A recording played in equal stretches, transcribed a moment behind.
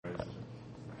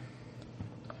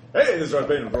Hey, this is Rob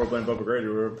Payne from Role-Playing Public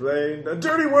Radio. We're playing A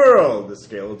Dirty World, this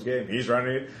Caleb's game. He's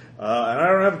running it, and I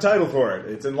don't have a title for it.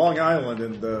 It's in Long Island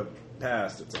in the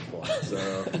past at some point.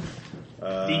 So,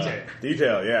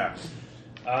 Detail, yeah.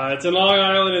 It's in Long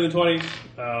Island in the 20s.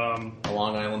 A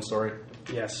Long Island story?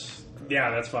 Yes. Yeah,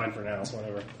 that's fine for now.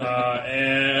 Whatever.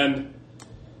 And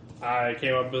I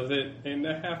came up with it in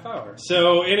a half hour.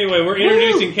 So anyway, we're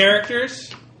introducing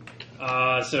characters.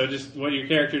 So just what your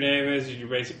character name is, your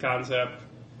basic concept,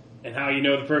 and how you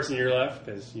know the person you're left,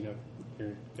 because you're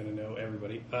going to know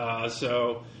everybody.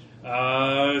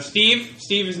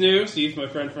 Steve is new. Steve's my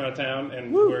friend from out of town,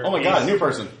 and oh my god, new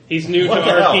person. He's new to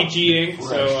RPGing.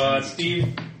 So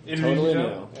Steve, totally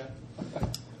new.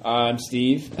 I'm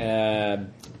Steve.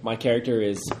 My character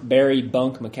is Barry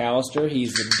Bunk McAllister.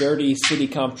 He's a dirty city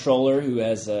comptroller who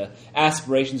has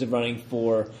aspirations of running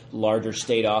for larger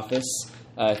state office.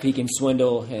 If he can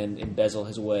swindle and embezzle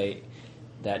his way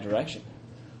that direction.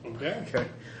 Okay.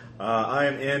 I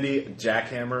am Andy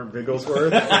Jackhammer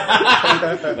Bigglesworth.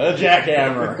 A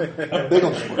jackhammer.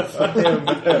 Bigglesworth.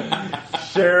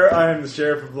 I am the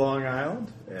sheriff of Long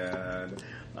Island, and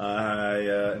I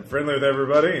am friendly with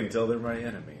everybody until they're my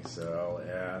enemy. So,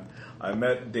 and I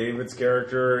met David's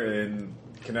character in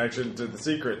connection to the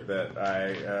secret that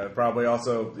I probably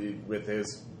also, with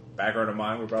his background of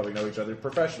mine, we probably know each other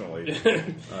professionally.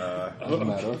 That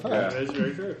is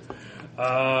very true.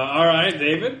 All right,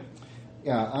 David.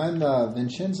 Yeah, I'm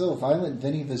Vincenzo Violent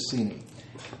Vinny Vicini.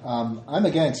 I'm a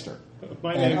gangster.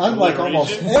 And unlike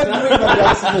almost everybody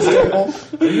else at this table...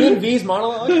 Are you in V's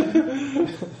monologue?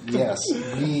 Yes,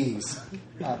 V's.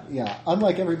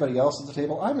 Unlike everybody else at the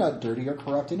table, I'm not dirty or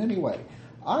corrupt in any way.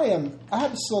 I am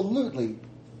absolutely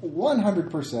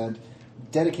 100%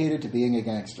 dedicated to being a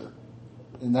gangster.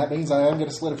 And that means I am going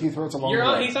to slit a few throats along the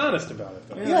way. He's honest about it,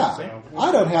 though. Yeah.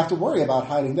 I don't have to worry about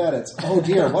hiding that. It's, oh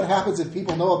dear, what happens if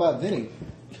people know about Vinny?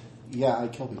 Yeah, I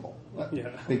kill people.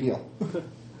 Yeah. Big deal.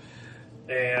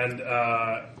 And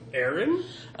Aaron?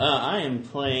 I am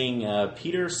playing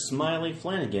Peter Smiley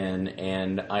Flanagan,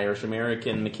 an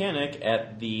Irish-American mechanic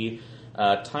at the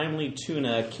Timely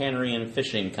Tuna Cannery and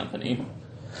Fishing Company.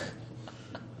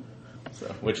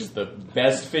 Which is the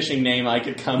best fishing name I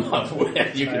could come up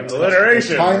with. You can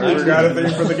alliteration. I forgot a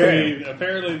thing for the game.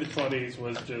 Apparently, the 20s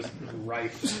was just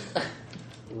rife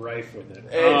with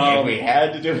it. We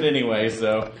had to do it anyway.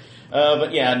 So,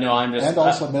 but yeah, no, I'm just and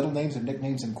also middle names and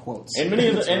nicknames in quotes. In many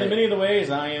of the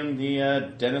ways, I am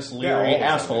the Dennis Leary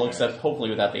asshole, except hopefully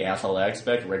without the asshole I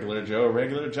expect. Regular Joe,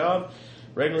 regular job,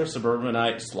 regular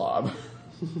suburbanite slob.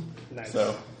 Nice.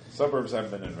 So. Suburbs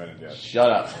haven't been invented yet. Shut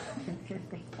up.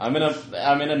 I'm in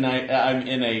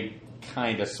a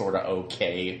kind of sort of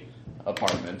okay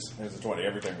apartment. There's a 20.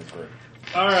 Everything was free.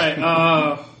 All right.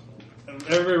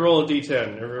 Everybody roll a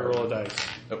d10. Everybody roll a dice.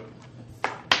 Oh.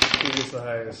 Who gets the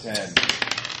highest? 10.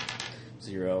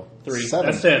 0. 3. 7.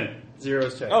 That's 10. 0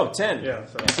 is 10. Oh, 10. Yeah.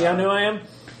 So. See how new I am?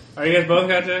 Are you guys both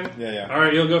got 10? Yeah. All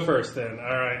right, you'll go first then.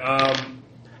 All right.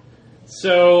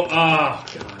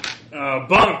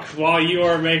 Bunk, while you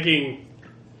are making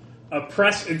a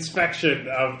press inspection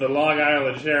of the Long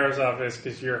Island Sheriff's Office,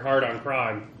 because you're hard on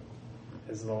crime,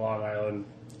 as the Long Island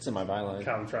It's in my byline.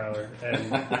 comptroller,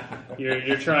 and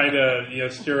you're trying to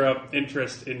stir up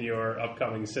interest in your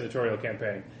upcoming senatorial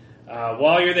campaign.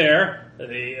 While you're there,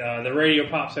 the radio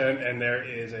pops in, and there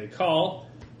is a call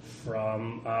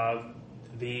from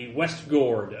the West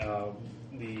Gourd,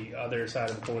 the other side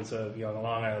of the peninsula of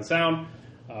Long Island Sound.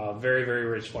 Very, very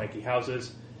rich, flanky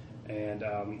houses. And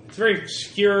it's a very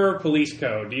obscure police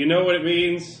code. Do you know what it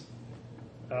means,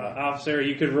 officer?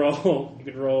 You could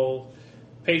roll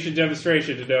patient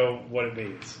demonstration to know what it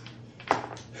means.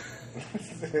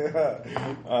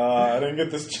 I didn't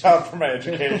get this job for my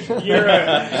education. You're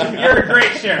a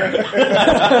great sheriff.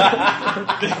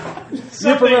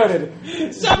 You're promoted.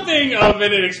 Something of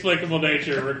an inexplicable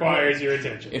nature requires your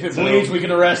attention. If it bleeds, we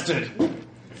can arrest it.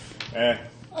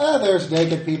 There's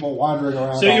naked people wandering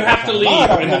around. So you have to leave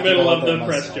in the middle of the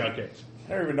press junket.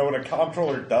 I don't even know what a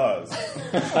comptroller does.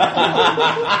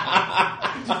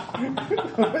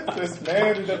 What's this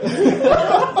man?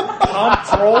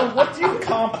 Control? What do you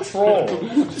control?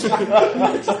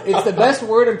 It's the best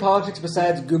word in politics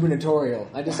besides gubernatorial.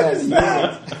 I just had to use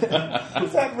it.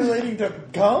 Is that relating to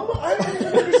gum? I don't even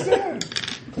understand.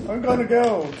 I'm gonna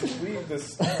go. Leave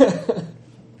this.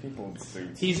 People in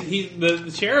suits.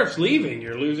 The sheriff's leaving.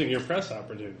 You're losing your press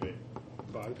opportunity.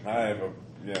 Bunk. The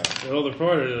old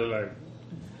reporters are like,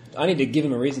 I need to give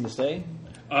him a reason to stay.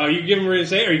 You give them a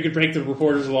reason to say, or you could break the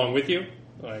reporters along with you.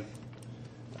 Like,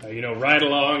 ride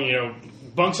along,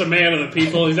 Bunk's a man of the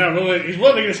people. He's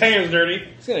willing to get his hands dirty.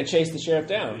 He's going to chase the sheriff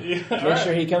down. Make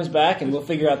sure he comes back, and we'll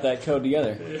figure out that code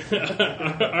together. All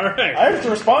right. I have to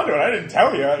respond to it. I didn't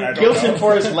tell you. I don't Guilt know. him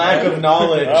for his lack of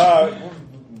knowledge.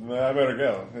 I better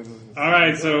go. All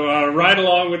right, so right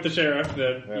along with the sheriff,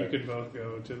 that you could both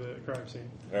go to the crime scene.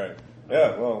 All right.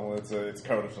 Yeah, well, it's a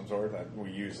code of some sort.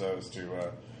 We use those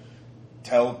to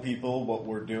tell people what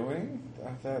we're doing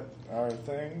that are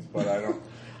things, but I don't.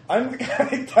 I'm the guy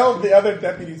who tells the other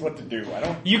deputies what to do. I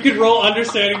don't. You could roll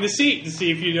understanding deceit to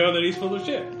see if you know that he's full of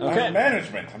shit. Okay. I'm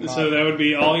management. I'm not. So that would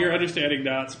be all your understanding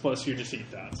dots plus your deceit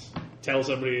dots. Tell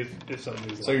somebody if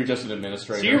something's So you're just an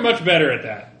administrator. So you're much better at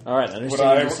that. All right, Would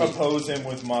understand. I deceit. oppose him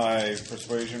with my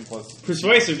persuasion plus?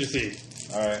 Persuasive deceit.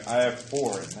 All right, I have 4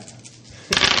 in that.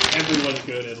 Everyone's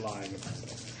good at lying.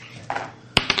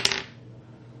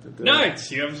 Nice,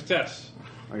 you have a success.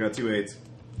 I got 2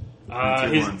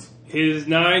 8s. His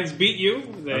 9s beat you.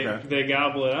 They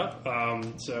gobble it up.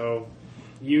 So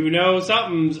you know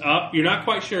something's up. You're not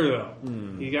quite sure though.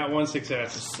 You got 1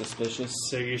 success. Suspicious.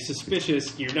 So you're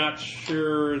suspicious. You're not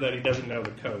sure that he doesn't know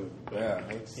the code. Yeah,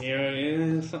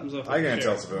 Something's up. I can't with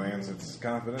tell the civilians. It's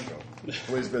confidential.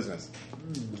 Police business.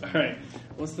 sheriff. All right.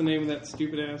 What's the name of that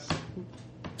stupid ass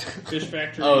fish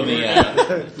factory? Oh,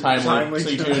 the timely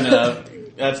Timely tuna.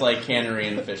 That's like cannery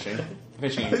and fishing.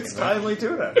 It's timely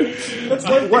tuna. That's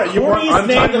like what you want. Corniest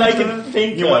name Untimely that I tuna? can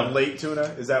think You of. want late tuna?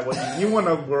 Is that what you want?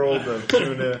 A world of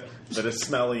tuna that is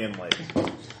smelly and late.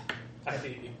 I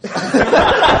hate you.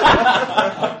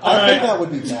 I think that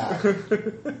would be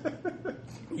bad.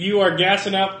 You are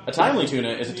gassing up. A timely tuna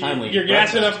is a timely. You're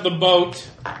gassing breakfast. up the boat.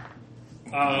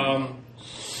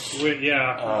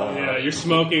 You're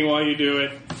smoking while you do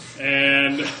it,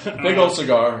 and Big old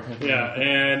cigar. yeah,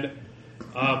 and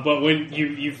but when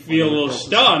you feel a little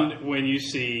stunned when you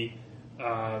see, oh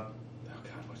God,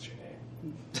 what's your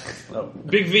name?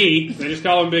 Big V. They just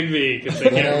call him Big V because they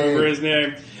can't remember his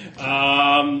name.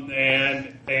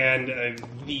 And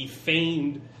the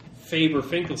famed Faber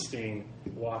Finkelstein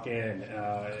walk in.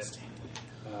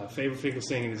 Faber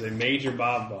Finkelstein is a major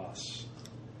Bob boss.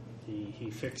 He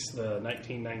fixed the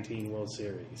 1919 World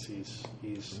Series.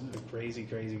 He's a crazy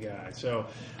guy. So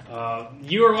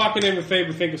you are walking in with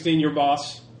Faber Finkelstein, your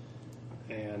boss,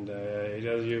 and he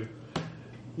tells you,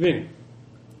 Vinny,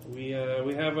 we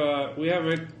have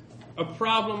a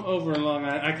problem over in Long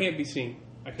Island. I can't be seen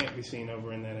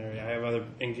over in that area. I have other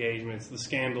engagements. The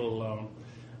scandal alone,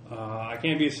 I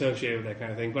can't be associated with that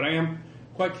kind of thing. But I am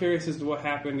quite curious as to what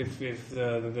happened if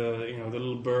the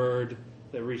little bird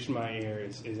that reached my ear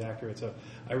is accurate. So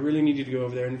I really need you to go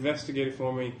over there and investigate it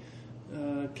for me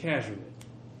casually.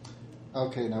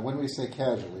 Okay, now when we say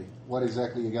casually, what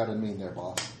exactly you got to mean there,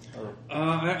 boss?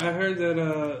 I heard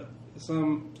that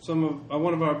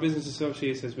one of our business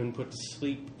associates has been put to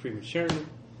sleep prematurely.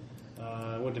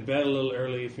 Went to bed a little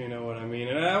early, if you know what I mean.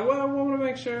 And I want to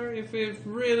make sure if it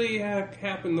really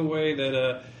happened the way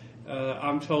that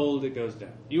I'm told it goes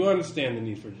down. You understand the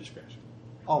need for discretion.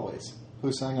 Always.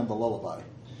 Who sang him the lullaby?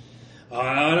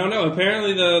 I don't know.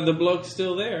 Apparently the bloke's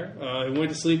still there. He went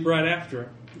to sleep right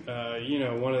after.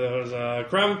 One of those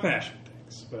crime of passion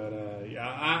things. But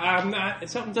I'm not.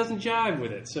 Something doesn't jive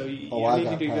with it. So you I need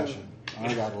got to passion.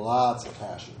 I got lots of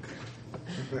passion.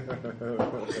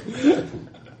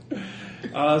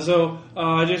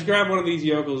 Just grab one of these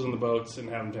yokels in the boats and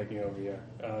have them take you over here.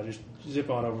 Just zip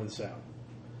on over the sound.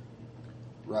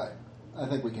 Right. I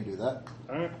think we can do that.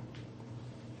 All right.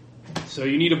 So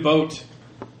you need a boat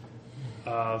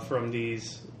from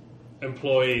these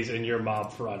employees in your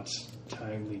mob front.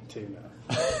 Timely tuna.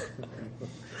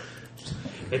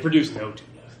 They produce no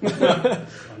tuna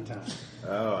on time.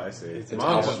 Oh, I see. It's Mom's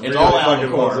all- just it's really all fucking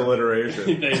albacore. loves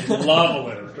alliteration. They love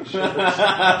alliteration.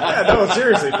 Yeah, no,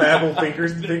 seriously. Babel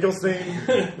Finkelstein,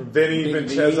 Vinny Big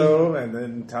Vincenzo, and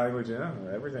then Tyler Jim.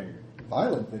 Everything.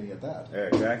 Violent Vinny at that. Yeah,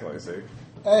 exactly. See?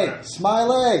 Hey,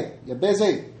 Smiley, you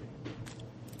busy?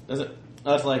 Does it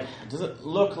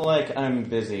look like I'm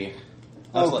busy?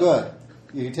 Oh, That's good.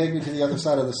 You can take me to the other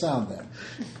side of the sound then.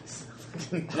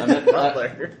 I meant,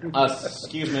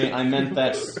 excuse me, I meant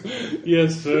that.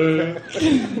 Yes, sir.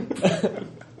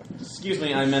 Excuse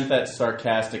me, I meant that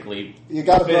sarcastically. You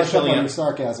got to brush up Officially, on your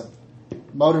sarcasm.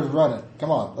 Motor's running. Come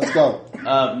on, let's go.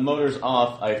 Motor's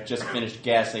off. I've just finished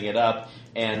gassing it up,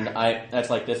 and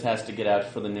this has to get out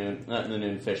for the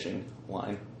noon fishing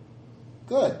line.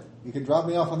 Good. You can drop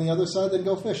me off on the other side, then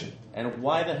go fishing. And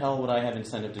why the hell would I have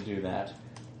incentive to do that?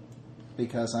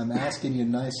 Because I'm asking you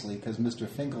nicely, because Mr.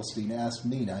 Finkelstein asked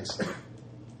me nicely.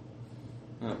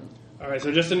 Oh. All right.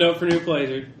 So just a note for new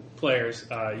players.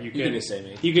 You can just say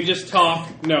me. You can just talk.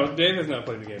 No, Dave has not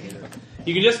played the game either.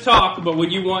 You can just talk, but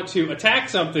when you want to attack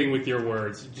something with your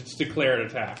words, just declare an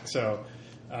attack. So,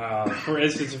 for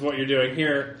instance, of what you're doing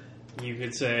here, you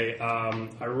could say,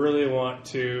 I really want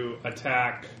to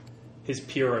attack his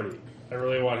purity. I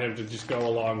really want him to just go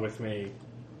along with me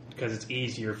because it's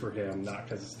easier for him, not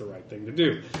because it's the right thing to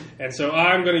do. And so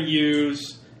I'm going to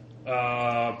use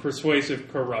persuasive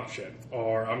corruption,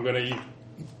 or I'm going to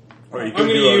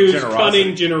use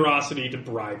cunning generosity to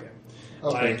bribe him.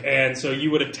 Okay. And so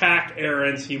you would attack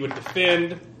Aaron's, he would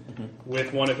defend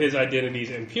with one of his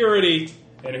identities and purity,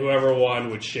 and whoever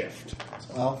won would shift.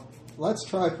 Well, let's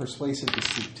try persuasive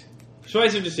deceit.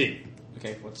 Persuasive deceit.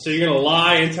 Okay. So you're going to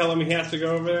lie and tell him he has to go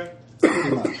over there?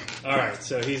 Pretty much. All right,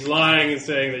 so he's lying and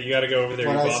saying that you got to go over there.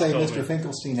 When Your I boss say told Mr. me.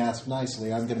 Finkelstein asked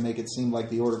nicely, I'm going to make it seem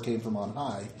like the order came from on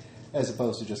high, as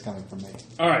opposed to just coming from me.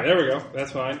 All right, there we go.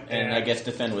 That's fine. And I guess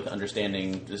defend with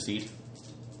understanding deceit.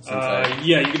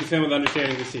 Yeah, you can defend with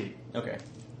understanding deceit. Okay.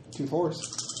 2 4s.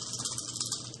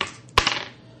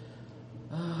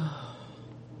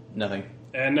 Nothing.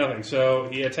 And nothing. So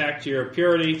he attacked your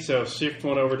purity, so shift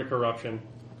one over to corruption.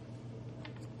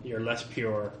 You're less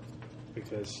pure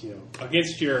because,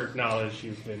 against your knowledge,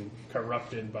 you've been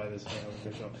corrupted by this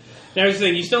official. Now, here's the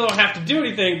thing. You still don't have to do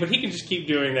anything, but he can just keep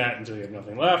doing that until you have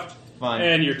nothing left. Fine.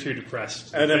 And you're too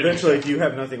depressed. And eventually, if you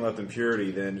have nothing left in purity,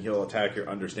 then he'll attack your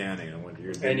understanding.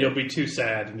 And you'll be too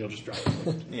sad, and you'll just drop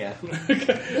it. Yeah.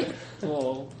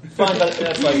 Oh, Fine, but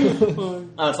that's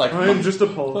like I'm just a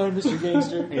pawn. fine, Mr.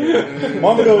 Gangster.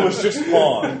 Mongo was just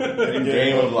pawn in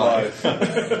Game of life.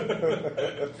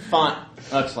 Fine.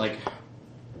 That's like,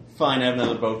 fine, I have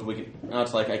another boat.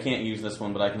 That's like, I can't use this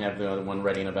one, but I can have the other one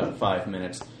ready in about 5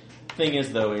 minutes. Thing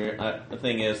is,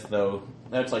 though,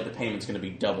 that's like the payment's going to be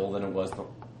double than it was the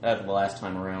last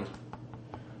time around.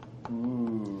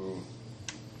 Ooh.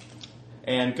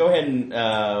 And go ahead and...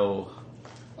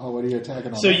 Oh, what are you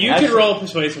attacking on? So you can roll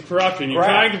persuasive corruption. You're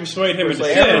trying to persuade him into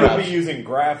Aaron sin. would be using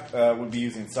would be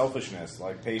using selfishness,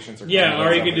 like patience or Yeah,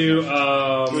 or you could do...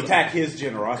 to attack his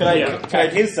generosity. Could I-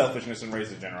 attack his selfishness and raise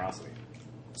his generosity.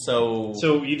 So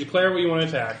you declare what you want to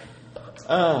attack.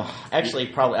 actually,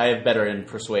 probably I have better in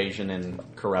persuasion and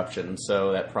corruption,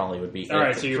 so that probably would be All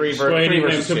right, so you're three persuading him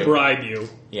versus to two. bribe you.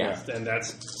 Yeah. And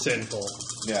that's sinful.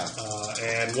 Yeah.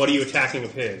 And what are you attacking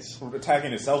of his? We're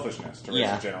attacking his selfishness to raise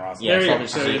his generosity. Yeah, There you go.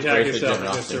 selfish- So you attack raise his the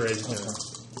selfishness to generosity. raise his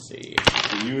generosity. Let's see.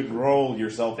 So you would roll your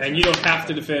selfishness. And you don't have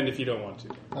to defend if you don't want to.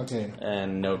 Okay.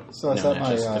 And no, So is no that my,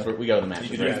 matches. 'Cause we go to the You matches.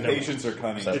 could right? use no. patience or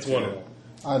cunning. So It's one roll.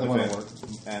 Either one will defend. work.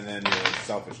 And then your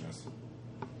selfishness.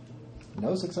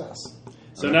 No success.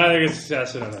 So neither gets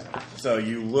success in that. So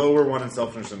you lower one in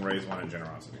selfishness and raise one in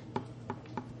generosity.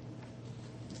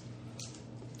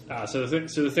 So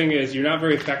the thing is, you're not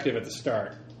very effective at the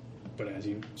start, but as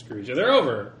you screw each other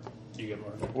over, you get more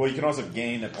effective. Well, you can also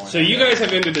gain a point. So you guys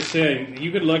have ended a sin.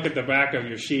 You could look at the back of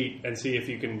your sheet and see if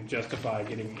you can justify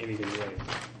getting anything raised.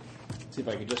 See if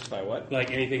I can justify what?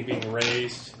 Like anything being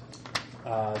raised.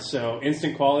 So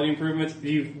instant quality improvements. Do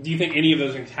you think any of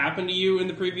those things happened to you in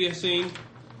the previous scene?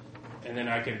 And then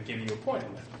I could give you a point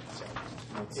on that. So,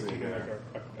 Let's if see you can here.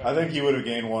 make I think you would have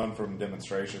gained one from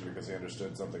demonstration because he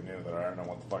understood something new that I don't know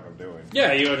what the fuck I'm doing.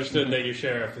 Yeah, you understood that your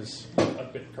sheriff is a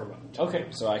bit corrupt. Okay,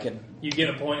 so I can You get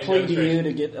a point in point to you demonstration.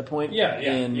 to get a point. Yeah,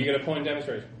 in you get a point in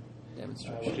demonstration.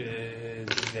 demonstration. Which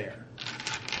is there.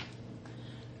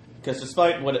 Because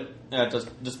despite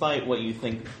what you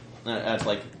think, that's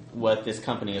like what this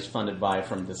company is funded by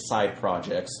from the side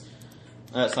projects,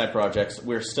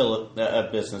 we're still a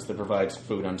business that provides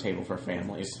food on table for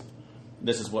families.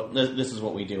 This is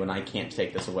what we do, and I can't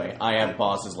take this away. I have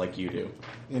bosses like you do.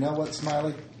 You know what,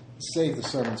 Smiley? Save the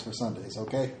sermons for Sundays,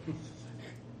 okay?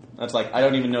 That's like I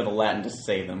don't even know the Latin to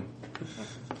say them.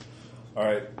 All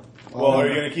right. Well, are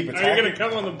you going to keep Are attacking? you going to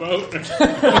come on the boat?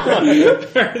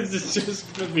 Or is this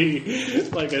just going to be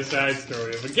like a side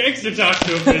story of a gangster talks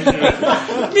to a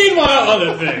fisherman? Meanwhile,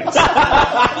 other things.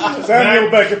 Samuel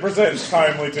Beckett presents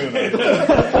Timely Tuna.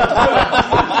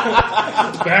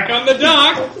 Back on the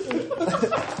dock.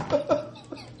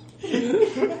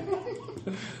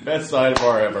 Best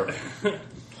sidebar ever.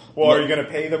 Well, are you going to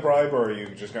pay the bribe, or are you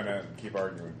just going to keep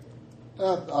arguing? I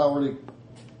already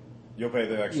You'll pay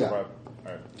the extra Yeah. bribe.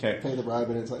 All right. Okay. pay the bribe,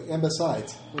 and it's like, and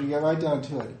besides, when you get right down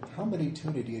to it, how many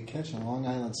tuna do you catch in Long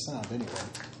Island Sound anyway?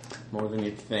 More than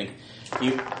you think.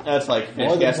 That's like More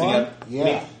fish than gassing one? up.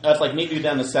 Yeah. That's like meet you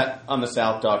down on the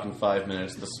south dock in 5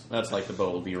 minutes. That's like the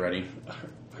boat will be ready.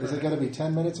 Is it going to be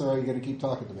 10 minutes, or are you going to keep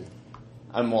talking to me?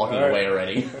 I'm walking All right. away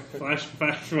already. Flash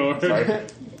forward. Sorry.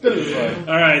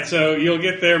 All right, so you'll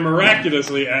get there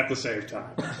miraculously at the same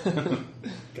time.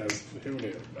 Because who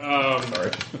knew?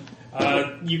 Sorry.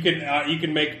 You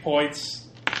can make points.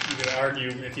 You could argue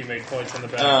if you make points on the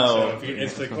back. Oh. So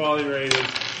it's the quality rated.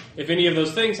 If any of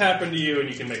those things happen to you and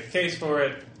you can make a case for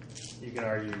it, you can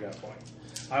argue you got a point.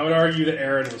 I would argue that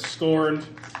Aaron was scorned.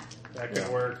 That could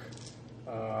work.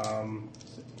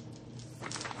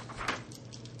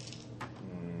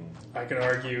 I could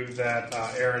argue that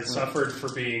Aaron suffered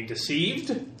for being deceived,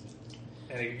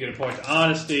 and he could get a point to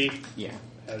honesty,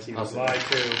 as he was lied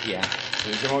to. Yeah. So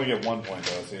you can only get 1 point,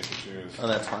 though, so you have to choose. Oh,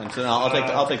 that's fine. So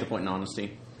I'll take the point in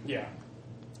honesty. Yeah.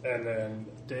 And then,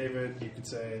 David, you could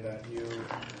say that you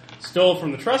stole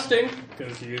from the trusting,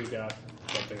 because you got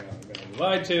something that you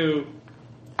lied to. You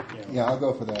know. Yeah, I'll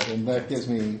go for that. And that gives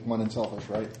me 1 in selfish,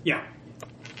 right? Yeah.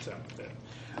 So,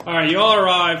 all right, you all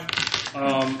arrive.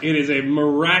 It is a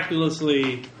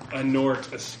miraculously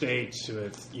Anort estate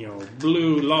with,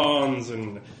 blue lawns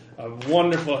and a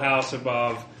wonderful house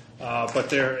above. But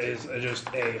there is just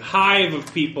a hive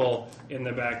of people in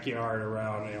the backyard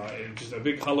around. Just a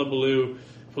big hullabaloo.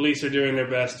 Police are doing their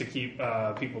best to keep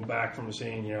people back from the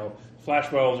scene. Flash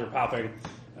bulbs are popping.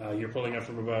 You're pulling up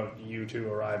from a boat. You two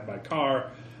arrive by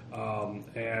car.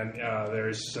 And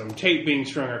there's some tape being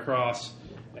strung across.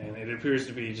 And it appears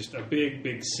to be just a big,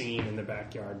 big scene in the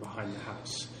backyard behind the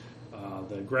house.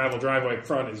 The gravel driveway up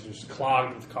front is just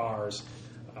clogged with cars.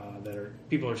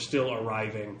 People are still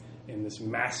arriving in this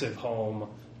massive home,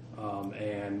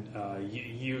 and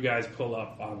you guys pull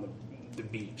up on the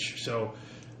beach. So,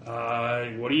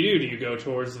 what do? Do you go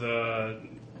towards the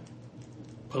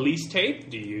police tape?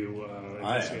 Do you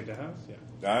investigate the house? Yeah.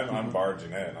 I'm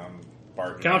barging in. I'm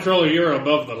barking. Comptroller, you're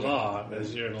above the law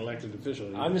as you're an elected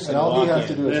official. I'm just And going to all he walk has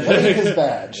to in. do is wave his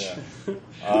badge.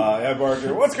 Yeah,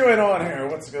 Barker, what's going on here?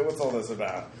 What's all this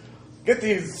about? Get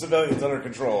these civilians under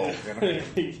control.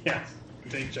 Yeah,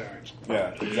 take charge.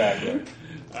 Yeah, exactly.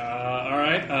 All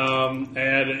right,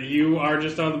 and you are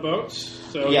just on the boats,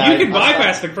 so Yeah, you can I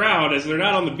bypass the crowd as they're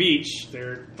not on the beach.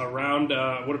 They're around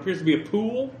what appears to be a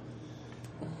pool.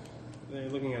 They're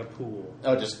looking at a pool.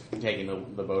 Oh, just taking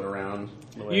the boat around.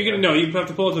 You have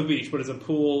to pull it to the beach, but it's a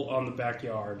pool on the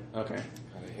backyard. Okay. I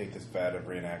hate this fad of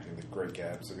reenacting the Great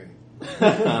Gatsby.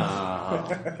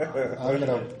 I'm going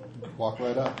to walk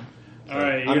right up. All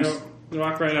right, you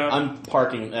walk right up. I'm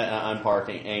parking,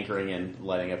 anchoring, and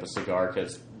lighting up a cigar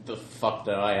because the fuck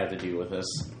do I have to do with this?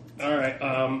 All right.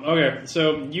 Okay.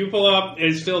 So you pull up.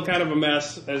 It's still kind of a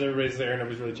mess as everybody's there.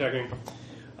 Nobody's really checking.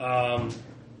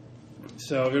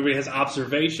 So if everybody has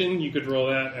observation, you could roll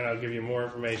that, and I'll give you more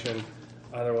information.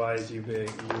 Otherwise, you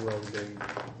roll big,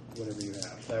 whatever you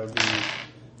have. That would be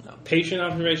patient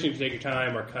observation if you take your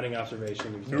time, or cunning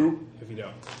observation if you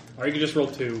don't. Or you can just roll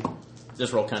 2.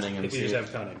 Just roll cunning and if see. you just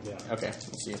have cunning. Yeah. Okay.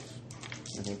 Let's see if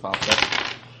anything pops up.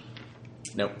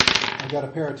 Nope. I got a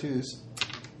pair of 2s.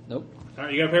 Nope. All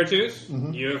right, you got a pair of 2s?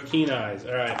 Mm-hmm. You have keen eyes.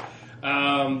 All right.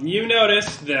 You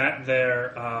notice that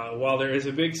while there is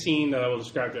a big scene that I will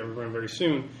describe to everyone very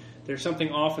soon, there's something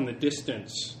off in the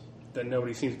distance that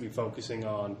nobody seems to be focusing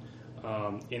on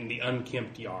in the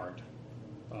unkempt yard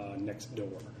next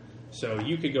door. So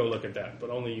you could go look at that, but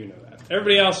only you know that.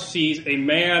 Everybody else sees a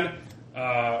man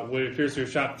who appears to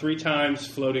have shot 3 times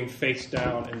floating face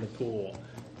down in the pool.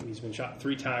 He's been shot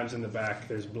 3 times in the back.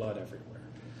 There's blood everywhere.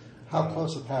 How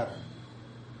close a pattern?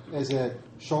 Is it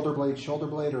shoulder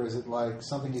blade, or is it like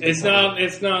something you can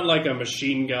It's not like a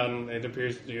machine gun. It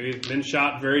appears to he's been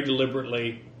shot very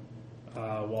deliberately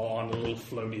while on a little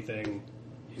floaty thing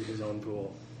in his own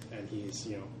pool, and he's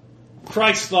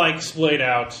Christ-like splayed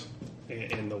out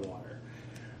in the water.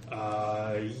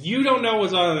 You don't know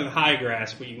what's on the high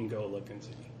grass, but you can go look and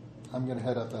see. I'm going to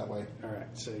head up that way. All right,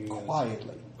 so you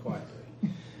Quietly.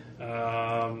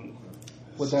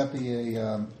 Would that be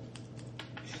a...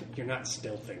 You're not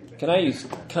stealthing then. Can I use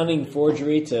cunning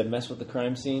forgery to mess with the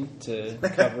crime scene to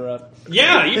cover up?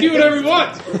 Yeah, you do whatever you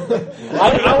want.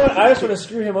 I just want to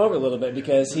screw him over a little bit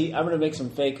because I'm going to make some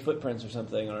fake footprints or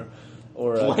something, or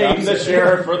Blame the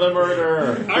sheriff for the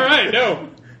murder. All right, no,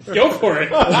 go for it.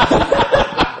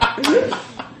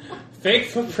 Fake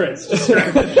footprints. Just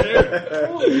grab the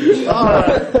sheriff. All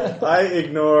right. I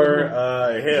ignore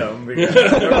him because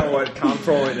I don't know what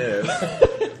controlling is.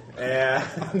 And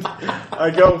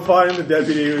I go find the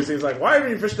deputy who seems like, why have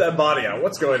you fished that body out?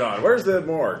 What's going on? Where's the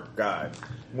morgue guy?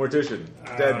 Mortician.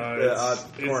 Dead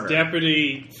corner. It's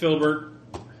Deputy Filbert.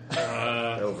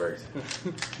 Filbert.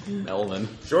 Melvin.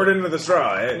 Short end of the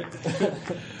straw, eh?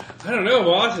 I don't know,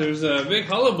 boss. There was a big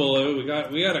hullabaloo. We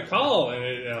got a call,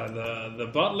 and the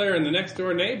butler and the next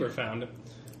door neighbor found him.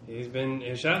 He's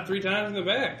been shot 3 times in the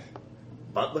back.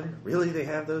 Butler? Really? They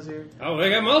have those here? Oh,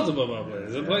 they got multiple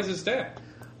butlers. The place is stacked.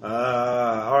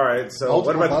 All right. So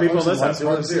what about the people in this house? Who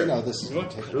lives here? No, this is going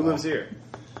to take a Who while. lives here?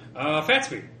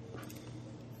 Fatsby.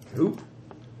 Who?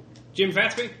 Jim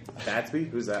Fatsby? Fatsby?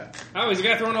 Who's that? Oh, he's the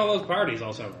guy throwing all those parties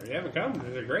all summer. You haven't come?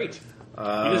 They're great. You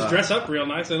just dress up real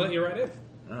nice and let you right in.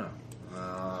 Oh.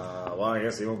 Well, I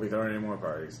guess he won't be throwing any more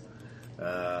parties.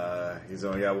 He's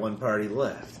only got one party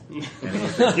left. And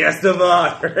he's the guest of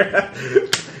honor.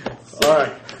 All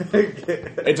right.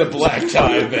 It's a black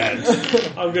tie event.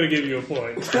 I'm going to give you a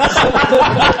point. Just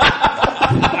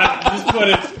put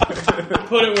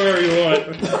it wherever you want.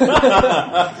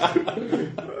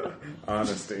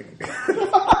 Honesty.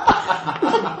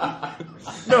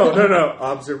 No.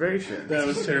 Observation. That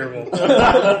was terrible.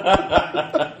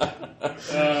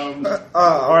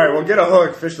 All right, well, get a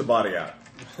hook, fish the body out.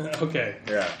 Okay.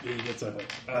 Yeah. He gets a hook.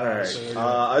 All right. So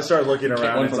I start looking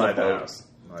around one from inside the the boat. house.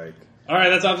 Like, all right,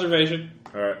 that's observation.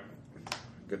 all right.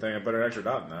 Good thing I put an extra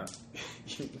dot in that.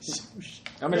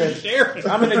 I'm gonna Sheriff.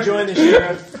 join the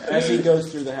sheriff as he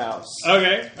goes through the house.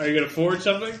 Okay. Are you going to forge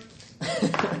something?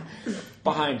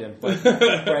 Behind him, like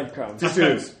breadcrumbs. 2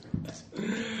 twos.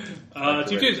 2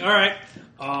 twos. All right.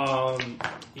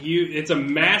 It's a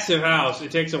massive house. It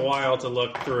takes a while to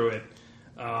look through it.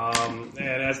 And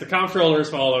as the comptroller is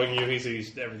following you, he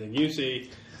sees everything you see.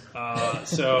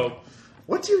 So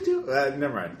What do you do?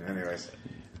 Never mind. Anyways.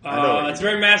 it's a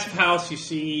very massive house. You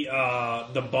see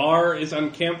the bar is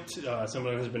unkempt.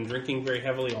 Someone has been drinking very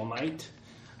heavily all night.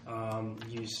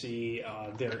 You see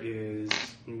there is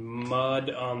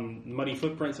muddy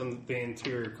footprints on the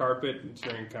interior carpet. It's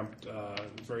very unkempt.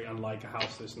 It's very unlike a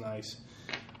house this nice.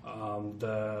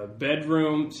 The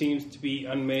bedroom seems to be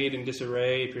unmade and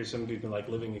disarray. It appears somebody's been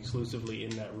living exclusively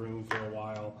in that room for a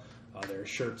while. There are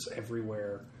shirts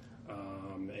everywhere.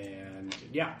 And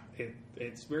yeah,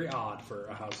 it's very odd for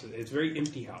a house. It's a very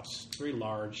empty house. It's very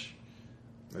large.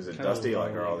 Is it Kind of dusty? Like,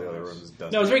 lonely are all the other house. rooms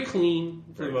dusty? No, it's very clean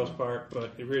for Very the most part,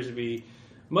 but it appears to be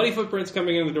muddy footprints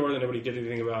coming in the door that nobody did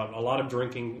anything about. A lot of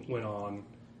drinking went on,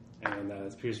 and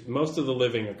it appears most of the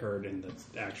living occurred in the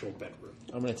actual bedroom.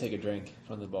 I'm gonna take a drink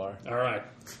from the bar. All right.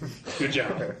 Good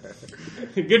job.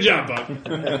 Good job, Buck.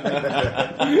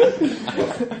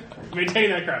 Maintain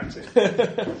that crime scene.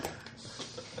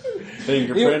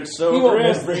 Fingerprints He won't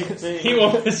miss everything. He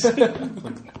won't miss it. You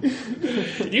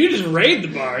can just raid the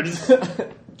bar. Just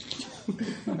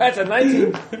That's a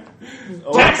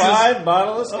 1905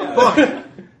 bottle of scotch. Fuck.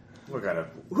 What kind of...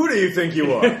 Who do you think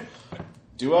you are?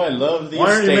 Do I love these?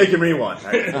 Why aren't you making me one?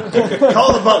 Call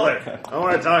the butler. I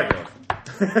want to talk to him.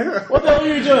 What the hell are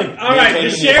you doing? all right, the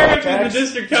Maintaining sheriff the and the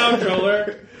district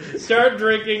comptroller start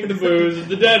drinking the booze of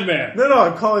the dead man. No,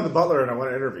 I'm calling the butler and I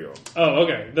want to interview him. Oh,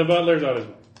 okay. The butler's on his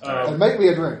way. And make me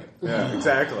a drink. Yeah,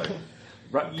 exactly.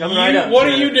 Coming right up. What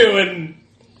are you doing?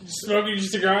 Smoking your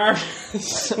cigar?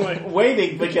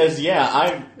 Waiting because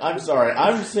I'm sorry.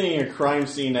 I'm seeing a crime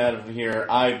scene out of here.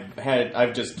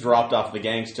 I've just dropped off the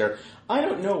gangster. I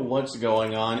don't know what's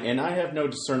going on, and I have no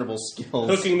discernible skills.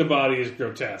 Hooking the body is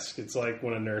grotesque. It's like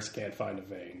when a nurse can't find a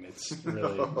vein. It's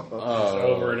really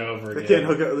over and over They again.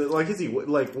 can't hook up. Like, is he...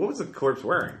 Like, what was the corpse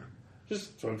wearing?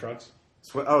 Just swim trunks.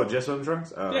 Just swim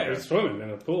trunks? Oh, Yeah, okay. he was swimming in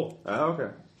a pool. Oh, okay.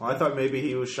 Well, I thought maybe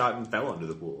he was shot and fell into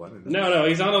the pool. I didn't know. No,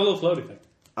 he's on a little floaty thing.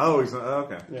 Oh, he's not... Oh,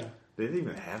 okay. Yeah. They didn't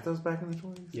even have those back in the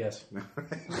 20s? Yes.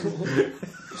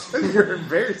 You're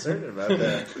very certain about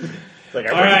that. Like,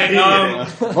 All right.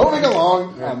 Moving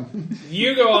along.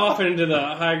 You go off into the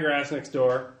high grass next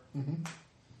door.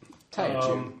 Tie a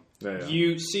tube. Yeah.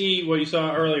 You see what you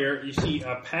saw earlier. You see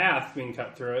a path being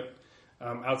cut through it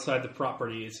outside the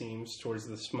property, it seems, towards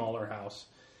the smaller house.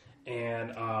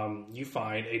 And you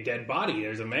find a dead body.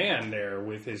 There's a man there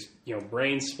with his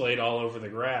brains splayed all over the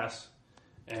grass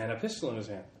and a pistol in his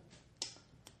hand.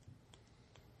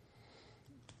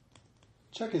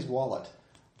 Check his wallet.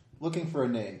 Looking for a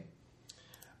name.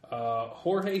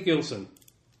 Jorge Gilson.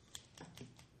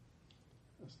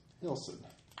 Hilson.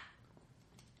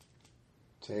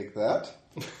 Take that.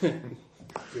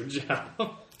 Good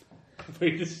job.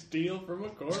 Way to steal from a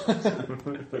corpse.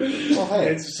 Well,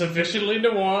 hey. It's sufficiently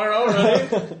noir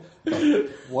already.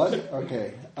 What?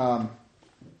 Okay.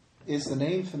 Is the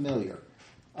name familiar?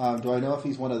 Do I know if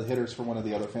he's one of the hitters for one of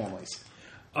the other families?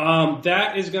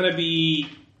 That is going to be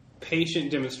patient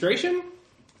demonstration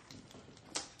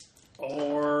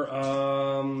or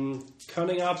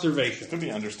cunning observation. Could be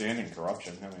understanding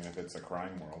corruption. I mean, if it's a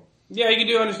crime world. Yeah, you can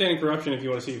do understanding corruption if you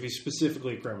want to see if he's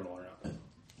specifically a criminal or not.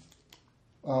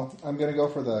 Well, I'm going to go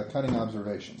for the cunning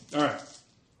observation. All right.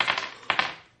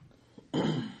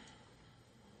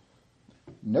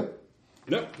 Nope.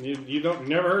 Nope, you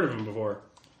never heard of him before.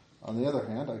 On the other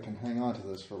hand, I can hang on to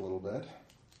this for a little bit.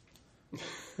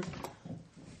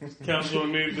 Council will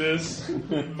need this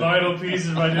vital piece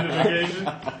of identification.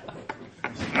 All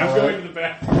I'm going to the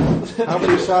bathroom. How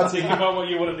many shots? Think about what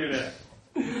you want to do there.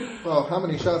 Well, how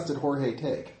many shots did Jorge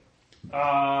take?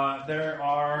 There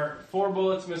are 4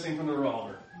 bullets missing from the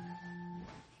revolver.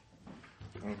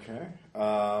 Okay.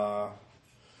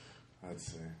 Let's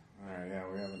see. All right, yeah,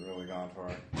 we haven't really gone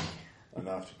far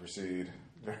enough to proceed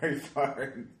very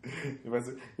far.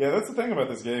 Yeah, that's the thing about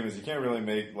this game is you can't really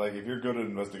make, like, if you're good at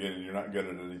investigating, you're not good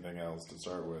at anything else to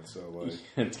start with. So, like,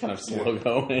 It's kind of slow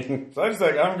going. so I just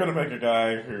like, I'm going to make a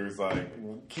guy who's,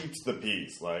 like, keeps the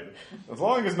peace. Like, as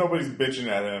long as nobody's bitching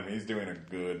at him, he's doing a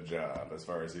good job as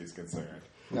far as he's concerned.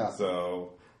 Yeah.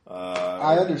 So,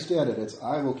 I understand it. It's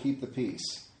I will keep the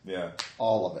peace. yeah.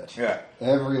 All of it. Yeah.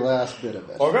 Every last bit of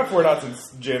it. Well, I've got 4 dots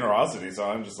in generosity, so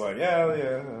I'm just like, yeah,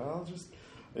 I'll just...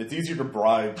 It's easier to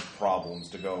bribe problems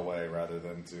to go away rather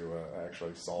than to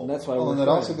actually solve And that's them. why Well, we're and that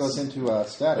also friends. goes into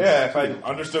status. Yeah, if I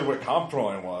understood what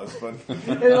comptrolling was, but...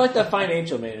 They're like the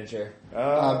financial manager. They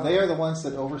are the ones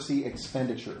that oversee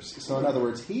expenditures. So, in other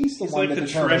words, he's the one like that the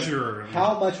determines treasurer.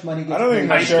 how much money gets I don't think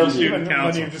paid. the sheriff, Student even when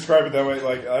council. you describe it that way,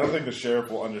 like, I don't think the sheriff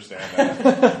will understand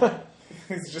that.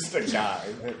 He's just a guy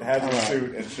that has a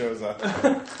suit and shows up.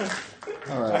 All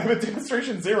I'm right. a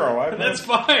demonstration 0. That's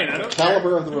fine. I don't care.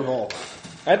 Caliber of the revolver.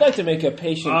 I'd like to make a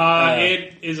patient.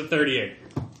 It is a 38.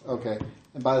 Okay.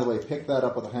 And by the way, pick that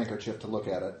up with a handkerchief to look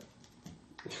at it.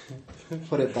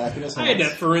 Put it back in his I had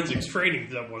hands. that forensics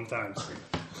training up one time.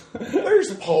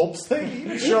 There's pulps.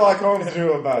 Even Sherlock Holmes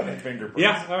knew about fingerprints.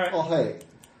 Yeah, all right. Well, hey,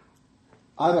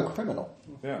 I'm a criminal.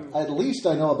 Yeah. At least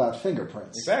I know about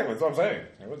fingerprints. Exactly, that's what I'm saying.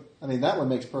 It would- I mean, that one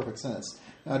makes perfect sense.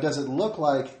 Now, does it look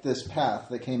like this path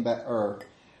that came back, or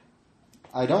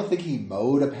I don't think he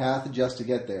mowed a path just to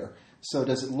get there. So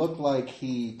does it look like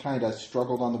he kind of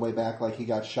struggled on the way back, like he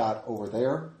got shot over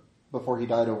there before he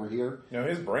died over here?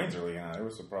 his brains are leaking out. It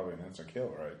was probably an instant kill,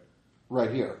 right?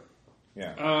 Right here.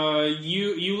 Yeah.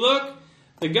 You look.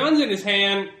 The gun's in his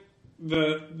hand.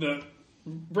 The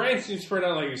brain seems spread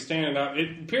out like he was standing up.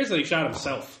 It appears that he shot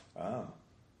himself. Oh.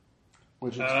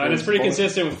 Which And it's pretty explains the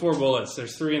consistent with 4 bullets.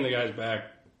 There's 3 in the guy's back,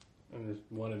 and there's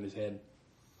 1 in his head.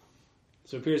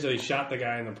 So it appears that he shot the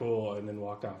guy in the pool and then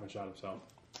walked off and shot himself. bullet.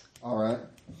 All right.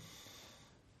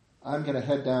 I'm going to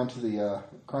head down to the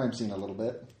crime scene a little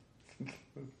bit.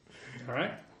 All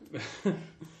right.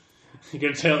 You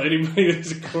gonna tell anybody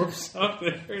there's a corpse out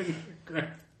there in the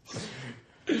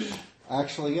ground?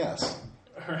 Actually, yes.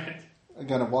 All right. I'm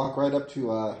going to walk right up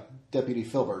to Deputy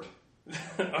Filbert.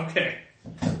 Okay.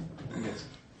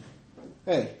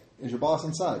 Hey, is your boss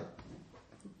inside?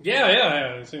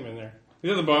 Yeah. I see him in there.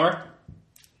 He's at the bar.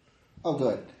 Oh,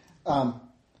 good.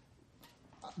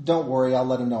 Don't worry, I'll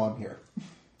let him know I'm here.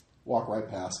 Walk right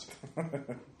past.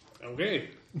 Okay.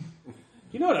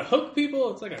 You know how to hook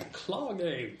people? It's like a claw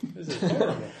game. This is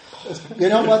horrible. You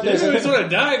know what? You There's just want to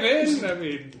dive in? I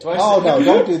mean, Oh, no,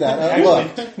 don't do that.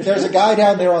 Look, there's a guy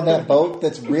down there on that boat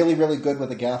that's really, really good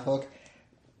with a gaff hook.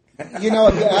 You know,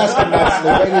 if you ask him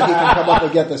nicely, maybe he can come up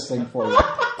and get this thing for you.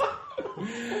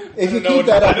 If you keep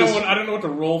that up... I don't know what to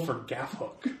roll for gaff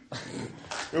hook.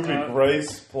 It would be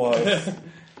Grace plus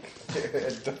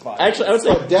Defiance. Actually, I would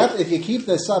say Death, if you keep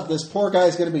this up, this poor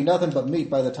guy's going to be nothing but meat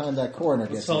by the time that coroner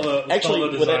gets Let's here. tell the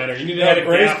Actually, designer. You need to Yeah, have a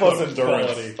grace gaff plus hook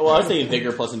endurance. quality. Well, I would say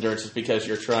vigor plus endurance just because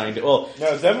you're trying to. Well, No,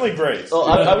 it's definitely Grace.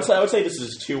 I would say this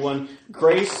is 2-1.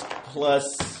 Grace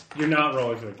plus. You're not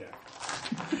rolling for the gaff.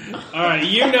 All right,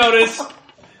 you notice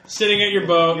sitting at your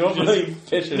boat. You don't really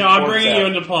fish and No, I'm forks bringing you out.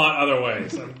 into plot other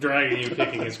ways. I'm dragging you,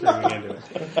 kicking and screaming into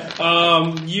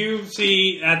it. You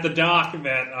see at the dock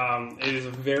that it is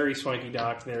a very swanky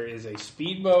dock. There is a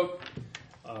speedboat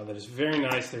that is very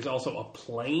nice. There's also a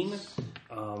plane.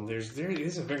 There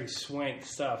is a very swank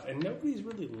stuff, and nobody's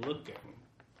really looking.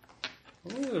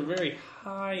 These are very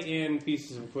high-end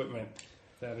pieces of equipment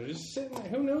that are just sitting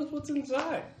there. Who knows what's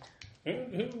inside? They're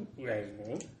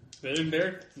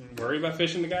worried about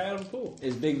fishing the guy out of the pool.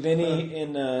 Is Big Vinny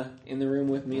in the room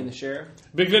with me and the sheriff?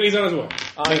 Big Vinny's on his way.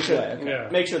 Make sure, Okay. Yeah.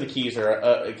 make sure the keys are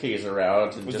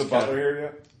out, and Was just the butler here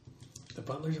yet? The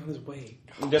butler's on his way.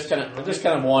 kind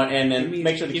of want, and Give then me-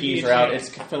 make sure the give me keys a are out. chance.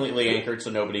 It's completely anchored,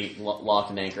 so nobody locked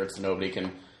and anchored, so nobody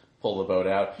can pull the boat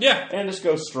out. Yeah. and just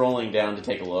go strolling down to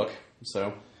take a look.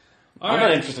 So All I'm right.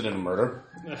 not interested in a murder.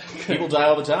 People die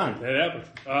all the time. That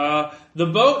happens. The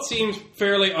boat seems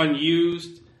fairly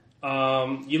unused.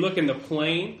 You look in the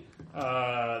plane.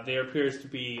 There appears to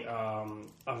be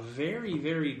a very,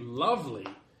 very lovely,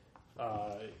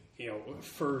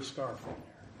 fur scarf in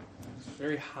there. It's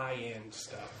very high-end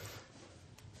stuff.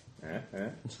 Yeah.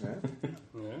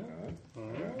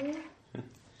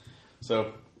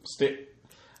 So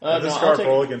Does this scarf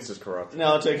roll against his corruption? No,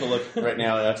 I'll take a look right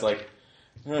now. That's like,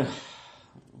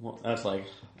 well, that's like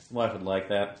wife would like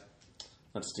that.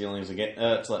 That's stealings again.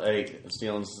 It's like, hey,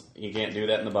 stealings. You can't do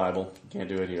that in the Bible. You can't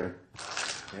do it here.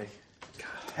 Okay.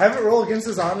 Have it roll against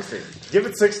his honesty. Give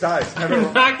it 6 dice. Have it I'm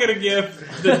roll. not going to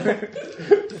give.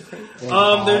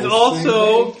 There's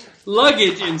also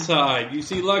luggage inside. You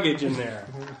see luggage in there.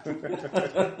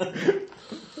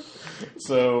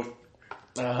 So,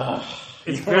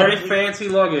 It's very fancy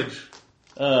luggage.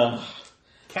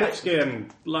 Calfskin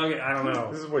luggage. I don't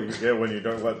know. This is what you get when you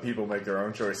don't let people make their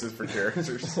own choices for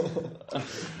characters.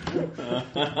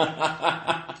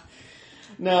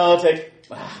 no, take.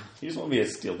 You just want me to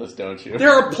steal this, don't you?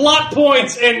 There are plot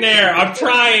points in there. I'm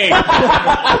trying.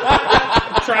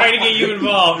 I'm trying to get you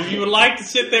involved. If you would like to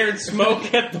sit there and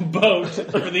smoke at the boat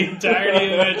for the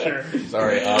entirety of the adventure,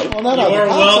 Sorry. Well, no, You are the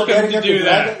cops welcome getting to him do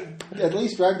drag at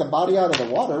least drag the body out of the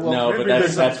water. Well, no, but maybe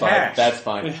that's there's some fine. cash. That's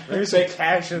fine. Maybe say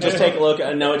cash in Just there. take a look.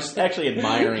 No, it's actually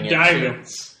admiring it.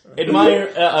 diamonds.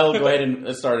 I'll go ahead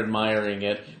and start admiring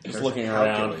it. Just There's looking a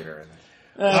around. calculator in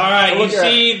there. All right, look you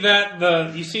around. see that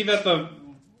the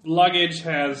luggage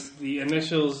has the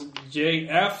initials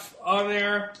JF on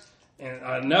there, and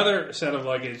another set of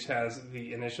luggage has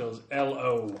the initials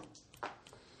LO.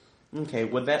 Okay,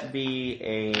 would that be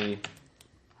a?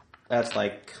 That's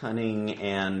like cunning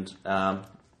and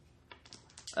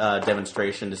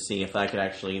demonstration to see if I could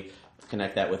actually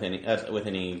connect that with any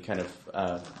kind of.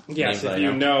 Yes, names if I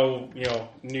you know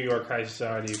New York high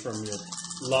society from your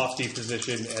lofty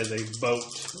position as a boat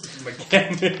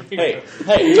mechanic. Hey!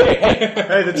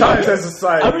 Hey, the Times has a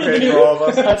site page for all of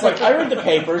us. That's like I read the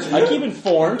papers. I keep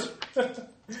informed. All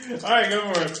right,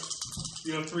 go for it.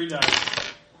 You have 3 dice.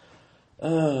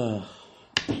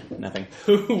 Nothing.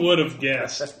 Who would have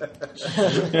guessed? All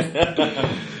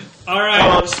Oh,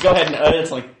 right, just go ahead and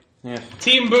it's like yeah.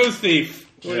 Team Booze Thief.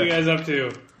 What are you guys up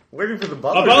to? Waiting for the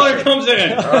butler. A butler to show. comes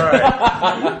in. All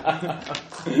right.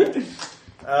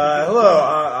 Hello,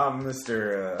 I'm I'm the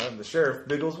Sheriff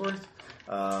Bigglesworth.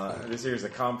 This here's the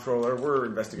comptroller. We're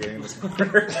investigating this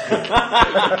murder.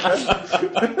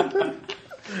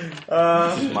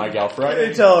 My gal Can Friday.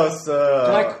 you tell us Can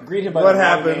I greet him by what the wrong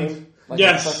happened? name? Like,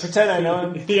 Yes. like, pretend I know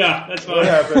him. Yeah, that's fine. What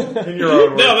happened in your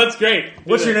own words? No, that's great.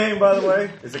 What's your name, by the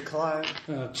way? Is it Clyde?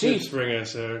 Clip Chief. Springer,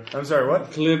 sir. I'm sorry, what?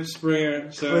 Clip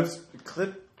Springer, sir.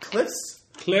 Clips?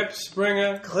 Clip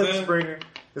Springer. Clip sir. Springer.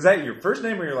 Is that your first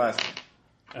name or your last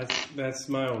name? That's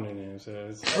my only name, sir.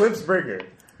 It's Clip Springer.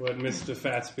 what Mr.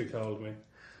 Fatsby called me.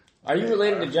 Are you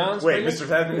related to John Wait, Springer? Mr.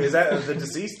 Fatsby, is that the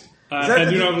deceased? Is that I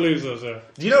the do not believe so, sir.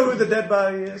 Do you know who the dead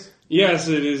body is? Yes,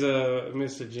 it is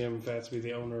Mr. Jim Fatsby,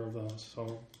 the owner of the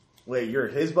home. Wait, you're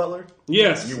his butler?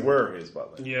 Yes. You were his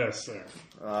butler. Yes, sir.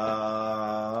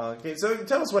 Okay, so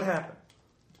tell us what happened.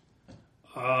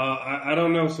 I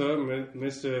don't know, sir.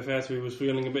 Mr. Fatsby was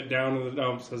feeling a bit down in the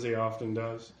dumps, as he often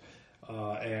does.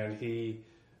 And he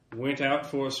went out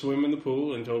for a swim in the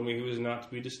pool and told me he was not to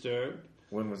be disturbed.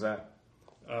 When was that?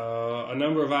 A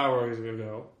number of hours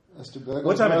ago. Mr. Bigglesworth,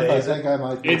 What time of day I is it? think I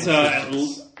might. It's at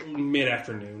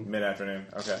mid-afternoon. Mid-afternoon.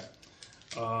 Okay.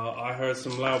 I heard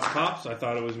some loud pops. I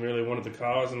thought it was merely one of the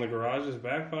cars in the garages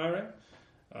backfiring.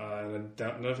 And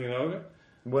nothing of it.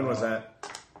 When was that?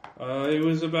 It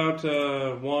was about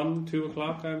 1, 2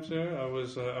 o'clock time, sir. I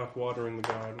was out watering the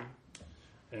garden.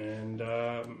 And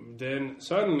then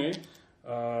suddenly,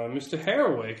 Mr.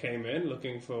 Haraway came in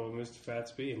looking for Mr.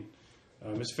 Fatsby.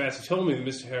 And Mr. Fatsby told me that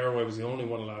Mr. Haraway was the only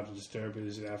one allowed to disturb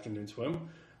his afternoon swim.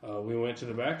 We went to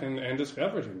the back and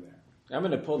discovered him there. I'm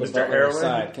going to pull the Mr. butler Haraway?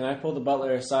 aside. Can I pull the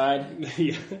butler aside?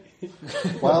 Yeah.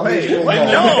 While Wait, he's doing wait,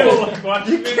 that- no!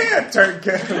 You can't turn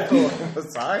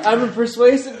aside. I'm a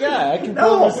persuasive guy. I can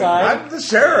pull No, him aside. I'm the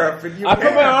sheriff, and you I put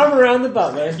can't. my arm around the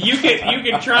butler. You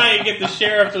can try and get the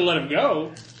sheriff to let him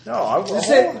go. No, I will. Just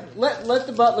say, let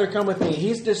the butler come with me.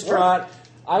 He's distraught.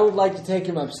 I would like to take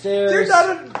him upstairs. You're not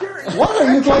a. You're, What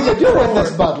are you going to do with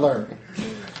this butler?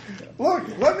 Look,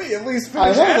 let me at least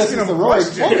I finish know this asking is him the Roy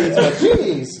questions. Twenties, but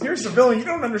jeez. You're a civilian. You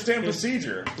don't understand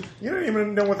procedure. You don't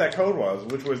even know what that code was,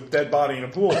 which was dead body in a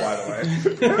pool, by the way.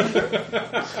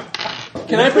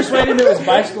 Can I persuade him it was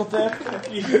bicycle theft?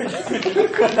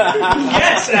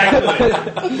 Yes,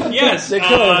 actually. Yes.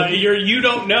 You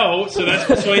don't know, so that's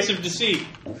persuasive deceit.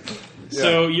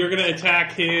 So you're going to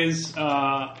attack his.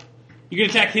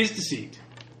 Deceit.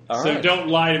 All So right. don't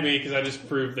lie to me because I just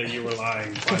proved that you were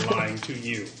lying by lying to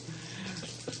you.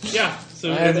 Yeah.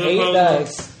 So I have it's 8 opposed-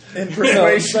 dice. In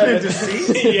persuasion No, and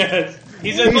deceit. Yes.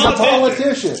 He's He's a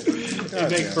politician.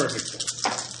 It makes perfect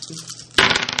sense.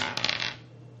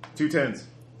 2 10s.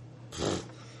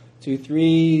 2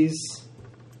 3s.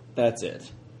 That's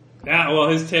it. Yeah. Well,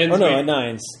 his tens. Oh no, beat, a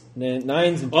 9s.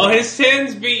 9s and well, his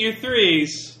tens beat your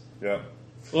threes. Yep.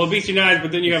 Well, it beats your knives,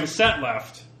 but then you have a set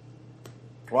left.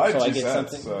 Well, I So I had two get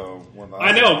sets, something? so...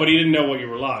 I know, but he didn't know what you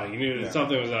were lying. He knew that Yeah.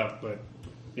 something was up, but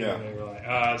you Yeah. didn't know you were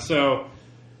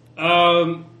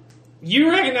lying.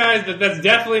 You recognize that that's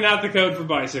definitely not the code for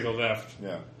bicycle theft,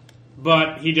 Yeah.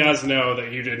 but he does know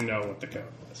that you didn't know what the code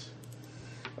was.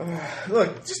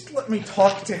 Look, just let me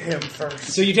talk to him first.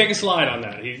 So you take a slide on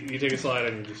that. You take a slide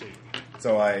on your deceit.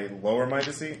 So I lower my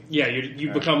deceit? Yeah,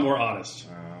 you become more honest,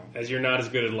 Oh. as you're not as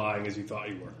good at lying as you thought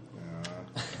you were.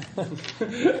 Uh,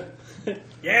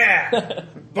 Yeah!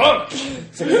 Bunk!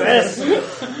 Success!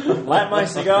 Light my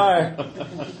cigar.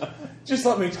 Just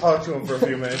let me talk to him for a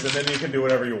few minutes, and then you can do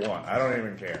whatever you want. I don't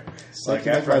even care. So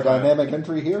can I make my dynamic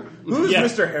entry here? Who's Yeah.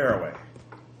 Mr. Haraway?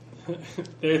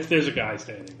 There's a guy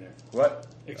standing there. What?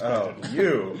 Expected. Oh,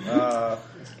 you.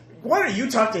 Why don't you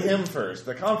talk to him first?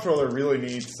 The comptroller really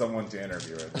needs someone to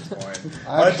interview at this point.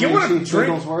 Actually, do you want to Chief drink?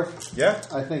 Wigglesworth, Yeah?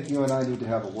 I think you and I need to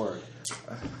have a word.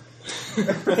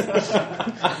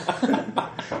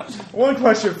 One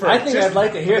question first. I think Just- I'd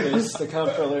like to hear this, the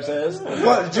comptroller says.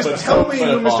 What, just tell me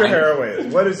who Mr. Haraway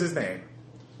is. What is his name?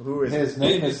 Who is His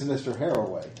name is Mr.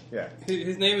 Haraway. Yeah.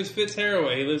 His name is Fitz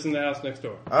Haraway. He lives in the house next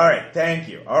door. All right, thank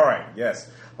you. All right, yes.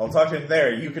 I'll talk to him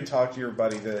there. You can talk to your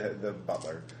buddy, the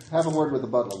butler. Have a word with the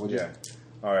butler, would you? Yeah.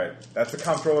 All right. That's the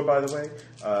comptroller, by the way.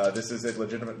 This is a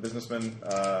legitimate businessman,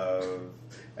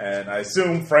 and I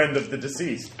assume friend of the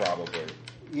deceased, probably.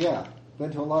 Yeah.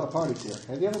 Been to a lot of parties here.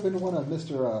 Have you ever been to one of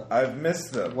Mr. I've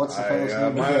missed them. What's the fellow's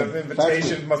name My again? invitation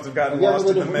Factory. must have gotten Have you ever lost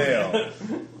in been the to- mail.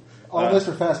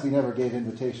 Mr. Fastby never gave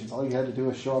invitations. All you had to do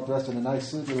was show up dressed in a nice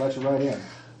suit and he let you right in.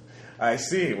 I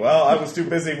see. Well, I was too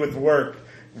busy with work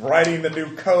writing the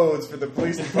new codes for the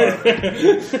police department.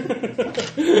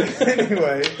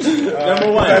 Anyway,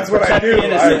 Number one, that's what I protect do. the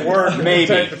innocent. I work to Maybe.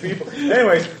 protect the people.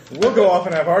 Anyways, we'll go off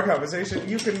and have our conversation.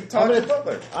 You can talk to the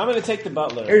butler. I'm going to take the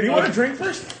butler. Here, do you want a drink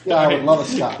first? Yeah, I would love a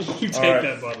scotch. You take right.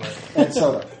 that, butler. And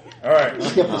soda. All right.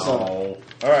 Skip the soda.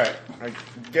 All right.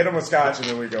 Get him a scotch and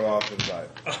then we go off inside.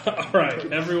 All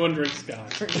right, everyone drinks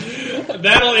scotch.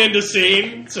 That'll end the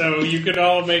scene, so you can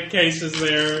all make cases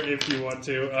there if you want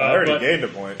to. I already but- gained a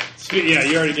point. Yeah,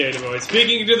 you already gave it away.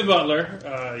 Speaking to the butler,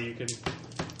 you can.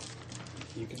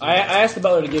 I asked the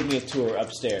butler to give me a tour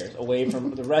upstairs, away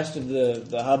from the rest of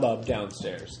the hubbub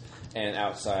downstairs and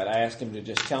outside. I asked him to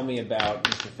just tell me about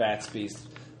Mr. Fatsby's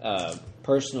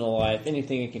personal life,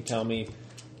 anything he can tell me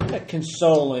in a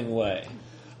consoling way.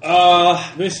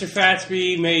 Mr.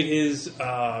 Fatsby made his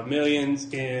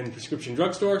millions in prescription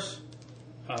drugstores.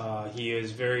 He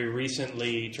is very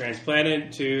recently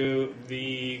transplanted to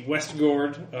the West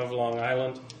Gourd of Long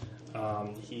Island.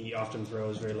 He often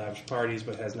throws very lavish parties,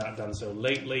 but has not done so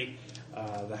lately.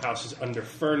 The house is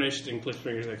underfurnished, in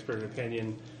Cliffspringer's expert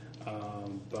opinion.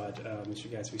 But Mr.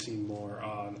 Gatsby seemed more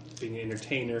on being an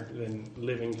entertainer than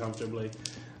living comfortably.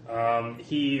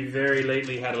 He very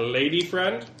lately had a lady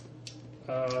friend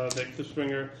that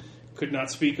Cliffspringer could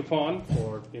not speak upon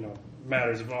for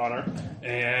matters of honor,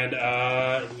 and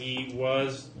he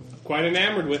was quite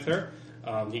enamored with her.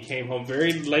 He came home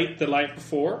very late the night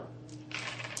before,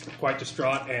 quite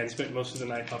distraught, and spent most of the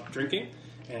night up drinking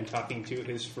and talking to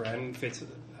his friend Fitz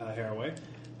Haraway,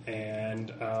 and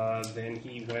then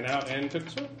he went out and took a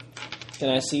swim. Can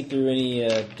I see through any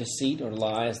deceit or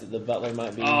lies that the butler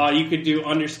might be? You could do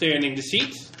understanding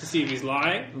deceit to see if he's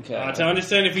lying. Okay. To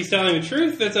understand if he's telling the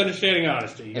truth, that's understanding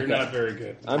honesty. You're Okay. not very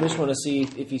good. I just want to see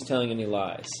if he's telling any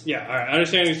lies. Yeah, all right.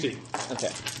 Understanding deceit. Okay.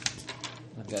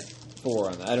 I've got 4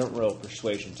 on that. I don't roll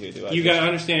persuasion too, do I? You got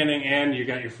understanding and you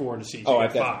got your 4 deceit. Oh, You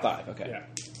I've got 5. Okay. Yeah.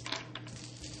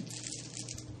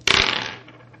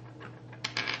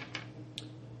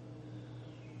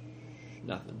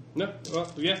 Nothing. No.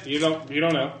 Well, yeah. You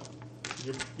don't know.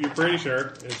 You're pretty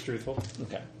sure it's truthful.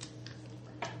 Okay.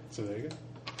 So there you go.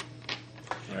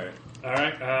 All right. All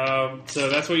right. So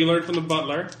that's what you learned from the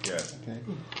butler. Yes. Okay.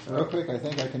 So real quick, I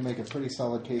think I can make a pretty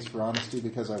solid case for honesty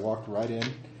because I walked right in,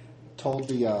 told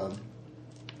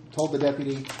the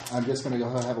deputy, I'm just going to go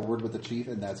have a word with the chief,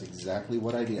 and that's exactly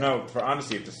what I did. No, for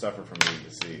honesty, you have to suffer from being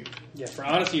deceived. Yeah. For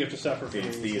honesty, you have to suffer from.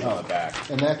 It's these on the back.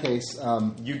 In that case,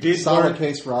 You did solid learn-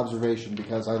 case for observation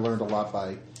because I learned a lot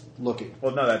by looking.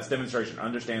 Well, no, that's demonstration.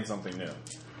 Understand something new.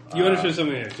 You understood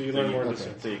something there, so you learn more. okay.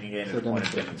 Deceit. So you can gain So a point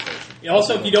of demonstration. demonstration.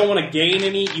 Also, if you don't want to gain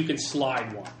any, you can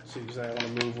slide one. So you can say, I want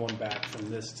to move one back from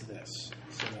this to this.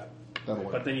 So that, That'll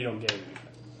work. but then you don't gain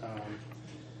anything.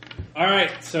 All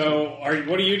right, so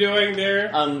what are you doing there?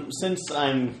 Since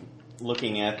I'm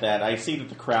looking at that, I see that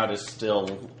the crowd is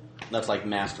still that's like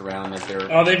massed around as they're.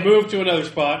 Oh, they've moved to another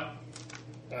spot.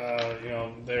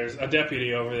 There's a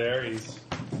deputy over there. He's,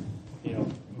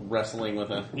 wrestling with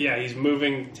a... Yeah, he's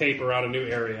moving tape around a new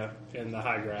area in the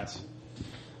high grass.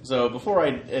 So before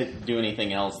I do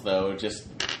anything else, though, just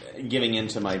giving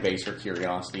into my baser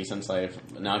curiosity, since I'm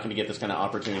not going to get this kind of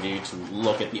opportunity to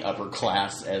look at the upper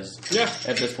class at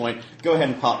this point, go ahead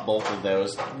and pop both of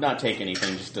those. Not take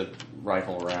anything, just to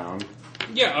rifle around.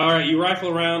 Yeah, all right. You rifle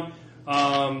around.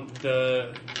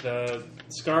 The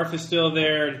scarf is still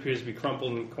there. It appears to be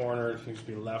crumpled in the corner. It seems to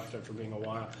be left after being a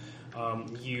while.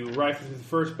 You rifle through the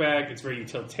first bag. It's very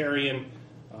utilitarian,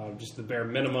 just the bare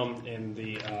minimum in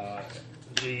the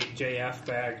JF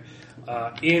bag.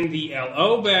 In the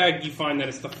LO bag, you find that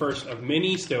it's the first of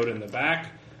many stowed in the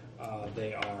back.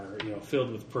 They are,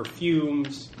 filled with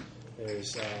perfumes.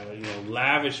 There's,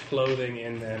 lavish clothing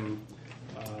in them.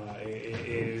 It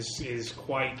is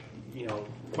quite,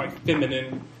 quite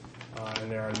feminine.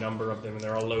 And there are a number of them, and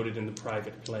they're all loaded in the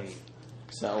private plane.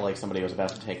 So, like somebody was about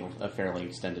to take a fairly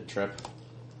extended trip.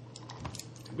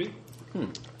 Could be.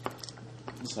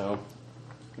 So,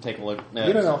 take a look.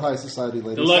 You don't know high society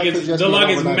ladies. The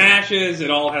luggage matches. It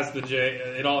all has the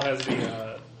It all has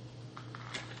the.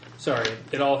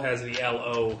 It all has the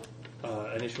LO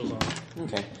initials on it.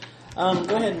 Okay.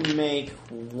 Go ahead and make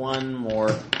one more.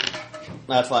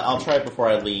 I'll try it before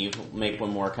I leave. Make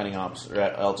one more cutting ops.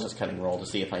 I'll just cutting roll to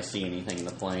see if I see anything in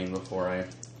the plane before I.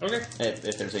 Okay.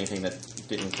 If there's anything that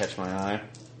didn't catch my eye.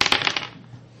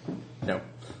 No.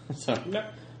 So no.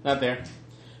 Not there.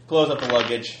 Close up the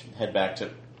luggage. Head back to.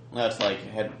 Head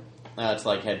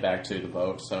back to the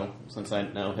boat. So since I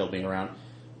know he'll be around,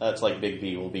 that's like Big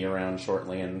B will be around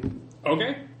shortly, and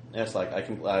okay. That's like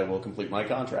I will complete my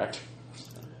contract.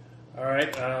 All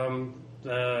right.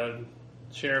 The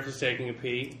sheriff is taking a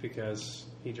pee because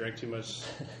he drank too much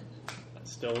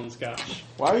stolen scotch.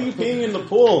 Why are you peeing in the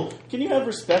pool? Can you have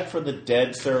respect for the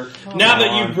dead, sir? Now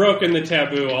that you've broken the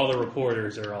taboo, all the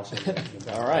reporters are also.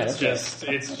 All right. It's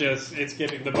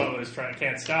getting the butler's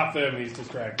can't stop them. He's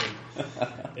distracted.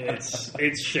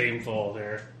 It's shameful.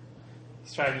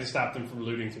 He's trying to stop them from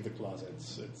looting through the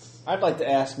closets. I'd like to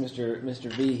ask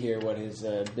Mr. V here what his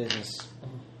business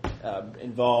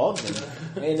involves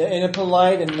in a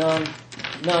polite and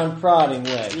non-prodding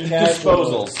way.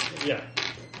 Disposals. Yeah.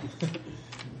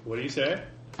 What do you say?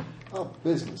 Oh,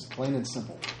 business, plain and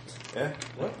simple. Yeah.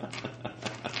 What?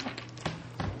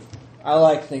 I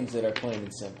like things that are plain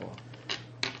and simple.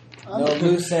 No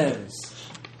loose ends.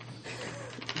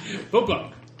 Boom.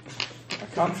 A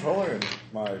comptroller and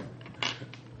my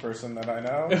person that I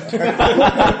know.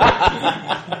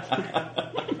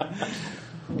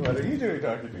 What are you doing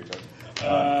talking to each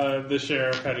other? The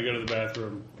sheriff had to go to the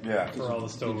bathroom. Yeah. For all the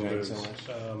stolen booze.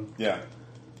 Yeah.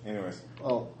 Anyways.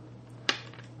 Oh,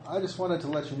 I just wanted to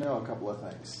let you know a couple of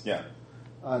things. Yeah.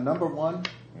 Number one,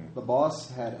 the boss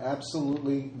had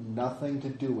absolutely nothing to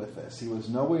do with this. He was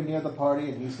nowhere near the party,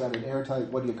 and he's got an airtight,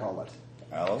 what do you call it?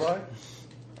 Alibi?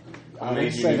 Who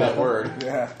made you do that word?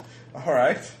 Yeah. All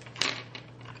right.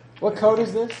 What code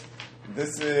is this?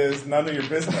 This is none of your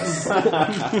business.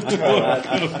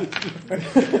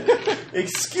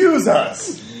 Excuse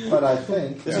us. But I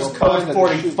think This is code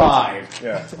 45.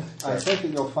 Yeah. I think that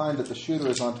you'll find that the shooter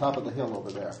is on top of the hill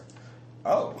over there.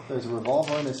 Oh. There's a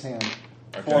revolver in his hand.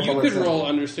 Okay. 4 You bullets could in. roll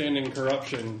understanding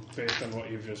corruption based on what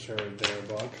you've just heard there,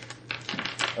 Bunk.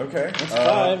 Okay. That's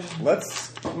 5. Let's.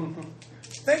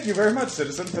 Thank you very much,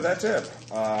 citizen, for that tip.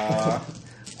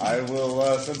 I will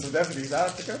send some deputies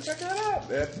out to go check that out.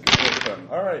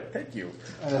 All right, thank you.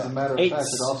 And as a matter of 8. fact,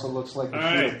 it also looks like the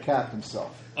All shooter right. capped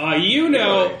himself. You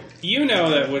know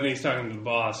that when he's talking to the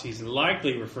boss, he's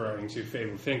likely referring to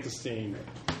Faber Finkelstein,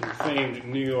 the famed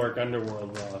New York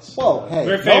underworld boss. Whoa, hey,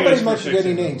 very famous nobody for mentioned any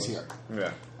fixing names those. here.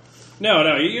 Yeah.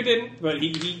 No, you didn't. But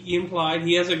he implied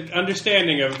he has an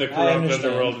understanding of the corrupt understand.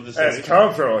 underworld of the As city.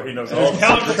 comptroller, he knows all As the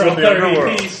secrets of the comptroller,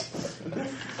 underworld. he's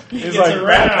He's gets like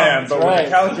around. Batman, but Right. with a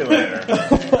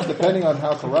calculator. Depending on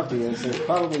how corrupt he is, there's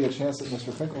probably a chance that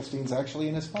Mr. Finkelstein's actually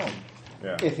in his phone.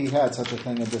 Yeah. If he had such a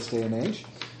thing in this day and age.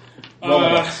 Uh,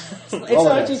 Rolodex. It's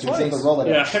Rolodex. He's in the 1920s. Rolodex.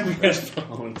 yeah, everybody has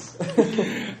phones.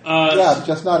 Yeah,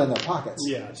 just not in their pockets.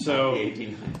 Yeah, so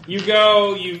you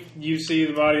go, you see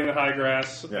the body in the high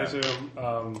grass, I Yeah. assume.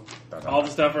 All the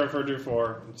stuff I referred to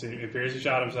before. It appears he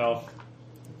shot himself.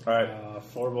 All right.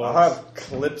 4 I'll bullets. have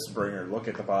Clipsbringer look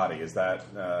at the body. Is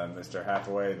that Mr.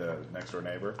 Hathaway, the next door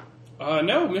neighbor?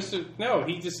 No,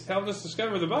 he just helped us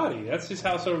discover the body. That's his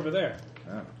house over there.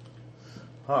 Oh.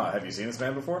 Huh. Have you seen this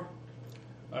man before?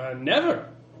 Never.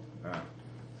 Oh.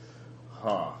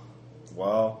 Huh.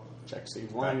 Well, Check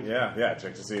C1. yeah.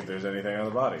 Check to see if there's anything on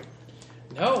the body.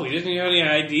 No, he doesn't have any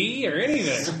ID or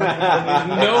anything. There's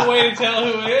no way to tell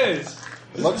who it is.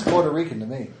 Looks Puerto Rican to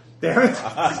me. Damn it!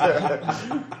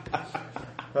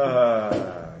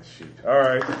 Shoot. All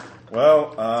right.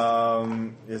 Well,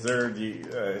 is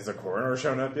the coroner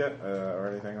shown up yet, or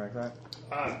anything like that?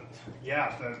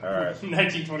 Yeah. All right.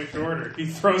 1924 order. He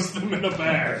throws them in a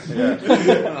bag.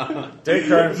 Yeah. Take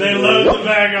crimes. They load the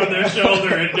bag on their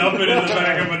shoulder and dump it in the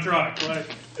back of a truck. Like,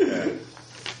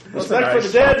 Respect for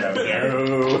the dead.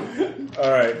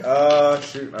 All right.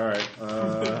 Shoot. All right.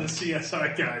 the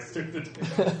CSI guys took the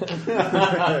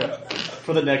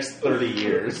For the next 30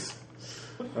 years.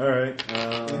 All right.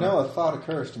 A thought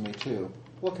occurs to me, too.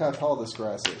 Look how tall this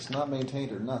grass is. Not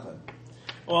maintained or nothing.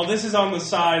 Well, this is on the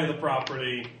side of the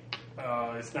property.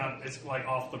 It's not. It's like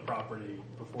off the property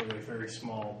before the very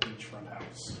small beachfront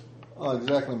house. Oh,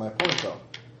 exactly my point, though.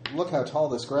 Look how tall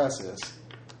this grass is.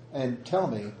 And tell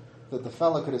me that the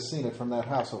fellow could have seen it from that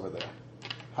house over there.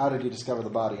 How did he discover the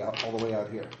body all the way out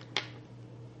here?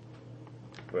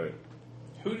 Wait.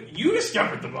 You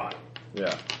discovered the body.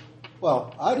 Yeah.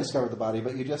 Well, I discovered the body,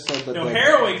 but you just said that... No,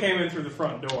 Haraway came in through the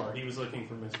front door. He was looking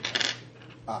for Mr.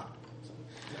 Ah.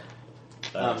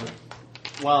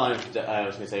 Well, I was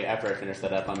going to say, after I finish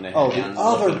that up, I'm going to Oh, head the down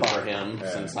other looking for body. him, Yeah.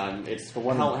 since how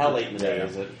late in the day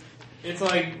is it? It's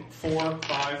like 4,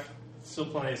 5. Still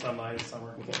plenty of sunlight. It's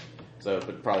summer. Okay. So,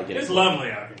 but probably getting It's lovely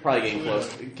out here. Probably getting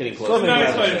close. Getting close. It's to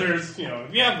nice, the but other ship. there's,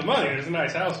 if you have the money, there's a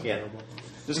nice house Yeah. available.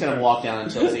 Just going to walk down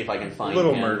until see if I can find A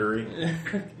little him.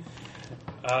 murdery.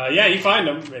 Yeah, you find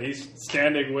him. He's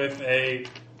standing with a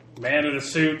man in a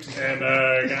suit and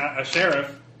a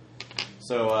sheriff.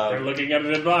 So, They're looking at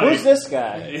a dead body. Who's this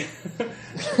guy?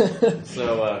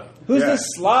 so, Who's Yeah. this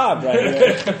slob right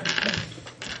here?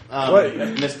 What?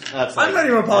 that's I'm not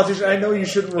even a politician. I know you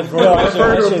shouldn't refer No,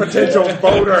 to a I potential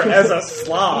voter as a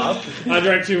slob. I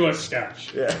drank too much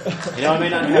scotch. Yeah. I may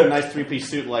not have a nice three-piece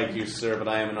suit like you, sir, but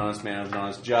I am an honest man with an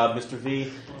honest job, Mr.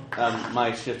 V.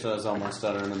 My shift is almost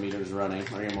done and the meter's running.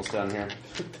 Are you almost done here?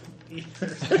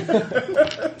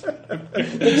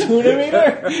 The tuna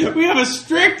meter? We have a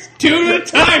strict tuna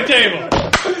timetable.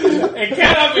 It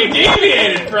cannot be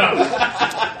deviated from.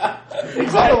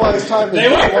 Otherwise, time They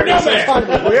wait for no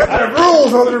man. We have to have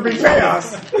rules or there'll be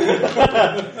chaos.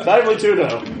 Timely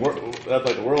tuna. That's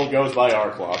like the world goes by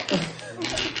our clock.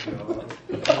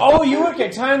 Oh, you work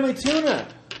at Timely Tuna.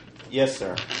 Yes,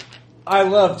 sir. I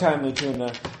love Timely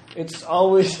Tuna. It's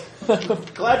always...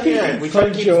 Glad to hear it. We try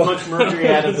to keep as much mercury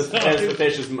out of as the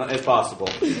fish as possible.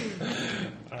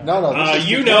 No. this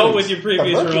is the With grease. your The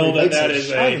previous mercury role that makes that it is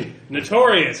shiny. a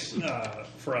notorious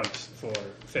front for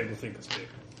Fable Thinkers Speak.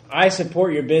 I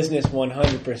support your business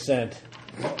 100%.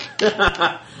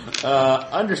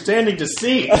 Understanding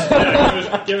deceit.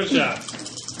 Yeah, give it a shot.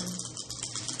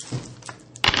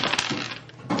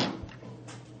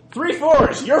 3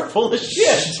 4s. You're full of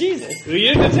shit. Jesus. You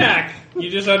didn't attack. You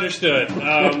just understood.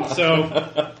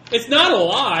 So it's not a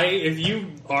lie if you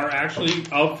are actually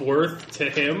of worth to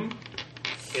him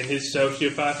in his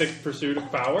sociopathic pursuit of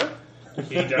power.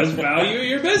 He does value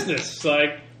your business,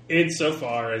 like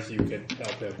insofar as you can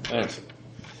help him.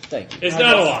 Thank you. It's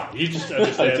not a lie. You just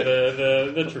understand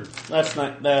the truth. That's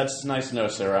nice to know,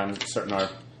 sir. I'm certain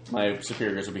my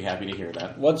superiors will be happy to hear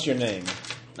that. What's your name?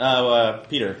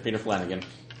 Peter Flanagan.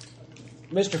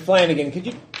 Mr. Flanagan,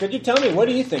 could you tell me, what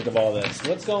do you think of all this?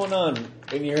 What's going on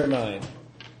in your mind?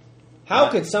 How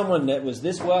could someone that was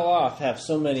this well off have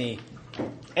so many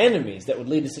enemies that would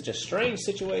lead to such a strange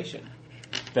situation?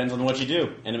 Depends on what you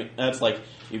do. And that's like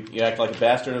you act like a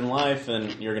bastard in life,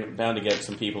 and you're bound to get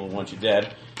some people who want you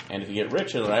dead. And if you get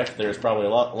rich in life, there's probably a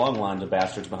long line of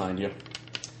bastards behind you.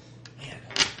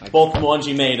 Both the ones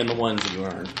you made and the ones you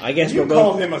earned. I guess You we'll go...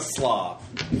 called him a slob.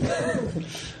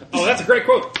 Oh, that's a great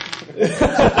quote.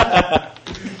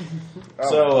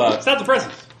 So, It's not the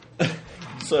present.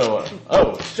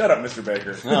 Shut up, Mr.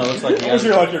 Baker. No, looks like Unless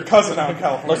you're like your cousin out in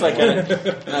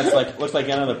California. looks like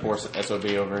another poor SOB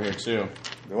over here too.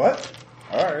 What?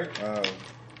 All right.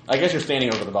 I guess you're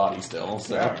standing over the body still.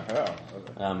 So.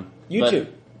 Yeah. You But- two.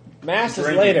 Masses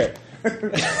Drinking. later.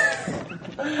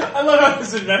 I love how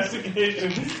this investigation,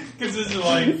 because this is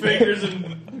like fingers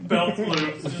and belt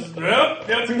loops. Just,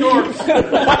 that's a corpse.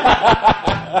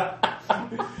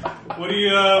 What do you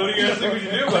guys think we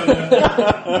should do about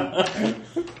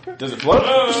that? Does it float?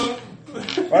 I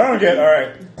don't get. All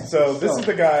right. So this is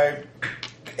the guy.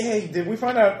 Hey, did we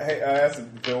find out? Hey, I asked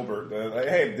Filbert.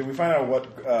 Hey, did we find out what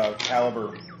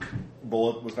caliber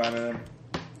bullet was found in him?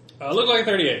 Looked like a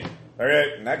 38.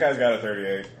 38. And that guy's got a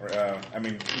 38. I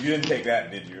mean, you didn't take that,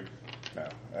 did you? No.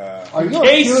 Are you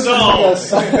Case accusing me solved. of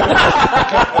something?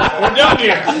 We're done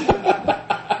here.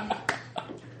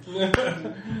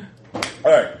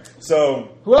 All right. So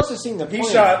Who else has seen the he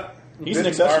plane? shot. He's an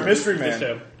accessory. Our mystery Just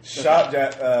man him. shot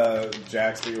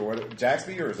Jaxby or what?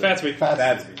 Jaxby or is it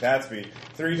Fatsby.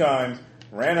 3 times,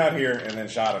 ran out here, and then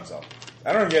shot himself.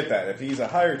 I don't get that. If he's a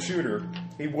hired shooter,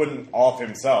 he wouldn't off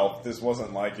himself. This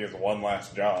wasn't like he has one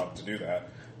last job to do that.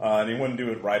 And he wouldn't do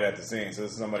it right at the scene. So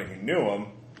this is somebody who knew him.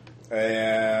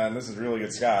 And this is really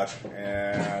good scotch.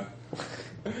 And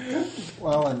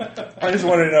Well, and I just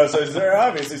wanted to know, so is there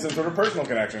obviously some sort of personal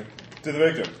connection to the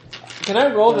victim? Can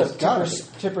I roll There's gotta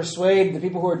to persuade the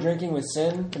people who are drinking with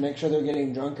sin to make sure they're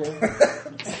getting drunker?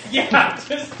 Yeah,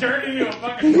 just turn into a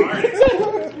fucking party.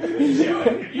 Do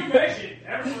it. If you mention it,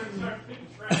 everyone starts getting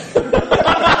trapped.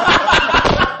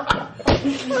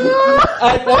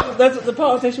 That's what the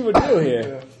politician would do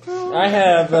here. I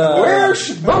have. where's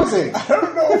schmoozing? I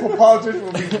don't know if a politician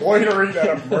would be loitering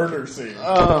at a murder scene.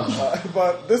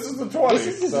 But this is the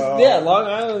 20s. So. Yeah, Long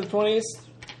Island 20s.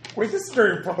 Wait, this is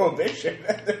during Prohibition.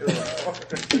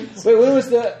 Wait, when was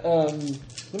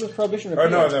Prohibition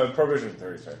repealed? no, Prohibition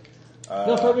 30s, sorry.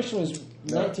 No, Prohibition was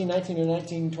 1919 or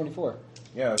 1924.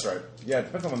 Yeah, that's right. Yeah, it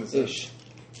depends on when this Ish. is.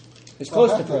 It's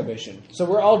close to Prohibition. So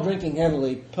we're all drinking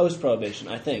heavily post-Prohibition,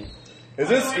 I think. Is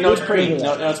this... No, it's pre-prohibition.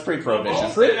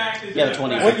 Yeah, the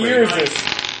 20s. What year is this?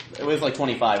 It was like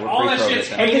 25. We're All that shit's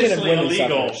pre-prohibition. I'm thinking of heinously women's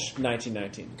illegal. suffrage,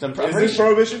 1919. Is this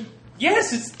Prohibition?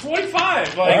 Yes, it's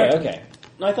 25. Like, Okay.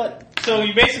 No, I thought... so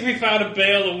you basically found a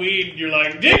bale of weed. You're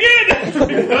like, dig it!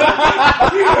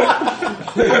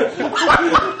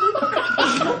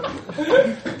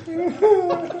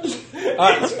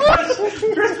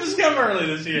 Christmas come early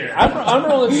this year. I'm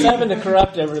rolling 7 to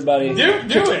corrupt everybody.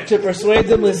 Do it. To persuade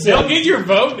them with sin. They'll get your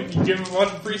vote if you give them one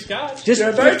free scotch. Just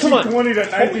Yeah, come on. 1920 to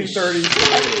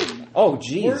 1930. Oh,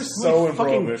 jeez. We're so in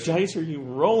fucking Prohibition. dice are you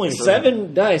rolling?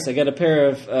 7 dice. I got a pair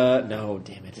of. No,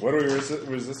 damn it. What are we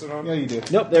resisting on? Yeah, you do.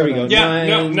 Nope. There we go. Yeah,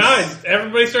 no, Nines. 9.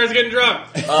 Everybody starts getting drunk.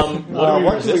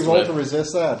 What can we roll to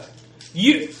resist that?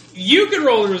 You can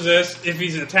roll to resist if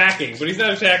he's attacking, but he's not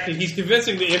attacking. He's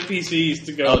convincing the NPCs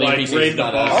to go the like NPCs raid the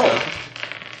not bar. us.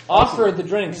 Offer the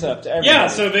drinks up to everybody. Yeah,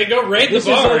 so they go raid this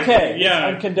the bar. is okay. Yeah,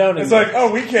 I'm condoning. It's like, oh,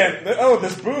 we can't. Oh,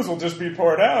 this booze will just be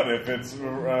poured out if it's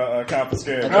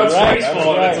confiscated. no, it's Right,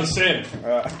 wasteful that's and it's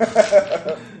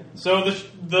a sin. So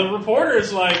the reporter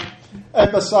is like,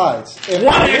 And besides, if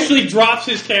one actually drops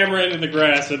his camera into the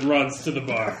grass and runs to the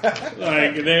bar.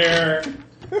 Like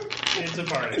it's a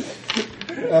party.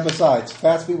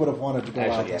 Fatsby would have wanted to go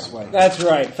out this way. That's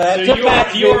right. So you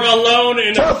are alone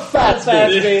in a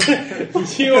Fatsby.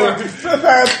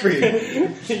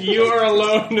 you are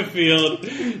alone in the field,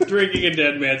 drinking a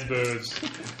dead man's booze,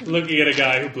 looking at a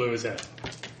guy who blew his head.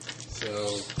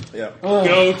 So Yeah.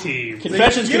 go team.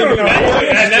 Confession's You going to don't be know.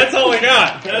 And that's all I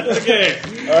got. That's the game.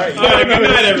 All right. All right, good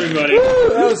night, everybody.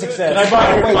 That was a success. I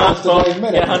bought your Wait, mom's that's the right phone.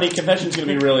 minute. Yeah, honey, confession's going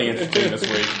to be really interesting this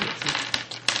week.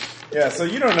 Yeah, so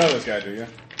you don't know this guy, do you?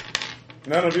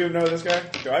 None of you know this guy?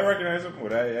 Do I recognize him?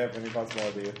 Would I have any possible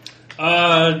idea?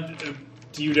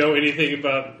 Do you know anything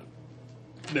about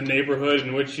the neighborhood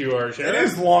in which you are It sheriff?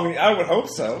 is long. I would hope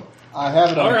so. I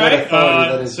have it on All good right.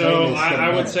 authority that his So name is I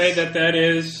would Jimenez. say that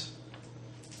is.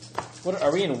 What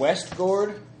are we in West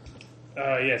Gord?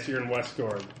 Yes, you're in West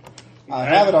Gord. I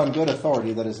have it on good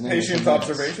authority that his name is Patient Jimenez.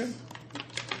 observation?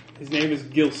 His name is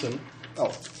Gilson.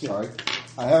 Oh, sorry.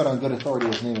 I have it on good authority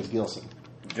his name is Gilson.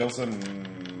 Gilson,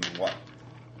 what?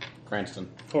 Cranston.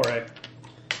 Jorge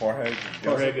Jorge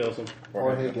Gilson.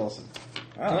 Jorge Gilson.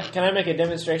 Ah. Can I make a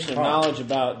demonstration of knowledge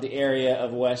about the area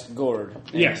of West Gord?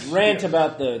 And Yes. Rant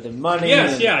about the money,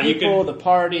 Yes, and yeah, the you people, can- the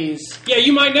parties. Yeah,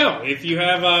 you might know. If you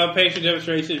have a patient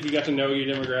demonstration, if you got to know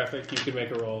your demographic, you can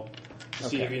make a roll to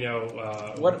see Okay. if you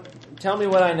know. What? Tell me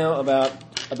what I know about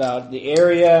the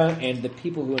area and the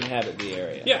people who inhabit the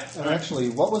area. Yeah. And actually,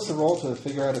 what was the role to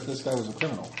figure out if this guy was a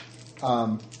criminal?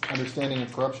 Understanding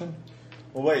of corruption?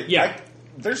 Well, wait. Yeah.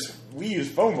 We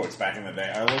used phone books back in the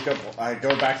day. I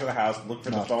go back to the house, look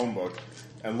for the phone book,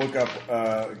 and look up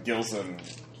Gilson,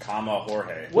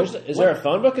 Jorge. Is there a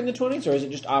phone book in the 20s, or is it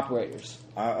just operators?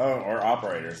 Or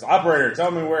operators. Operator, tell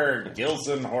me where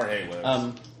Gilson Jorge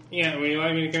lives. Yeah, would you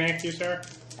like me to connect you, sir?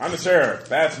 I'm the sheriff.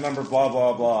 That's number blah,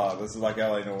 blah, blah. This is like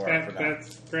LA Noire for now.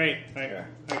 That's great. Yeah.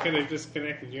 I could have just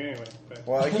connected you anyway. But.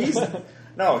 Well, he's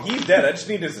dead. I just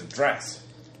need his address.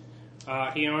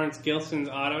 He owns Gilson's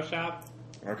Auto Shop.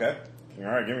 Okay. All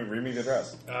right, read me the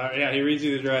address. Yeah, he reads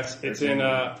you the address. It's in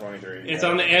 23. It's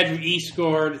on the edge of East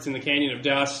Gord. It's in the Canyon of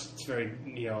Dust. It's a very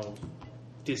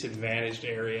disadvantaged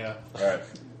area All right.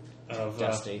 of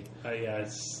Dusty. Yeah,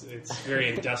 it's very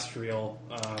industrial,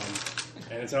 and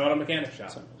it's an auto mechanic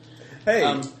shop.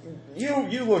 Hey,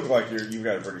 you look like you've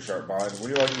got a pretty sharp mind. Would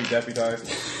you like to be deputized?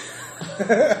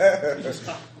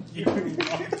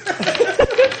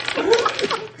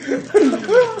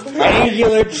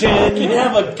 Angular chin. You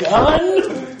have a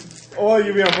gun? Well,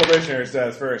 you'll be on probationary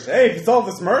status first. Hey, if you solve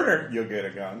this murder, you'll get a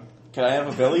gun. Can I have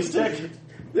a billy stick?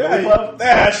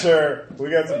 Yeah, sure. We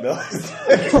got some billy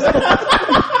sticks.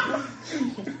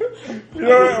 You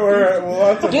know what? We'll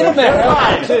have to Get him that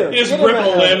helmet, too. You just Get him rip a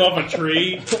that limb helmet. off a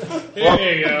tree.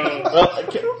 There you go.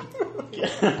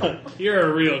 Well, You're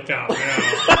a real cop now.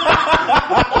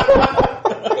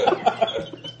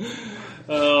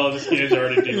 Oh, this game's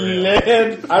already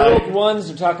derailed. I rolled ones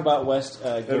to talk about West.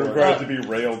 It requires to be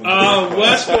railed.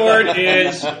 Westport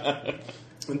is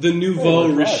the nouveau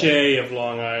riche of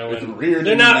Long Island.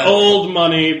 They're not old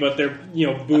money, but they're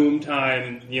boom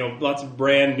time. Lots of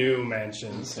brand new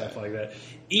mansions, stuff like that.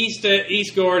 East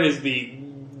Gord is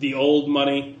the old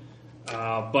money,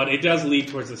 but it does lead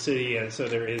towards the city, and so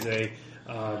there is a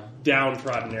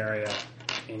downtrodden area.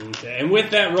 And with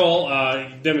that roll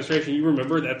demonstration, you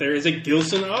remember that there is a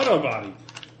Gilson auto body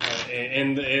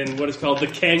in what is called the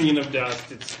Canyon of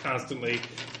Dust. It's constantly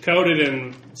coated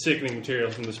in sickening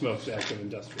materials from the smokestacks of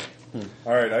industrial.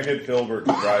 All right, I get Filbert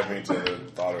to drive me to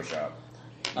the auto shop.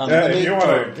 if you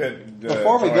want to get...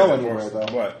 before we go anywhere,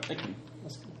 though. What?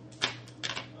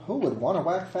 Who would want to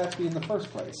whack Fatsby in the first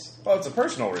place? Well, it's a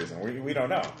personal reason. We don't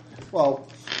know. Well,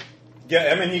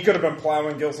 Yeah, I mean, he could have been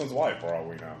plowing Gilson's wife for all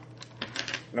we know.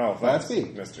 No, that's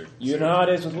Fatsby. Mr. You know how it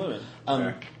is with women.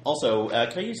 Yeah. Also,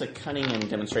 can I use a cunning and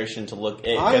demonstration to look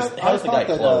at... I How's the guy thought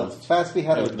that clothed? Fatsby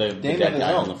had a The dame dead of his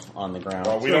guy own. on the ground.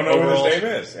 Well, we don't know who his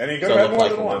name is. And he could So have it had looked more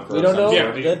like than one. a worker. We don't know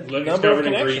Yeah, the look, it's number of covered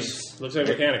in connections. grease. Looks like a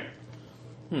mechanic.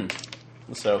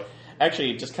 So,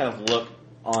 actually, just kind of look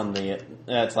on the...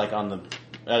 it's like on the...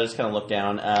 just kind of look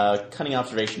down. Cunning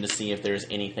observation to see if there's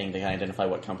anything to identify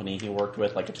what company he worked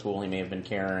with, like a tool he may have been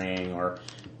carrying, or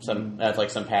some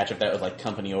some patch if that was like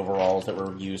company overalls that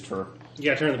were used for... You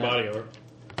gotta turn the body over.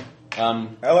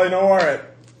 L.A. Noir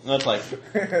That's like...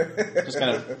 just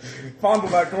kind of... Fondle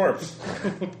that corpse.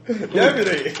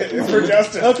 Deputy. It's for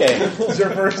justice. Okay. It's your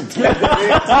first You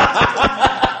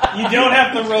don't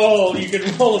have to roll. You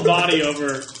can roll a body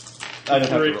over I don't have to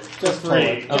for roll. for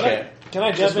free. Okay. Can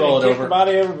I Just jump in roll and it kick over. the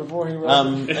body over before he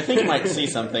rolls? I think you might see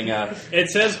something. It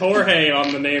says Jorge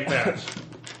on the name patch.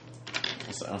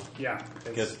 So, Yeah.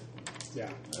 because Yeah.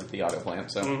 at the auto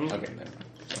plant. So, Mhm. okay. Never mind.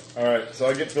 All right, so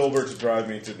I get Filbert to drive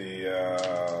me to the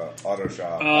auto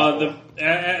shop.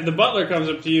 The butler comes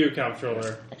up to you,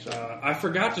 Comptroller. I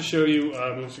forgot to show you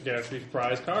Mr. Gatsby's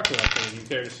prize car collection. You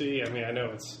care to see? I mean, I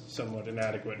know it's somewhat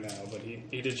inadequate now, but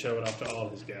he did show it off to all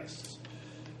his guests.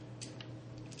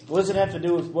 What does it have to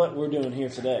do with what we're doing here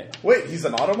today? Wait, he's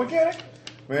an auto mechanic?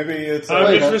 Maybe it's... I'm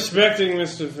wait, disrespecting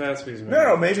Mr. Fatsby's man.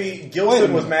 No, maybe Wait a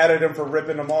Gilson was minute. mad at him for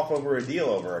ripping him off over a deal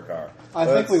over a car. I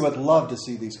think we would love to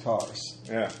see these cars.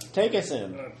 Yeah. Take us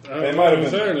in. They might have been-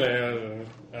 Certainly.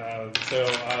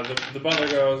 The butler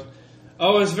goes,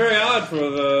 "Oh, it's very odd for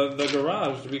the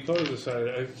garage to be closed this side.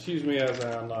 Excuse me as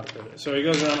I unlock it." So he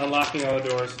goes around unlocking all the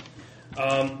doors.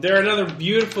 There are other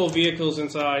beautiful vehicles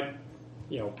inside,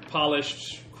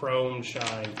 polished, chrome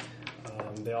shine.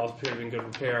 They all appear to be in good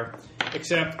repair,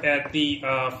 except at the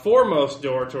foremost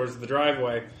door towards the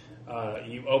driveway.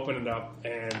 You open it up,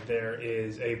 and there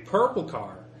is a purple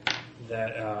car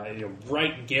that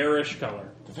bright garish color.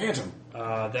 The Phantom.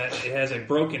 That it has a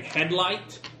broken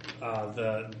headlight.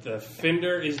 The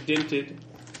fender is dented,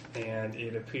 and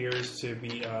it appears to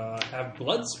be have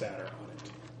blood spatter on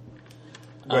it.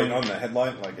 Wait, on the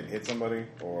headlight, like it hit somebody?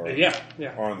 Or Yeah.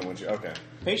 Or on the windshield? Okay.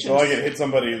 Patience. So like it hit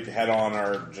somebody head on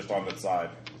or just on the side?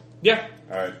 Yeah.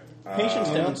 All right. Patience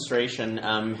demonstration.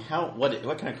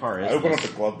 What kind of car is I open up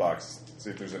this? the glove box, see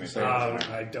if there's any papers in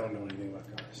there. I don't know anything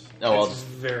about cars. Oh, well, It's a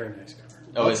very nice car.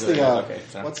 Oh, What's is it? the Okay.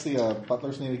 So. What's the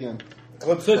butler's name again?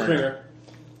 Clip Cliffhanger.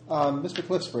 Mr.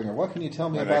 Cliffspringer, what can you tell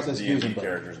me My about next this D&D Gusenberg?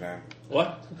 character's name.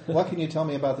 What? What can you tell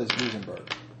me about this Gusenberg?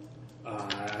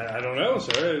 I don't know,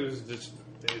 sir.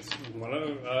 It's one of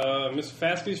Mr.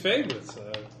 Fatsby's favorites.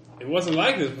 It wasn't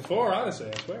like this before, honestly,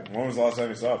 I swear. When was the last time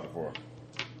you saw it before?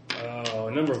 A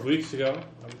number of weeks ago.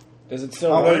 Does it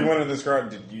still I thought run? you went in this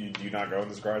garage. Do you not go in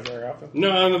this garage very often? No,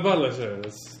 I'm the butler, sir.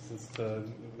 That's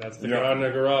the Yeah. guy in the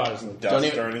garage. Dust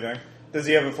even- or anything? Does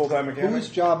he have a full-time mechanic? Whose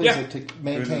job is Yeah. it to Who's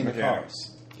maintain the the mechanic?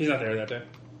 cars? He's not there that day.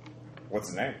 What's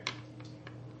his name?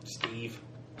 Steve.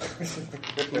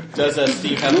 Does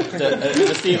Steve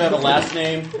have a last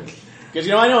name? Because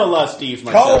I know a lot of Steves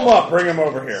myself. Call him up. Bring him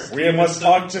over here. We must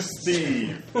talk to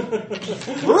Steve.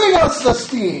 Bring us the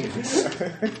steam!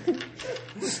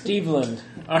 Steveland.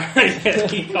 All right, yeah,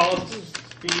 he calls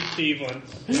Steve Cleveland,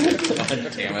 God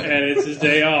damn it. and it's his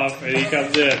day off, and he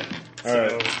comes in. All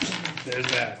right. So there's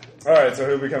that. All right, so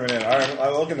who'll be coming in? All right,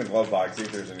 I'll look in the glove box, see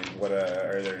if there's any. Are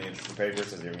there any interesting papers?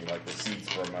 Does he have any like receipts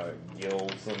from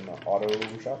Gilson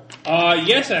Auto Shop?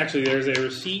 Yes, actually, there's a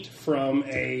receipt from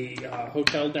a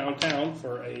hotel downtown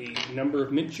for a number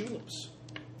of mint juleps.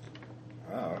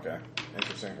 Oh, okay,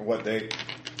 interesting. What date?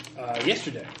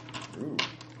 Yesterday. Ooh,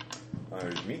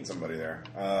 he's meeting somebody there.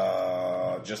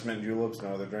 Just mint juleps, no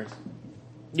other drinks.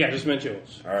 Yeah, just mint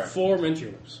juleps. All right. 4 mint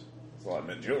juleps. That's a lot of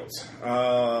mint juleps.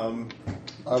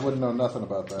 I wouldn't know nothing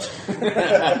about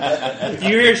that. You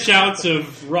hear shouts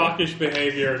of rockish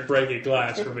behavior and breaking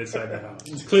glass from inside the house.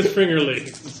 Cliffhanger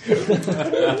leads.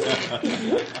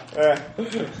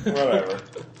 Whatever.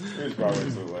 He's probably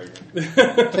still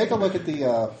like. Take a look at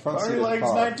the front seat of the Legs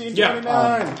car.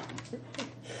 1929.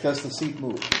 Does the seat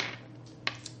move?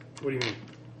 What do you mean?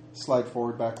 Slide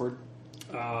forward, backward?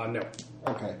 No.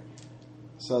 Okay.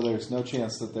 So there's no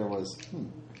chance that there was...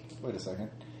 wait a second.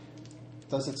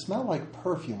 Does it smell like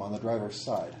perfume on the driver's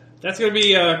side? That's going to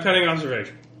be cutting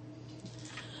observation.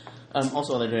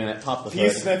 Also, while they're doing that, pop the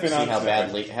He's hood, sniffing see on how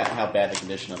something. how bad the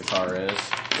condition of the car is.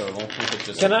 Total, if it's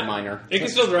just Can I- minor. It can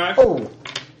still drive. Oh!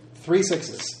 3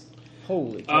 6s.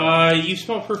 Holy cow. You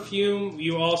smell perfume.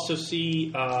 You also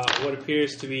see what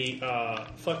appears to be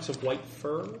flecks of white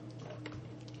fur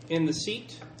in the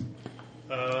seat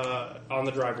on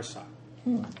the driver's side.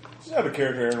 Just out of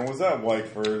character, Aaron, was that white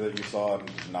fur that you saw and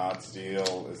not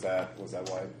steel? Was that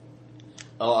white?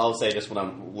 I'll say just when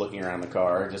I'm looking around the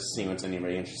car, just seeing what's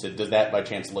anybody interested. Does that by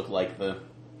chance look like the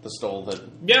stole that?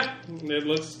 Yeah, it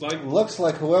looks like. Looks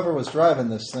like whoever was driving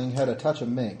this thing had a touch of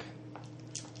mink.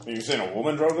 Are you saying a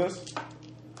woman drove this?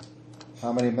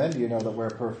 How many men do you know that wear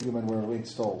perfume and wear mink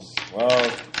stoles?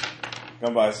 Well,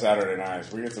 come by Saturday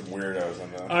nights. We get some weirdos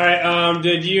in there. All right.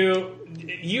 Did you?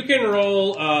 You can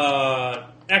roll.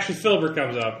 Actually, Filbert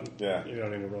comes up. Yeah. You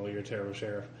don't need to roll. You're a terrible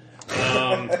sheriff.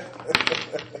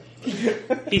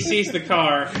 He sees the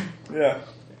car Yeah.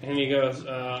 and he goes,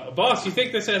 "Boss, you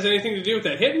think this has anything to do with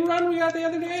that hit and run we got the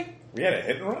other day?" We had a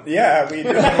hit and run? Yeah, we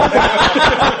did.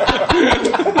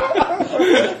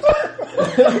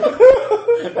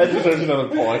 There's another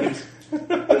point.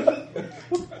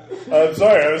 I'm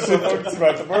sorry, I was so focused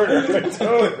about the murder. I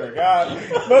totally forgot.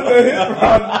 But the hit and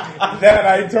run that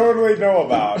I totally know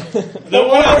about. The one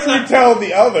Why don't you outside. tell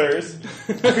the others?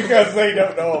 Because they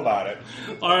don't know about it.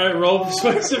 All right, roll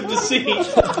persuasive deceit.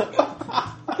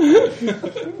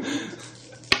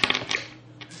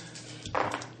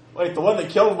 Wait, the one that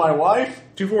killed my wife?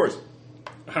 2 4s.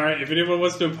 All right, if anyone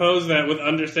wants to oppose that with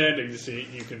understanding deceit,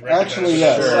 you can recognize Actually, it.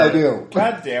 yes, Sure. I do.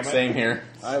 God damn it. Same here.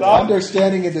 Stop.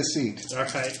 Understanding and deceit. All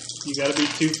right, you got to beat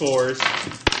 2 4s.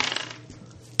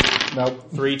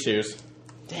 Nope. 3 2s.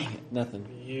 Dang it, nothing.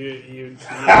 Yeah,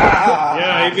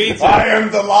 he beats it. I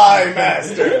am the lie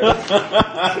master.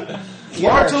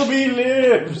 Bartleby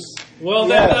lives. Well,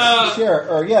 Yes, that sheriff,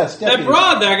 or yes, that deputy.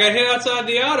 broad that got hit outside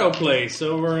the auto place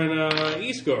over in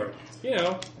Eastgard. You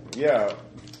know, Yeah.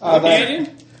 That-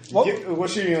 Canyon. Well,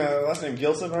 Was she last name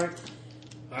Gilson, right?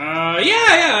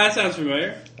 Yeah, that sounds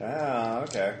familiar. Ah,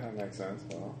 okay. That makes sense.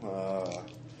 Well,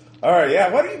 all right, yeah.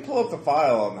 Why don't you pull up the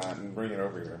file on that and bring it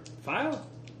over here? File.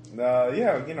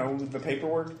 Yeah, the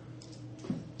paperwork.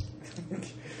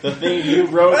 The thing you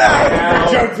wrote Ah,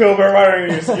 down. Joe Filbert, why don't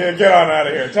you just get on out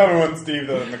of here? Tell me when Steve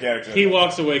the mechanic He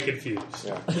walks away confused.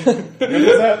 Yeah. When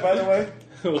was that, by the way?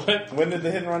 What? When did the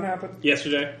hit and run happen?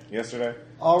 Yesterday, Yesterday.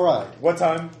 all right. What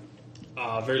time?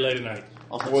 very late at night.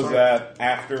 Also, Was sorry. that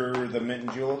after the mint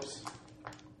and juleps?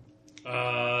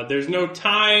 There's no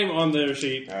time on the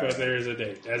sheet, All but right. there is a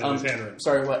date, as it was handwritten.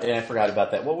 Sorry, what? I forgot about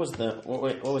that. What was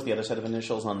the other set of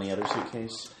initials on the other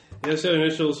suitcase? The set of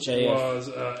initials JF. was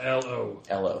LO.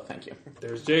 LO. Thank you.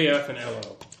 There's JF and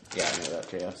LO. Yeah, I know that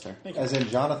JF's there. Thank you. As in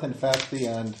Jonathan Fatby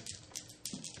and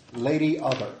Lady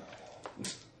Other.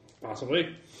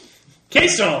 Possibly.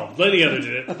 Case solved. Lady Other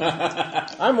did it.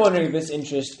 I'm wondering if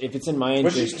if it's in my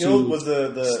Was she interest killed? to Was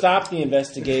the stop the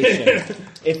investigation,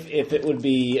 if it would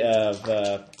be of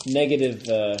negative,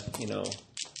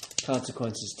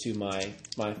 consequences to my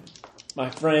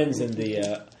friends in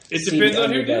the It seedy depends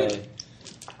on who did underbelly. it.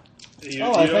 You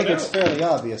I don't think know. it's fairly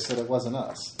obvious that it wasn't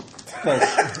us.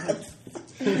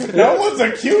 'Cause No one's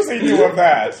accusing you of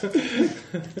that.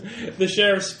 The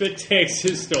sheriff spit takes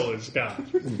his stolen scotch.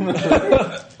 It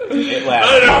I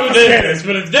lasts. don't know who did this,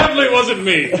 but it definitely wasn't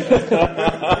me.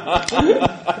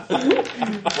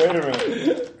 Wait a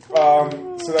minute.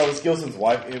 So that was Gilson's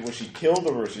wife. Was she killed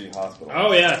or was she hospitalized?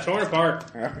 Oh, yeah, torn apart.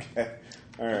 Okay.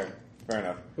 All right. Fair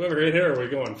enough. Whoever hit her was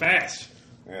going fast.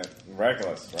 Yeah.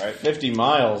 Reckless, right? 50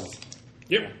 miles.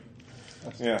 Yep.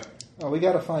 Yeah. we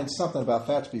got to find something about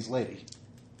Thatchby's lady.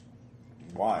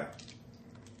 Why?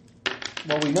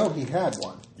 Well, we know he had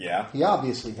one. Yeah. He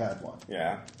obviously had one.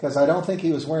 Yeah. Because I don't think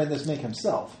he was wearing this mink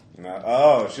himself. No.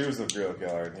 Oh, she was the real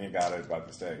killer, and he got it by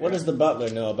mistake. What does the butler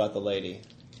know about the lady?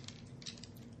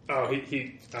 Oh,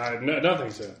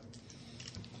 nothing, sir.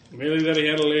 Merely that he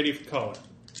had a lady for color.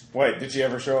 Wait, did she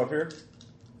ever show up here?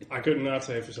 I could not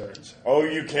say for certain, sir. Oh,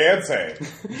 you can say.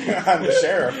 I'm the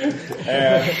sheriff.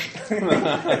 And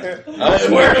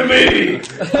Swear to me!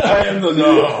 I am the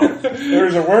law.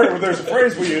 there's a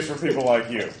phrase we use for people like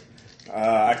you.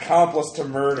 Accomplice to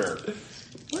murder.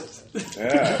 What?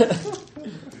 Yeah.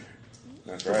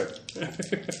 That's right.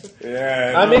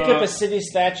 Yeah. I make up a city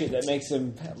statute that makes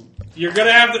him. You're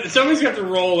gonna have to. Somebody's got to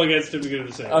roll against him to get him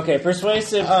to say. Okay,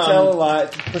 persuasive tell a lie.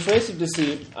 Persuasive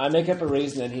deceit. I make up a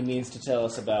reason that he needs to tell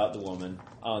us about the woman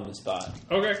on the spot.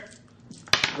 Okay.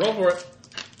 Roll for it.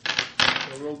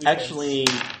 Roll defense. Actually,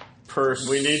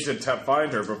 We need to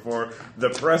find her before the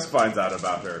press finds out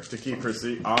about her to keep her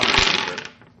honor secret.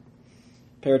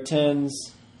 Pair of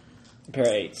tens. Pair of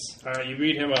eights. All right, you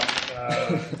beat him up.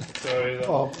 So he's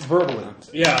Verbally.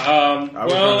 yeah.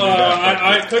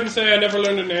 I couldn't say I never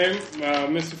learned a name.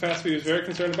 Mr. Fastby was very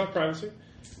concerned about privacy,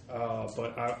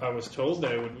 but I was told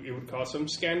that it would cause some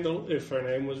scandal if her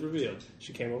name was revealed.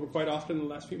 She came over quite often in the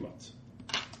last few months.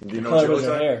 Do you know Color what she was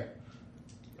looks her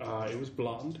like? hair. It was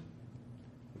blonde.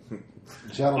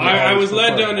 Gentlemen, I was led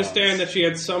to prefer understand blondes. that she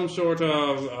had some sort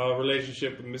of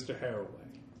relationship with Mr. Haraway.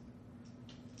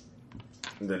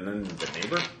 The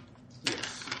neighbor?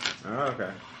 Yes. Oh,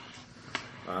 okay.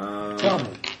 Tell me,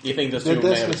 you think this two did may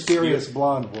this have mysterious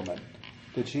blonde woman,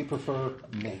 did she prefer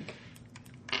mink?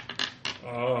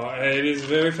 It is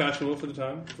very fashionable for the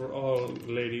time for all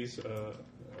ladies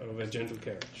of a gentle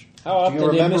carriage. How Do you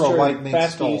often did remember a white Mr. mink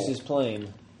Fastby skull? use his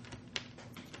plane?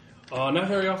 Not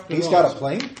very often. He's at all. got a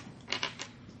plane?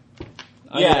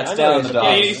 Yeah, it's down in the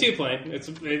Yeah, docks. you see a plane.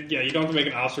 You don't have to make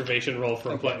an observation roll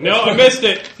for a plane. No, I missed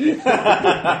it.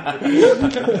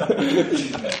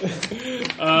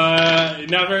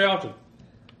 Not very often.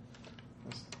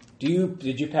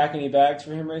 Did you pack any bags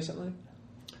for him recently?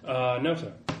 No,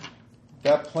 sir.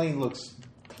 That plane looks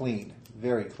clean.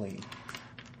 Very clean.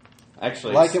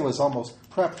 Actually, Like it was almost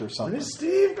prepped or When something. is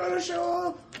Steve gonna show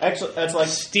up? actually, that's like.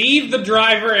 Steve, the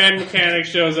driver and mechanic,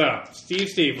 shows up.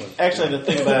 Steve. Actually, the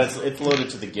thing about it is it's loaded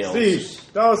to the gills. Steve,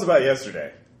 tell us about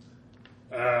yesterday.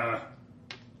 Me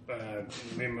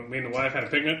and the wife had a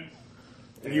picnic.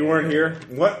 You weren't here?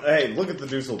 What? Hey, look at the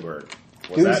Dusselberg.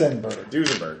 What's that? Duesenberg.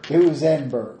 Duesenberg.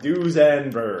 Duesenberg.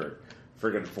 Duesenberg.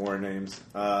 Friggin' foreign names.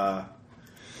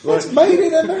 It's made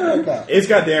in America. It's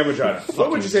got damage on it.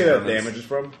 What would you say that Germans. damage is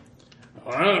from?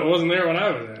 I don't know. It wasn't there when I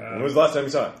was there. When was the last time you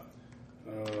saw it?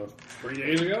 3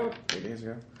 days ago. 3 days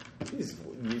ago?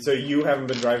 Jeez. So you haven't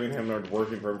been driving him or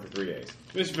working for him for 3 days?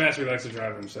 Mr. Fastby likes to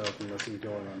drive himself unless he's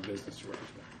going on business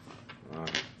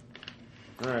arrangement.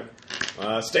 All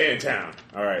right. Stay in town.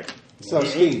 All right. So,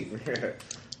 Steve,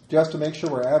 just to make sure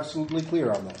we're absolutely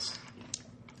clear on this,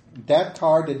 that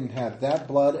car didn't have that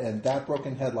blood and that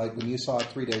broken headlight when you saw it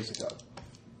 3 days ago.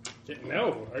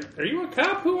 No. Are you a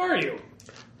cop? Who are you?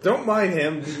 Don't mind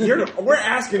him. We're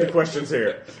asking the questions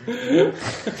here.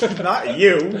 Not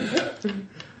you.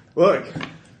 Look.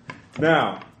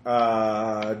 Now,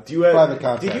 did you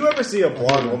ever see a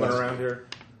blonde woman around here?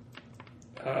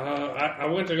 I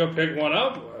went to go pick one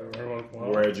up.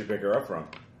 Where did you pick her up from?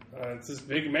 It's this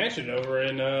big mansion over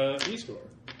in Eastcore.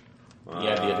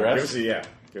 Yeah, the address?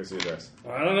 Give us the address.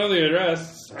 I don't know the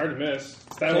address. It's hard to miss.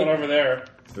 It's that one over there.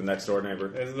 It's the next door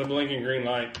neighbor. It's the blinking green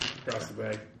light across the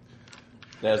bay.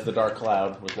 There's the dark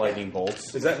cloud with lightning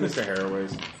bolts. Is that Mr.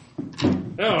 Haraway's?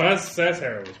 No, that's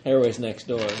Haraway. Haraway's next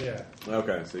door. Yeah.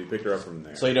 Okay, so you picked her up from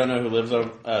there. So you don't know who lives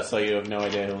over. So you have no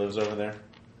idea who lives over there.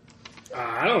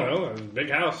 I don't know. It was a big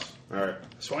house. All right.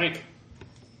 Swank.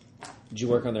 Did you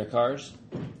work on their cars?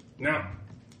 No.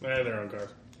 They had their own cars.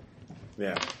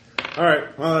 Yeah. All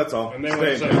right. Well, that's all. And they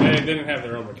didn't have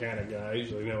their own mechanic guy. I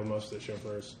usually know most of the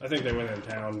chauffeurs. I think they went in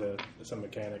town to some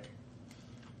mechanic.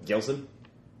 Gilson?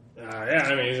 Yeah,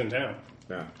 I mean, he's in town.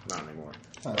 No, not anymore.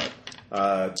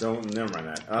 Never mind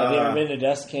that. Have you ever been to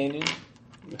Dust Canyon?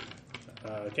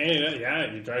 Canada,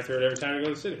 yeah, you drive through it every time you go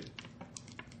to the city.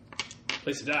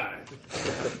 Place to die.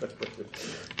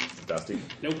 Dusty.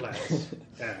 No plans.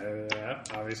 Yeah,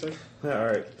 obviously. All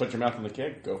right. Put your mouth on the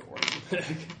kick. Go for it.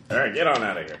 All right, get on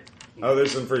out of here. Oh,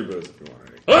 there's some free booze if you want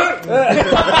any.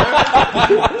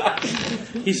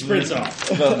 He sprints off.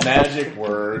 The magic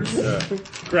words.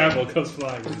 Gravel comes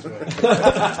flying his way.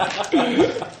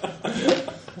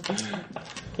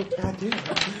 God damn it.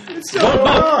 It's still going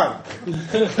on.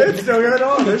 It's still going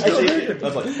on. They're still thinking.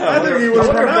 I think he would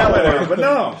have run out by now, but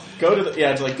no. Go to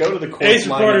the court. Ace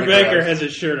Reporter Baker has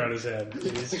his shirt on his head.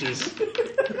 He's just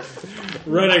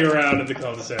running around in the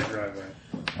cul-de-sac driveway.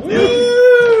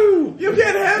 Woo! You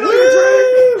can't handle your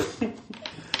drink!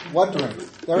 What drink?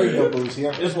 There ain't no booze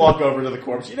here. Just walk over to the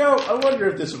corpse. I wonder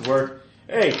if this would work.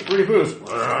 Hey, free booze. All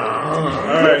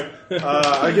right.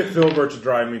 I get Filbert to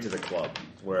drive me to the club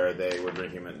where they were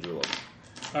drinking mint juleps.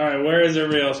 All right, where is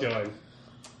everybody else going?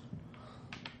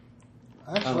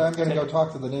 Actually, I'm going to go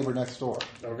talk to the neighbor next door.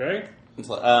 Okay. It's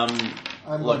like,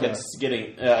 look, it's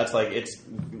getting. It's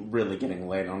really getting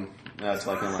late on. It's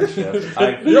like on my shift.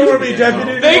 You don't want to be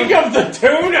deputy anymore? Think of the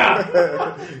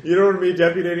tuna! You don't want to be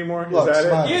deputy anymore? Look, Is that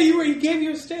Smiley. Yeah, he gave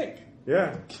you a stick. it?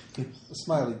 Yeah.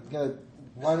 Smiley,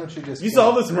 why don't you just... You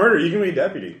solve this murder, you can be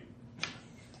deputy.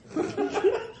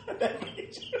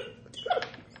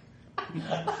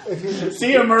 If you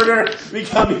See a murder,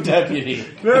 becoming deputy.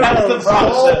 No, the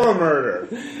solve process. a murder.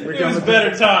 It was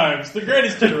better times. The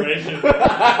greatest generation.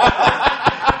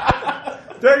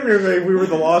 Technically, we were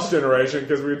the lost generation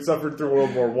because we had suffered through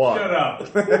World War I. Shut up.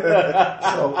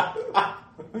 So,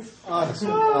 honestly,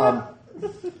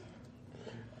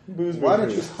 why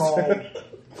don't you call...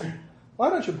 Why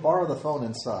don't you borrow the phone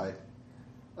inside?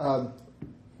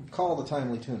 Call the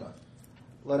Timely Tuna.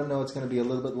 Let him know it's going to be a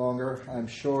little bit longer. I'm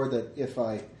sure that if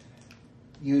I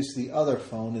use the other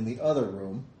phone in the other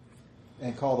room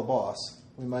and call the boss,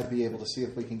 we might be able to see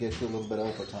if we can get you a little bit of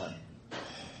overtime.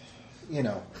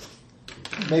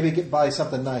 Maybe buy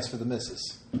something nice for the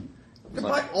missus. You can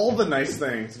buy all the nice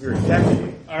things if you're a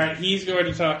deputy. All right, he's going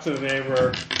to talk to the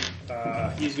neighbor.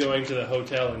 He's going to the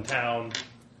hotel in town,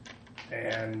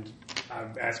 and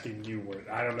I'm asking you what.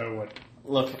 I don't know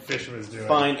what Fisherman's doing.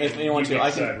 Fine, if you want to, I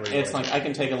decide can. where It's you like I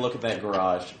can take a look at that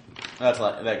garage. That's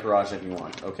like that garage if you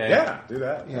want. Okay. Yeah, do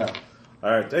that. Yeah. All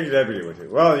right, take your deputy with you.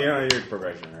 Well, you're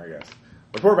probationer, I guess.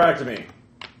 Report back to me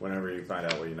whenever you find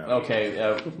out what you know. Okay.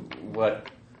 What?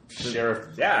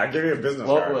 Sheriff. Yeah, I'll give you a business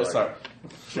card. Sorry.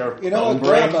 Sheriff. You know what?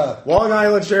 Break. Grab Long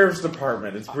Island Sheriff's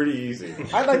Department. It's pretty easy.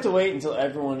 I'd like to wait until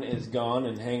everyone is gone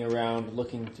and hang around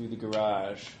looking through the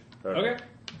garage. Okay.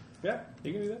 Yeah,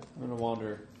 you can do that. I'm going to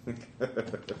wander.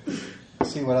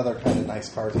 see what other kind of nice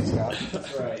cars he's got.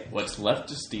 That's right. What's left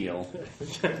to steal?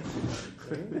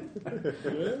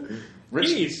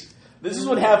 Jeez. This is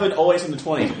what happened always in the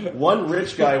 20s. One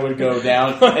rich guy would go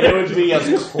down, and it would be a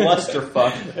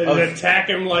clusterfuck. And attack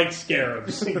him like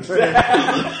scarabs. They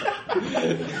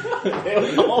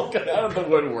would all come out of the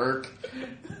woodwork,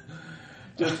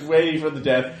 just waiting for the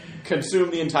death, consume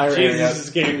the entire area. Jesus, this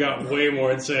game got way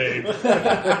more insane.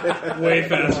 Way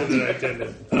faster than I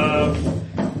intended.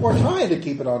 We're trying to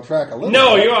keep it on track a little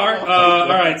No, bit. you are. All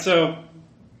right, so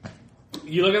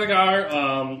you look at the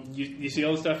car. You see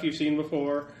all the stuff you've seen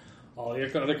before. All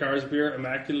your other cars appear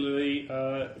immaculately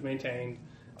maintained.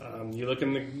 You look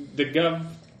in the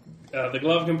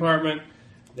glove compartment.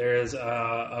 There's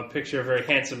a picture of a very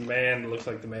handsome man. It looks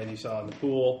like the man you saw in the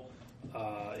pool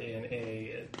in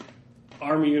a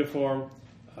army uniform.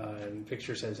 And the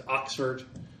picture says Oxford.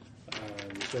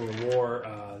 During the war,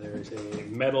 there is a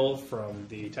medal from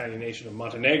the tiny nation of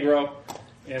Montenegro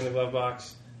in the glove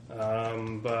box.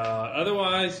 But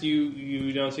otherwise,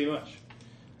 you don't see much.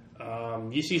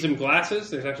 You see some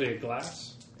glasses. There's actually a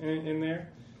glass in there.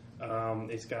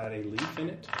 It's got a leaf in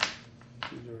it.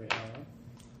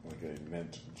 Like a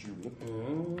mint julep.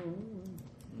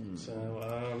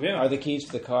 So, yeah. Are the keys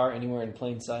to the car anywhere in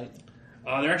plain sight?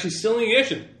 They're actually still in the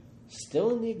ignition.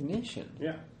 Still in the ignition.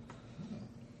 Yeah.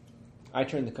 I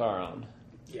turned the car on.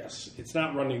 Yes. It's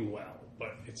not running well,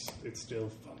 but it's still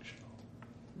functional.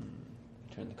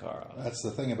 Turn the car off. That's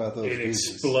the thing about those It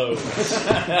Fugees. explodes.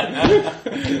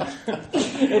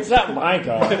 It's not my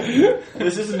car.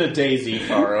 This isn't a Daisy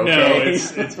car, okay? No,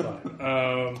 it's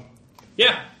fine.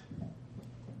 Yeah.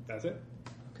 That's it.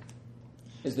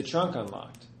 Is the trunk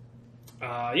unlocked?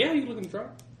 Yeah, you can look in the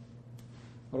trunk.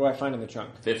 What do I find in the trunk?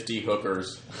 50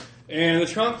 hookers. In the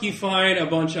trunk, you find a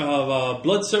bunch of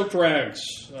blood-soaked rags.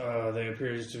 They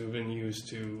appear to have been used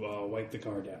to wipe the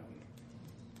car down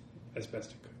as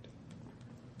best it could.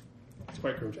 It's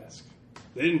quite grotesque.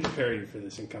 They didn't prepare you for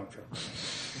this encounter.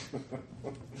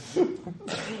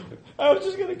 I was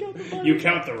just going to count the car. You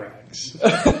count the rags.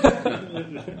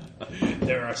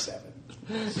 There are 7.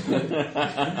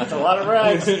 That's a lot of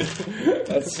rags.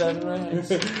 That's 7 rags.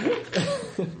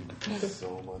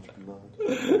 So much blood.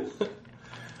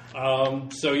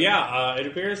 So yeah, it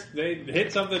appears they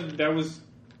hit something that was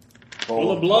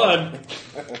full of blood,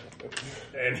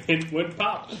 and it would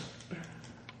pop.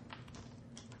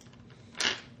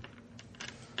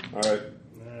 All right.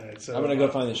 So I'm going to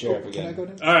go find the sheriff Can again. I go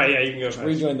next? All right, yeah, you can go. First.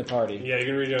 Rejoin the party. Yeah, you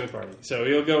can rejoin the party. So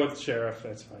he'll go with the sheriff.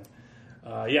 That's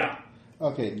fine. Yeah,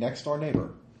 Okay, next door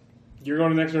neighbor. you're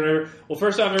going to the next one over. Well,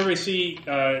 first off, everybody see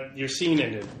your scene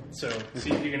ended. So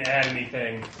see if you can add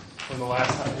anything from the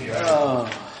last time you had.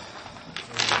 Let's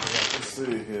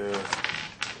see here.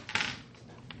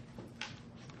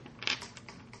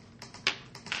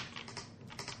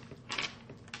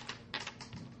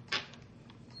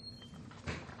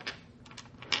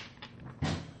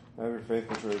 Every faith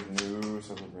betrayed knew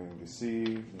something being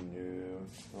deceived, knew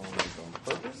only on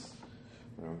purpose.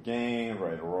 No gain,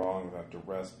 right or wrong, without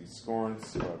duress, be scorned,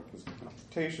 spread physical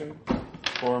confrontation,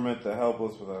 torment the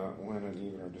helpless without winning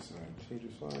even or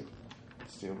disadvantageous fight,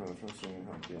 steal from the trusting,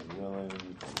 help the unwilling,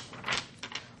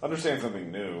 understand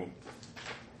something new.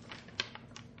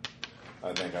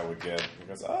 I think I would get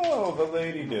because the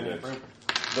lady did it,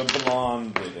 the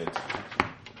blonde did it.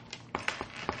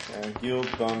 And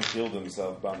Gildon killed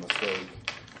himself by mistake.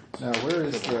 Now, where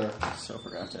is the... So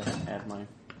forgot to add my...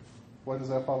 What does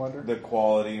that fall under? The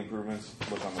quality improvements,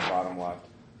 look on the bottom left.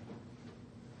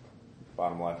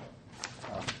 Bottom left.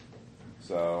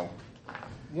 So,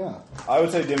 Yeah. I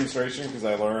would say demonstration because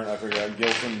I forgot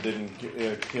Gilson didn't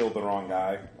kill the wrong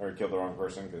guy, or kill the wrong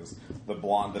person because the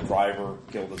driver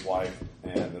killed his wife,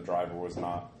 and the driver was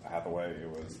not Hathaway, it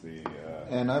was the...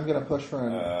 And I'm going to push for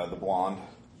the blonde.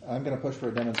 I'm going to push for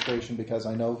a demonstration because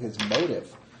I know his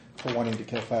motive for wanting to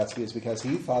kill Fatsby is because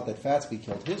he thought that Fatsby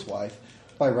killed his wife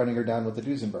by running her down with the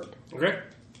Duesenberg. Okay.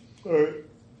 All right.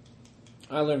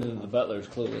 I learned that the butler's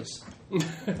clueless.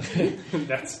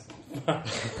 That's.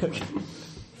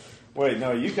 Wait,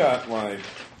 no, you got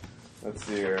let's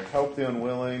see here. Help the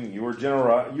unwilling. You were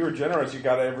generous. You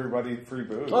got everybody free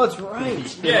booze. Oh, that's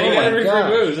right. Yeah, you Oh got my every free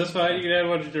gosh. booze. That's fine. You can add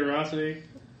one to generosity.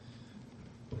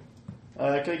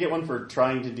 Can I get one for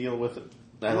trying to deal with it?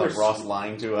 Like Ross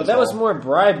lying to us. But that was all? more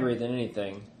bribery than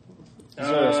anything. Is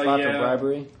there a spot for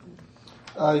bribery?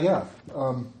 Yeah.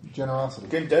 Generosity.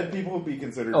 Can dead people be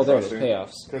considered Oh, there it is. trusting?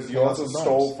 Payoffs. Because you Payoffs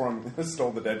also and bribes.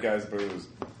 stole the dead guy's booze.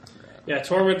 Yeah,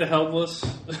 torment the helpless.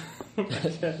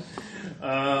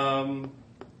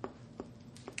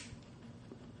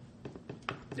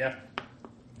 Yeah.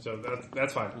 So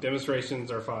that's fine.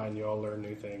 Demonstrations are fine. You all learn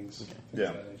new things.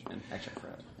 Yeah. And actually, I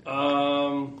forgot.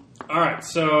 All right.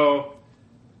 So,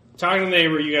 talking to the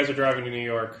neighbor, you guys are driving to New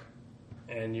York,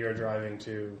 and you're driving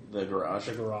to The garage.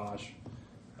 the garage.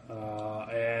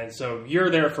 And so you're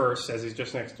there first, as he's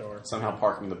just next door. Somehow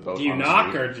parking the boat. Do you on the knock,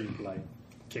 street. or do you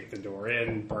kick the door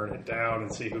in, burn it down,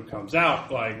 and see who comes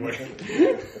out? I know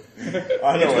It's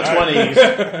what the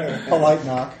 20s. Polite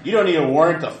knock. You don't need a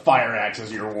warrant. The fire axe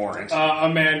is your warrant. A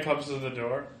man comes to the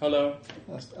door. Hello.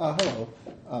 Hello.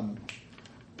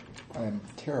 I am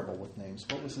terrible with names.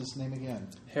 What was his name again?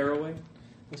 Haraway.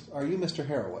 Are you Mr.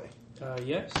 Haraway?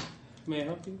 Yes. May I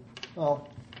help you? Well,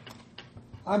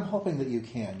 I'm hoping that you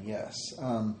can, yes.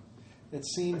 It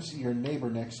seems your neighbor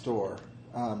next door,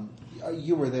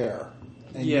 you were there,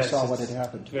 and Yes, you saw what it's had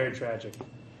happened. Very tragic.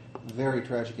 Very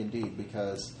tragic indeed,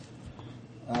 because,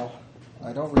 well,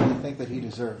 I don't really think that he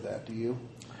deserved that, do you?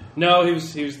 No, he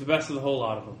was the best of the whole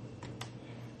lot of them.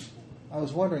 I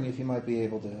was wondering if you might be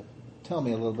able to tell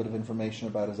me a little bit of information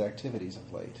about his activities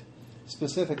of late.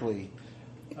 Specifically...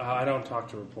 I don't talk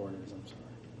to reporters, I'm sorry.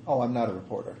 Oh, I'm not a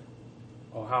reporter.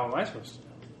 Oh, how am I supposed to know?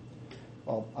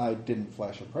 Well, I didn't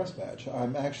flash a press badge.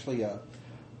 I'm actually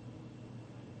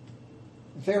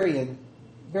very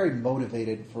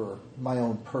motivated for my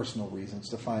own personal reasons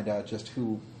to find out just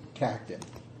who cacked him.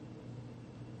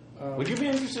 Would you be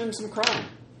interested in some crime?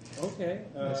 Okay.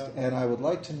 And I would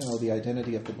like to know the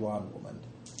identity of the blonde woman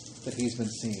that he's been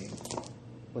seeing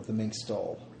with the mink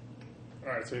stole.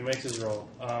 All right, so he makes his roll.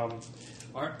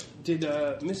 Did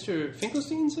Mr.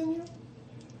 Finkelstein send you?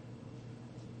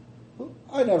 Well,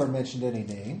 I never mentioned any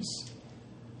names.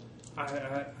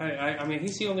 I mean,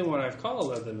 he's the only one I've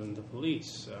called other than the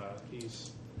police.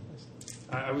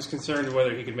 I was concerned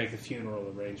whether he could make the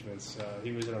funeral arrangements.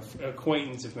 He was an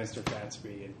acquaintance of Mr.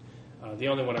 Fatsby, and the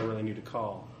only one I really knew to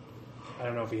call. I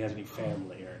don't know if he has any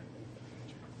family or anything.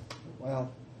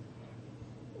 Well,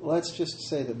 let's just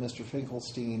say that Mr.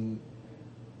 Finkelstein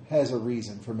has a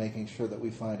reason for making sure that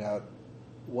we find out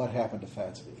what happened to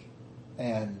Fatsby.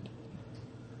 And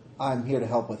I'm here to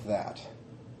help with that.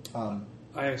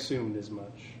 I assumed as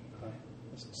much.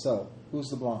 So, who's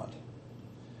the blonde?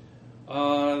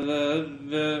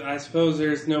 I suppose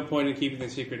there's no point in keeping the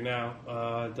secret now.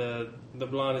 The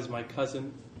blonde is my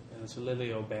cousin. It's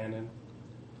Lily O'Bannon.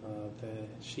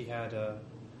 She had a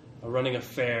running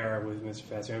affair with Mr.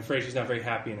 Fatsby. I'm afraid she's not very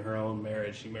happy in her own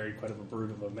marriage. She married quite a brute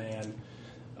of a man,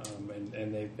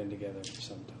 and they've been together for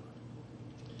some time.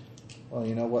 Well,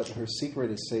 you know what? Her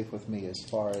secret is safe with me as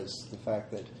far as the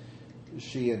fact that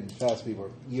she and Fatsby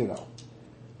were,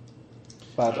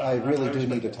 But I really do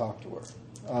need to talk to her.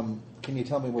 Can you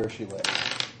tell me where she lives?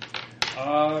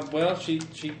 Well, she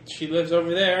lives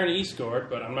over there in Eastgord,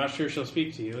 but I'm not sure she'll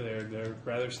speak to you. They're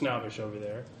rather snobbish over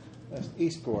there. That's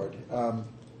Eastgord.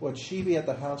 Would she be at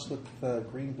the house with the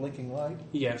green blinking light?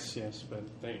 Yes, but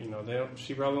they don't.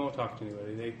 She probably won't talk to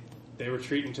anybody. They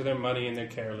retreat into their money and their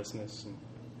carelessness and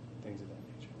things of that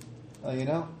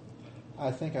nature. I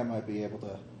think I might be able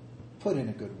to put in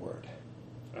a good word.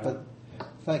 But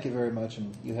thank you very much,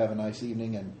 and you have a nice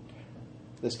evening. And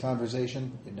this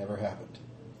conversation, it never happened.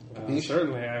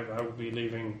 Certainly, I will be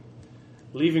leaving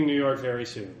New York very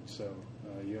soon, so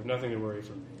you have nothing to worry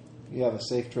from me. You have a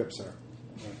safe trip, sir.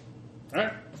 All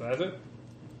right, so that's it.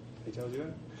 He tells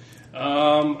you that.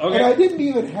 Okay. And I didn't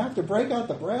even have to break out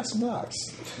the brass knucks.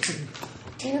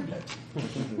 Damn it.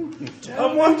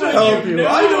 I want to help you.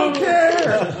 I don't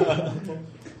care.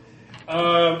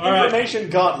 Information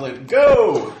gauntlet,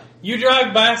 go! You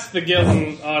drive past the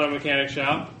Gilton Auto Mechanic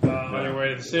Shop on your way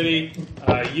to the city.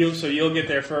 You'll get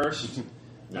there first.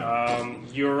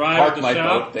 You arrive Park at the my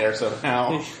shop. boat there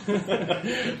somehow.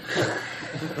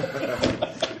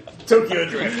 Tokyo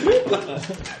Drift.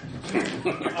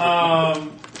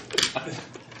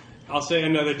 I'll say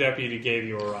another deputy gave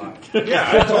you a ride.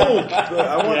 Yeah,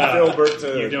 I want Gilbert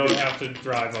to... You don't have to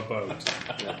drive a boat.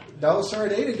 No, sir,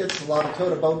 it ain't against the law to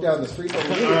tote a boat down the street, but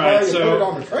we All right, you so, put it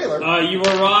on the trailer. You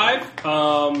arrive.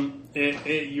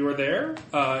 You are there.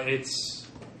 It's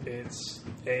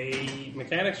a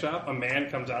mechanic shop. A man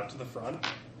comes out to the front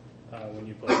when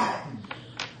you pull up.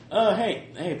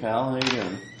 Hey, pal, how you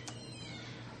doing?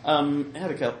 I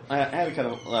had a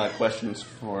couple questions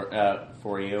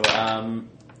for you.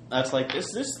 That's like,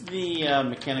 is this the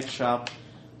mechanic shop?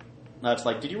 That's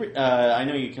like, did you? I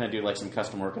know you kind of do like some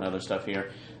custom work and other stuff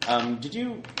here. Did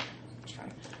you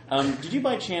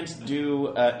by chance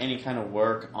do any kind of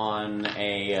work on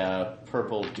a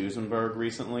purple Duesenberg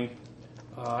recently?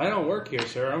 I don't work here,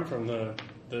 sir. I'm from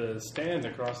the stand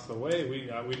across the way.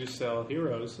 We just sell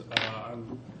heroes.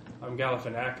 I'm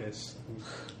Galifianakis.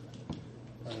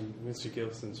 I'm Mr.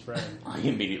 Gilson's friend. I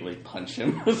immediately punch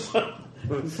him.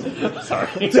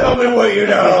 Sorry. Tell me what you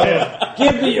know.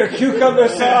 Give me your cucumber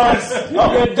sauce.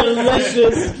 Your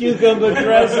delicious cucumber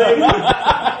dressing.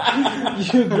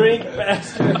 You Greek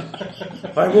bastard.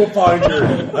 I will find you,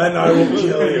 and I will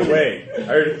kill you. Wait, I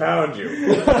already found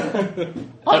you.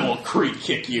 I will creep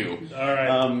kick you. All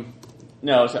right.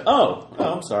 No. So,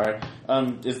 I'm sorry.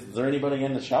 Is there anybody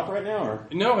in the shop right now? Or?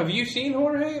 No, have you seen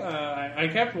Jorge? I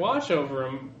kept watch over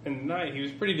him in the night. He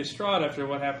was pretty distraught after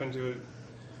what happened to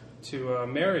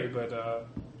Mary, but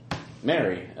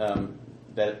Mary.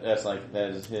 That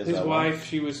is his. His wife.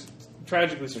 She was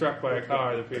tragically struck by a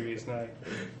car the previous night.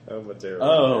 Oh,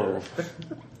 Mateo.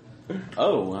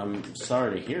 Oh, I'm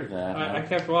sorry to hear that. I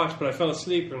kept watch, but I fell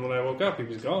asleep, and when I woke up, he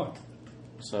was gone.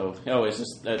 So, is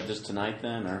this just tonight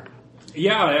then, or?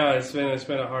 Yeah, it's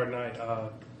been a hard night.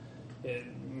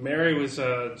 Mary was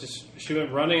she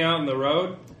went running out on the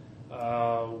road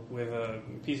with a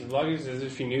piece of luggage as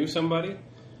if she knew somebody,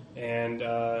 and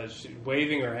she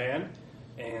waving her hand,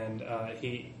 and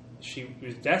she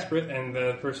was desperate, and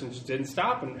the person just didn't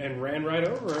stop and ran right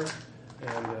over her,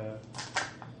 and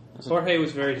Jorge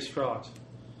was very distraught.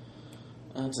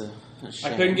 That's a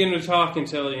shame. I couldn't get him to talk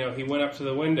until he went up to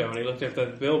the window and he looked at the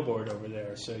billboard over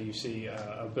there. So you see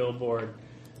a billboard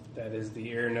that is the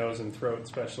ear, nose, and throat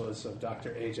specialist of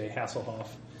Dr. A.J. Hasselhoff.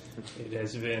 It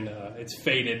has been it's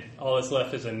faded. All that's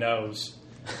left is a nose.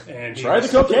 And try the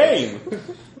cocaine.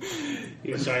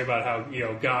 He was talking about how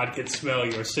God can smell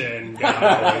your sin. God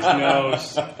always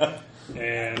knows,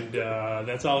 and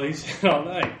that's all he said all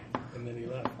night. And then he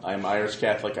left. I'm Irish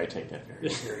Catholic. I take that very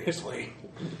seriously.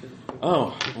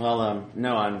 Oh, well,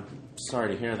 no, I'm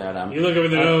sorry to hear that. You look over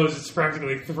the nose; it's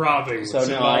practically throbbing. So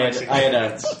no, I had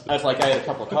a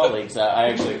couple of colleagues.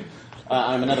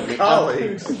 I'm another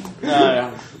Colleagues.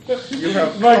 You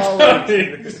have my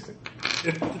colleagues.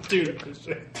 Dude.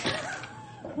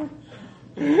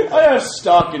 I have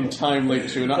stock in timely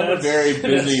tune. I'm a very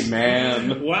busy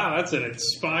man. Wow, that's an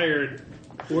inspired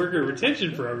worker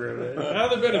retention program. How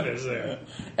are the benefits there?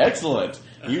 Excellent.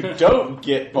 You don't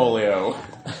get polio.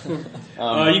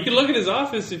 You can look at his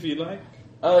office if you'd like.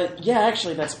 Yeah,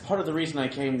 actually, that's part of the reason I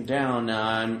came down.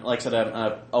 Like I said,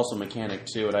 I'm also a mechanic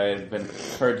too, and I had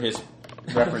heard his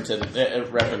references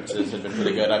have been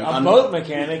pretty good. I'm boat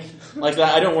mechanic. Like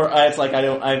that. I don't work. It's like I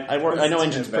don't. I work. I know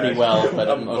engines pretty well,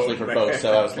 but mostly for boats.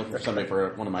 So I was looking for somebody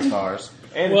for one of my cars.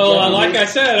 And like I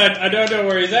said, I don't know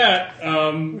where he's at.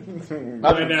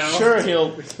 Right now. Sure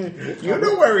he'll. You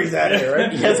know where he's at,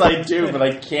 Aaron. Yes, I do, but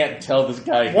I can't tell this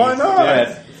guy. Why he's not?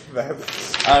 Dead.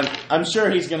 That's- I'm sure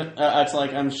he's gonna. It's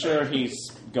like I'm sure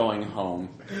he's going home.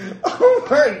 Oh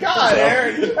my God,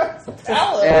 Aaron! Just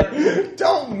tell him.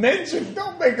 Don't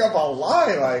make up a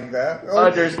lie like that.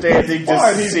 Understanding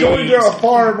Fine, he's going to a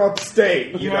farm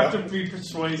upstate. You have to be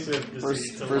persuasive to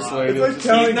see it's a lie. Persuasive. It's like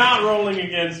telling He's not rolling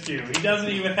against you. He doesn't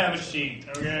even have a sheet,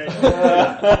 okay?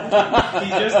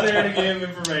 He's just there to give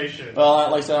information.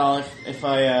 Well, like I said, if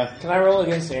I Can I roll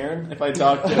against Aaron? if I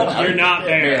talk to him, You're not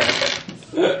there.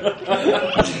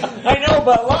 I know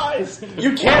about lies.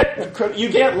 You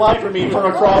can't lie for me from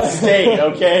across state,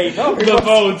 okay? The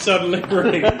phone suddenly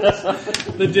rings.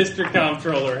 The district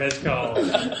comptroller has called.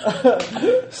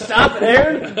 Stop it,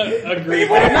 Aaron.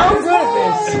 Agreed. I'm not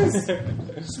good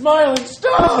at this. Smiling,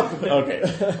 stop. Okay,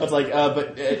 it's like,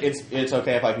 but it's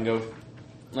okay if I can go.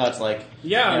 No, it's like,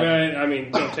 Yeah, I mean,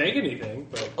 don't take anything.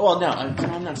 But well, no,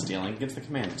 I'm not stealing. Against the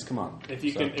commandments. Come on. if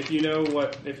you know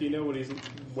what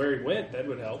where he went, that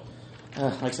would help.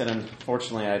 Like I said,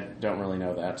 unfortunately, I don't really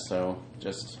know that. So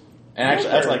just, and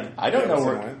actually, that's like, I don't know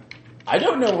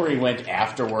where he went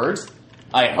afterwards.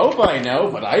 I hope I know,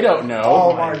 but I don't know.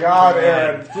 Oh my God,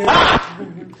 Aaron!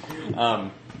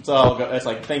 So I'll go. It's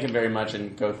like, thank him very much,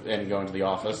 and go into the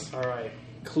office. All right.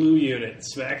 Clue unit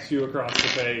smacks you across the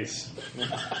face.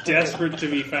 Desperate to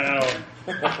be found.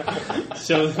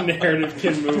 So the narrative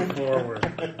can move forward.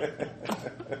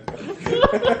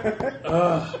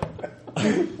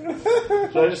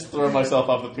 Should I just throw myself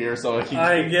off the pier so I can?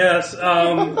 I guess.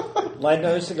 Light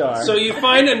another cigar. So you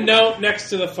find a note next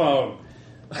to the phone.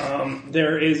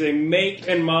 There is a make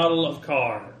and model of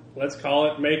car. Let's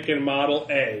call it make and model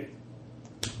A.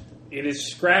 It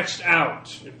is scratched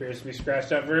out. It appears to be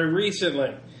scratched out very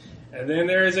recently. And then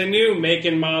there is a new make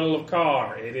and model of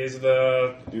car. It is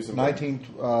the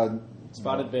 19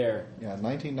 Spotted bear.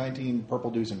 1919 Purple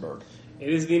Duesenberg. It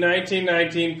is the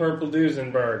 1919 Purple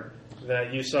Duesenberg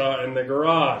that you saw in the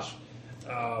garage.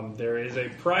 There is a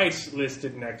price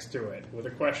listed next to it with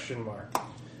a question mark.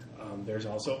 There's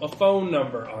also a phone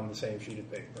number on the same sheet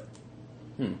of paper.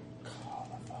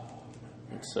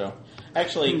 So,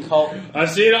 actually, call. I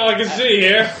see it all I can see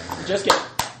here. Just get.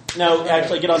 No,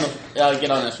 actually, get on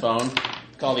his phone.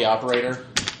 Call the operator.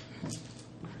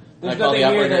 There's Call the nothing here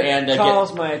operator that and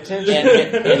calls my attention.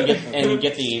 and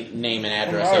get the name and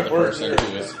address of the person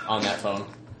who is on that phone.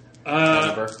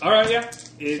 All right, yeah.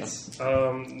 It's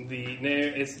the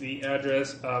name. It's the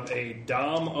address of a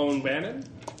Dom O'Bannon.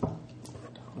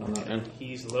 And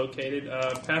He's located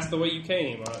past the way you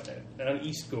came on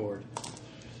East Gourd.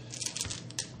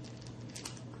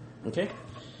 okay.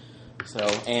 So,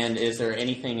 and is there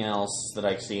anything else that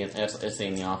I see in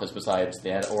the office besides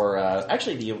that? Or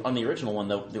actually, on the original one,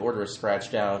 the order is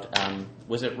scratched out.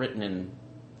 Was it written in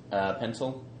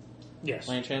pencil? Yes.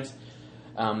 By any chance?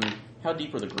 How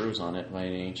deep were the grooves on it, by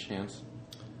any chance?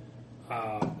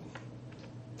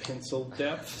 Pencil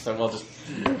depth. So I'm going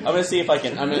to see if I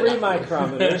can. 3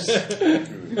 micrometers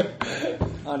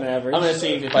on average. I'm going to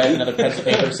see if I have another pencil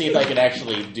paper. See if I could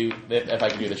actually do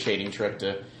the shading trick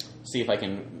to see if I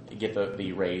can get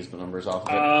the raised numbers off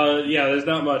of it. Yeah, there's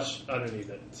not much underneath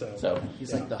it. So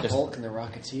He's like the Hulk and the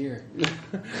Rocketeer.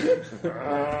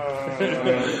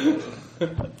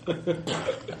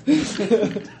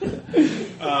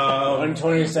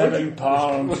 127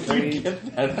 Palm Street.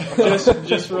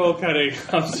 just roll cutting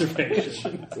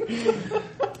observation.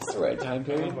 That's the right time Oh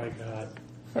period. my god.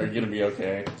 Are you going to be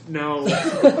okay? No,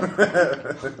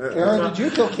 Aaron, did you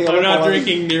kill Caleb? I'm not while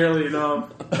drinking nearly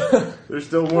enough. There's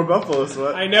still more buffalo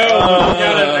sweat. I know.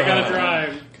 I gotta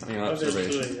drive. Cutting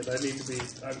observation. Eventually, and I need to be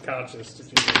unconscious to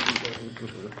do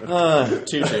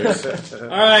this. 2 twos. All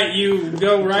right, you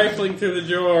go rifling through the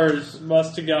drawers.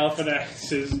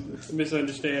 Mustagalphanax is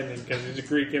misunderstanding because he's a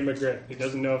Greek immigrant. He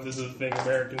doesn't know if this is a thing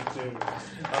Americans do.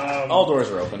 All doors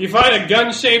are open. You find a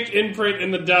gun-shaped imprint in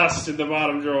the dust in the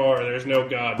bottom drawer. There's no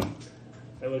gun.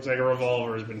 It looks like a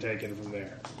revolver has been taken from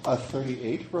there. A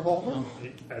 38 revolver?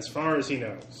 As far as he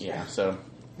knows. Yeah, so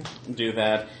do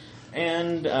that.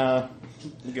 And go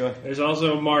ahead. There's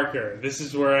also a marker. This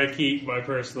is where I keep my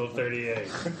personal 38.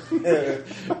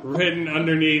 Written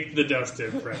underneath the dust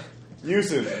imprint.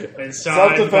 Usage. And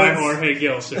signed by Self-defense. Jorge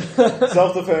Gilson.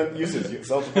 Self-defense. Usage.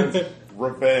 Self-defense.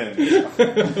 Revenge.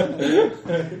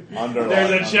 Underline.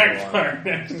 There's a check underline. mark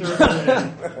next to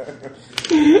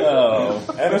it.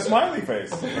 Oh. And a smiley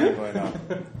face. Apparently not.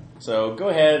 So go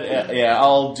ahead.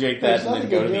 I'll take that There's and then nothing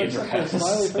go to to do the except for a address.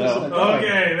 smiley face So- and a dog.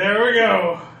 Okay, there we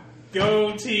go.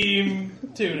 Go Team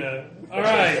Tuna. All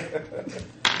right.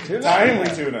 Timely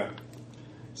tuna.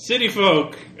 City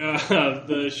folk,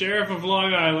 the sheriff of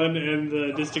Long Island and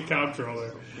the district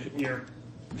comptroller. Your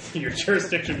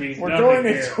jurisdiction means We're nothing going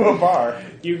here. into a bar.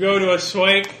 You go to a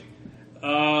swank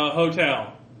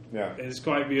hotel. Yeah. It's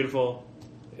quite beautiful.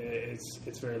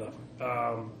 It's very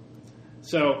lovely.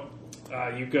 So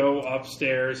you go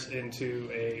upstairs into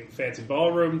a fancy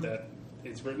ballroom that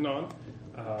is written on.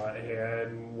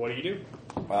 And what do?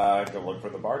 Go look for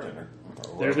the bartender.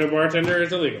 There's no bartender.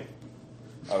 It's illegal.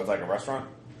 Oh, it's like a restaurant?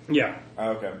 Yeah.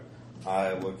 Okay.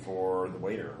 I look for the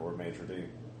waiter or maitre d'.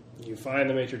 You find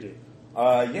the maitre d'.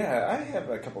 Yeah, I have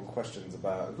a couple questions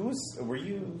about... Were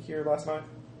you here last night?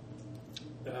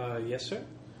 Yes, sir.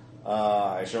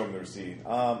 I show him the receipt.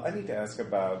 I need to ask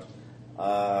about...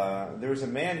 there was a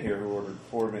man here who ordered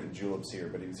 4 mint juleps here,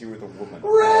 but he was here with a woman.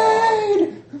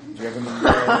 Raid! Do you have him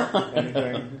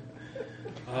anything?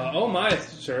 Oh my,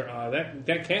 sir.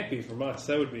 That can't be from us.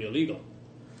 That would be illegal.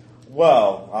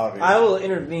 Well, obviously. I will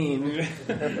intervene.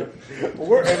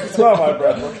 It's not my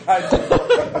breath. We're kind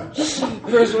of...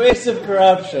 Persuasive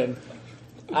corruption.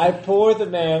 I pour the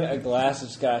man a glass of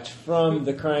scotch from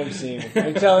the crime scene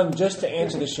and tell him just to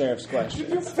answer the sheriff's question.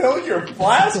 Did you fill your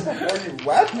flask before you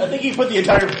left? I think he put the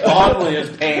entire bottle in his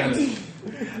pants.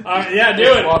 Yeah, do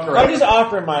it. Walk I around. just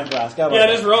offer him my flask. How about Yeah,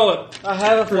 that? just roll it. I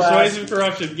have a flask. Persuasive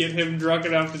corruption. Get him drunk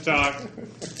enough to talk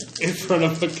in front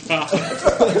of a cop.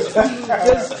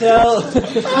 Just tell.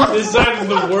 This is either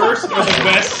the worst or the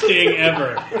best sting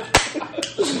ever.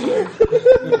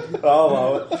 I'll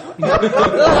allow it.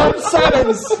 I'm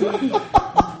Simmons.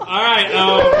 All right.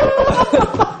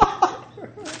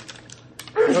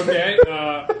 Okay.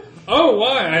 Oh,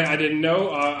 why? I didn't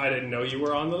know. I didn't know you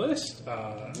were on the list.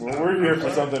 Well, we're here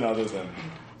for something other than,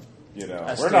 we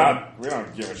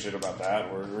don't give a shit about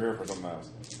that. We're here for something else.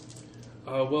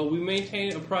 Well, we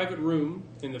maintain a private room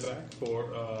in the back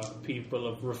for people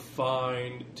of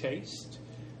refined taste.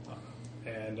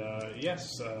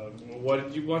 Yes, what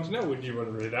did you want to know? Would you want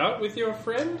to read it out with your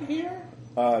friend here?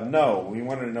 No, we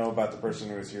wanted to know about the person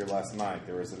who was here last night.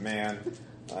 There was a man,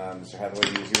 Mr. Hathaway,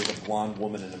 he was here with a blonde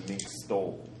woman in a mink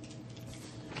stole.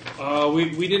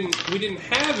 We didn't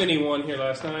have anyone here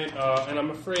last night, and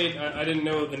I'm afraid I didn't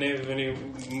know the name of any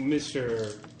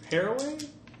Mr. Haraway.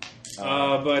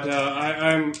 I'm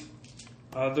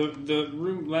the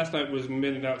room last night was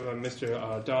minted out by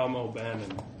Mr. Dom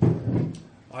O'Bannon.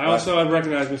 I also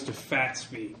recognized Mr.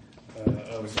 Fatsby.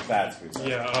 Mr. Fatsby.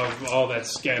 Yeah, of all that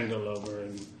scandal over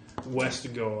in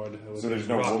Westgord. So there's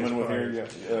no woman with here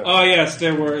yet? Oh yes,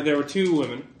 there were 2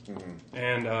 women, Mm-hmm.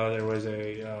 and there was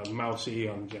a mousy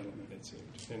young gentleman. It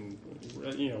seemed,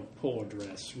 and poor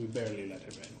dress. We barely let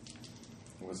him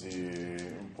in. Was he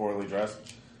poorly dressed?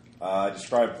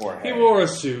 Describe poor hair. He wore a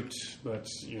suit, but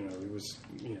he was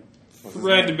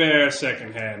threadbare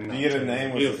secondhand. Do you get a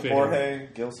name? Was it Jorge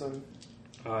Gilson?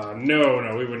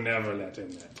 No, we would never let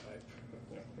in that type.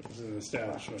 It was an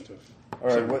establishment of. All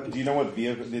right. Do you know what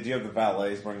vehicle? Did you have the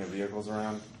valets bring the vehicles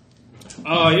around?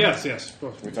 Yes, of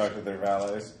course. We talked with their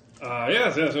valets.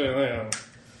 Yes.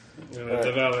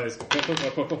 The valets.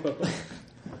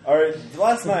 All right.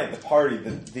 Last night, the party,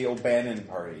 the O'Bannon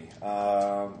party.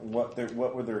 What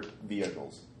were their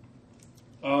vehicles?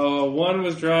 One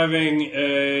was driving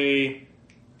a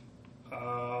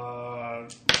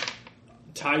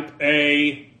Type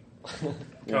A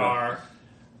car.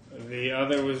 The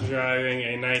other was driving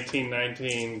a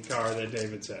 1919 car that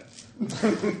David said.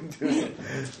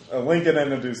 A Lincoln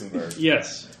and a Duesenberg.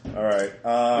 Yes. All right.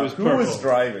 Who was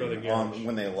driving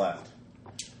when they left?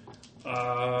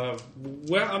 Well,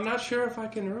 I'm not sure if I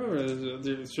can remember.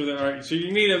 So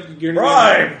you need a...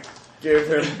 Bribe! Give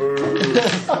him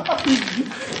booze.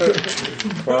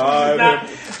 Bribe.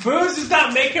 Booze does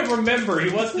not make him remember. He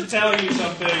wants to tell you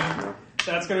something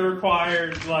that's going to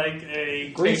require, like, a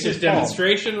Grease's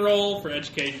demonstration roll for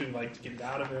education, like, to get it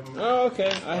out of him. Oh,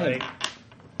 okay. I Like,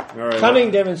 have All right. cunning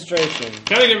demonstration.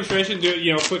 Cunning demonstration, do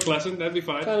it, quick lesson, that'd be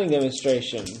fine. Cunning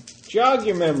demonstration. Jog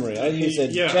your memory. I use a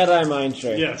Yeah. Jedi mind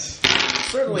trick. Yes.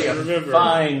 Certainly a Remember.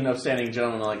 fine, upstanding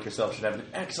gentleman like yourself should have an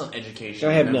excellent education.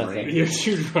 I have and memory. nothing. You're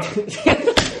too drunk.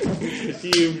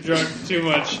 You've drunk too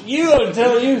much. You don't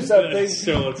tell you something.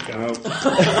 So let's go. Nope.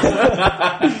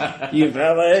 You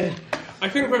valet. I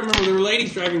couldn't quite remember. There were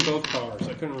ladies driving both cars.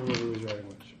 I couldn't remember who was driving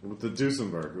which. With the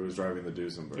Duesenberg. Who was driving the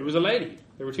Duesenberg? It was a lady.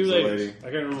 There were 2 It was a ladies. lady. I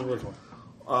can't remember which one.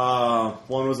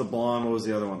 One was a blonde. What was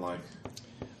the other one like?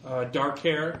 Dark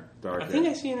hair. Dark I think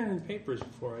hair. I've seen her in papers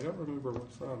before. I don't remember what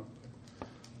from.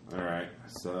 All right.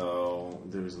 So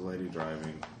there was a lady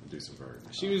driving Duesenberg.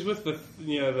 She was with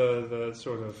the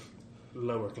sort of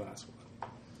lower class one.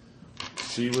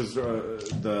 She was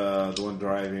the one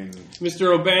driving.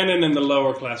 Mr. O'Bannon and the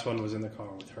lower class one was in the car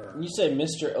with her. You say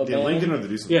Mr. The O'Bannon? Lincoln or the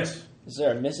Duesenberg? Yes. Is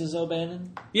there a Mrs.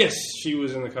 O'Bannon? Yes, she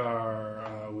was in the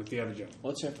car with the other gentleman.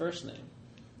 What's her first name?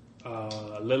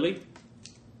 Lily.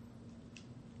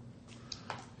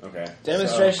 Okay.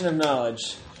 Demonstration of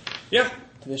knowledge Yeah.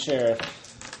 to the sheriff.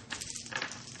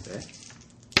 Okay.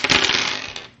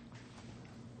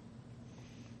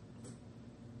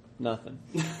 Nothing.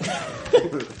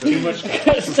 Too much.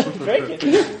 Stop drinking.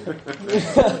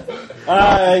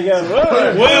 I go,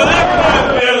 Well,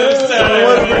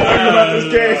 about this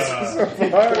case.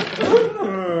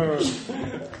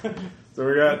 So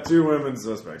we got 2 women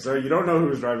suspects. So you don't know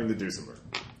who's driving the Duesenberg.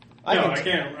 I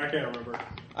can't remember.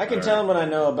 I can tell him what I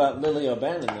know about Lily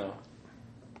O'Bannon, though.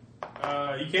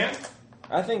 You can't?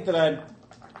 I think that I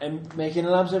am making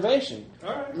an observation.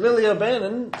 All right. Lily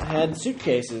O'Bannon had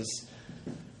suitcases.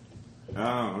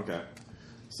 Oh, okay.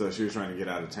 So she was trying to get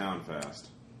out of town fast.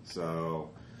 So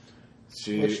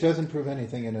Which doesn't prove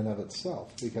anything in and of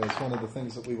itself, because one of the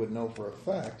things that we would know for a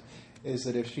fact is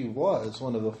that if she was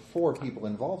one of the 4 people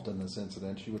involved in this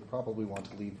incident, she would probably want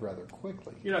to leave rather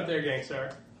quickly. You're not there,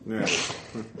 gangster. Yeah.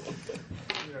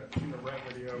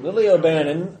 Lily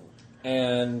O'Bannon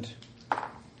and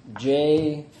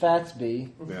Jay Fatsby.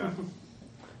 Yeah.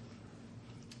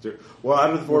 Well,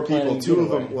 out of the 4 We're planning people, 2 of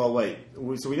getaway. them. Well, wait.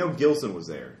 So we know Gilson was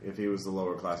there. If he was the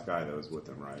lower class guy that was with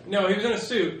them, right? No, he was in a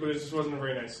suit, but it just wasn't a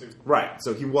very nice suit. Right.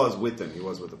 So he was with them. He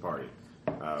was with the party.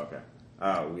 Okay.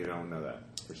 Oh, we don't know that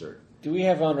for sure. Do we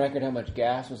have on record how much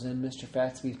gas was in Mr.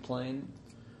 Fatsby's plane?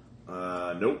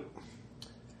 Nope.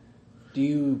 Do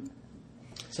you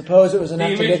suppose it was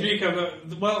enough to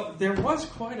get... Well, there was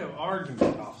quite an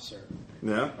argument, officer.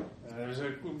 Yeah. There was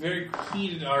a very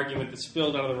heated argument that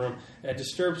spilled out of the room and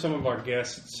disturbed some of our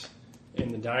guests in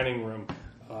the dining room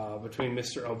between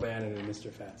Mr. O'Bannon and Mr.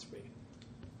 Fatsby.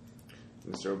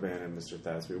 Mr. O'Bannon and Mr.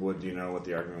 Fatsby. Do you know what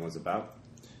the argument was about?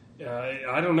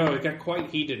 I don't know. It got quite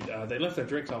heated. They left their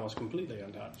drinks almost completely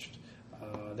untouched.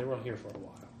 They weren't here for a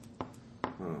while.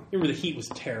 Huh. Remember, the heat was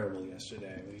terrible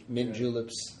yesterday. Mint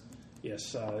juleps.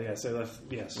 Yes, yes, they left.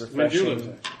 Yes, mint Refreshing.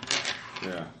 juleps.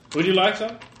 Yeah. Would you like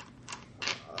some?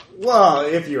 Well,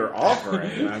 if you're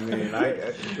offering, I mean,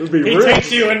 it would be He rude.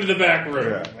 takes you into the back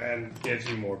room Yeah. and gives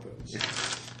you more booze.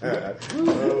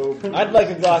 I'd like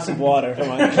a glass of water for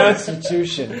my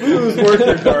constitution. Who's worth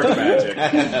your dark magic?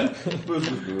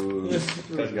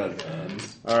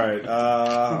 All right,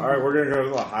 we're gonna go to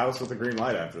the house with the green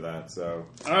light after that. So,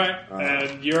 All right,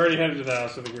 and you already headed to the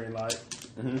house with the green light.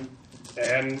 Mm-hmm.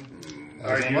 And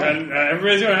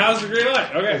everybody's going to house with the green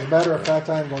light. As Okay. a matter of fact,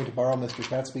 I'm going to borrow Mr.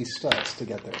 Fatsby's studs to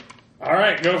get there. All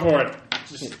right, go for it.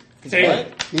 Just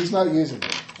take He's not using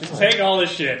it. take all this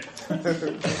shit.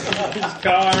 His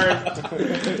card.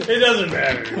 It doesn't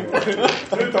matter anymore.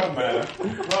 it don't matter.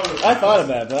 I thought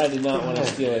about it, but I did not want to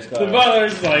steal his The car.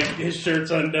 butler's like, his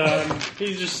shirt's undone.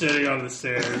 He's just sitting on the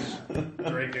stairs,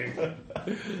 drinking.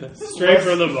 Straight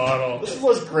from the bottle. This is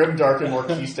less grimdark and more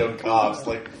Keystone Cops.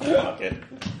 Like, fuck it.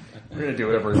 We're going to do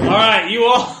whatever. All right, you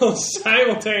all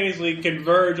simultaneously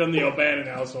converge on the O'Bannon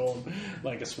household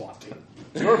like a SWAT team.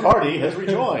 Your party has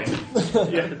rejoined.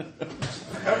 Yeah.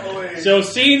 So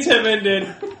scenes have ended.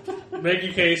 Make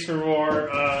a case for more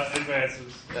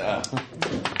advances.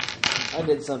 I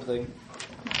did something.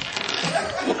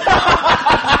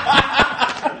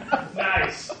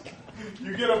 Nice.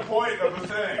 You get a point of the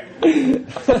thing.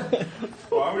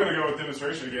 Well, I'm going to go with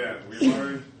demonstration again. We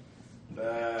learned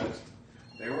that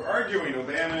they were arguing.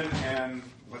 O'Bannon and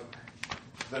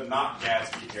the not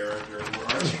Gatsby character were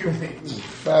arguing.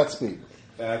 Fatsby.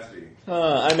 Gatsby.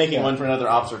 I'm making one for another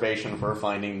observation for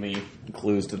finding the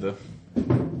clues to the...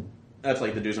 That's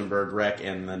like the Duesenberg wreck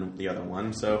and then the other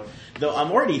one. So, though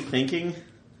I'm already thinking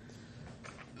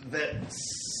that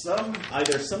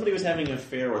either somebody was having an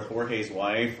affair with Jorge's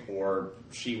wife or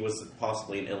she was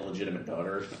possibly an illegitimate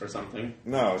daughter or something.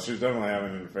 No, she was definitely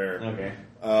having an affair. Okay.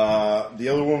 The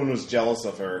other woman was jealous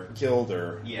of her, killed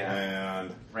her, Yeah.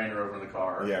 and Ran her over in the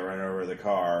car. ran over the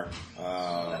car. So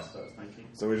that's what I was thinking.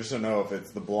 So we just don't know if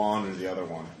it's the blonde or the other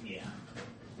one. Yeah.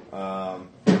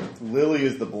 Lily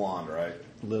is the blonde, right?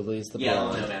 Lily's the Yeah,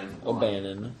 blonde. O'Bannon.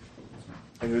 O'Bannon.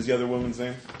 And who's the other woman's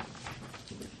name?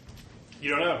 You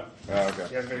don't know. Oh, okay. You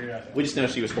gotta figure it out. We just know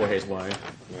she was Jorge's wife.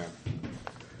 Yeah.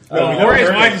 Well, Jorge's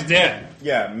wife's dead.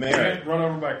 Yeah, Mary. Run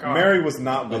over by a car. Mary was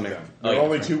not with Mary. them. Oh, There were yeah,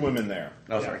 only sorry. 2 women there.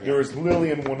 Oh, sorry. There was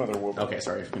Lily and one other woman. Okay,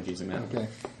 sorry for confusing that. Okay.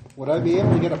 Would I be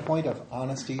able to get a point of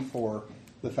honesty for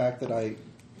the fact that I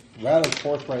rather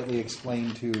forthrightly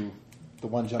explained to the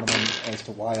one gentleman as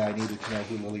to why I needed to know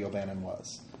who Lily O'Bannon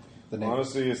was. The name.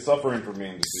 Honesty is suffering from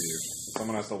being deceived.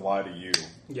 Someone has to lie to you.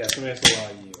 Yeah, somebody has to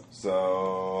lie to you.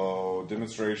 So,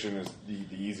 demonstration is the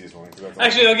easiest one.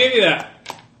 Actually, I'll give you that.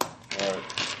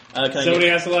 Alright. Somebody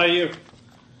has to lie to you.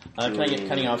 Can I get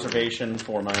cunning observation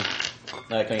for my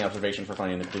cunning observation for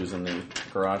finding the clues in the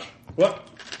garage? What?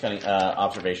 Cunning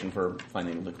observation for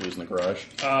finding the clues in the garage.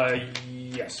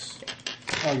 Yes.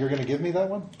 Oh, you're going to give me that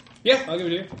one? Yeah, I'll give it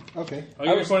to you. Okay. I'll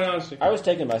give you point of honesty. I was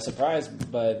taken by surprise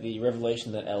by the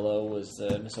revelation that L.O. was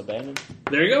Miss O'Bannon.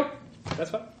 There you go.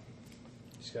 That's fine.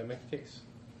 Just gotta make a case.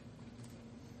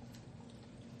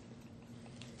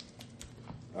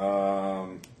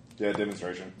 Yeah,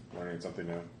 demonstration. Learning something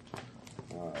new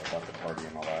about the party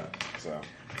and all that. So,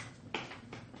 I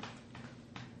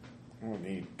don't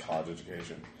need college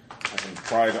education. I can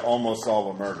try to almost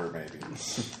solve a murder, maybe.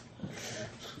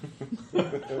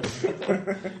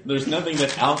 There's nothing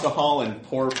that alcohol and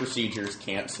poor procedures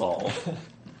can't solve.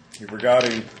 You're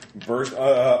forgetting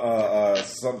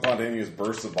spontaneous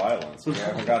bursts of violence. We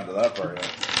haven't gotten to that part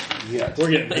yet. Yes. We're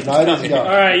getting there. Night is young.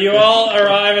 All right, you all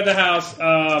arrive at the house.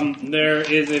 There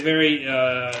is a very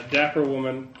dapper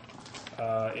woman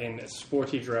in a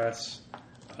sporty dress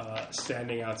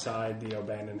standing outside the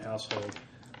O'Bannon household.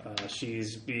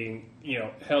 She's being,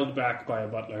 held back by a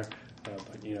butler,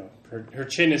 but her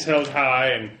chin is held high,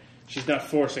 and she's not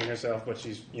forcing herself, but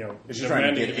she's Is she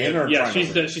trying to get in or yeah,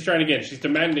 trying to she's trying to get in. She's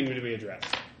demanding to be addressed.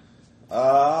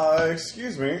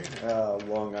 Excuse me,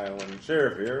 Long Island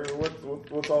Sheriff here.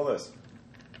 What's all this?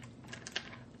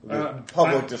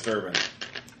 Public disturbance.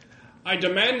 I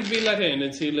demand to be let in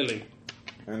and see Lily.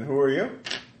 And who are you?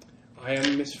 I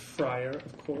am Miss Fryer,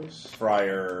 of course.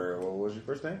 Fryer. What was your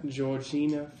first name?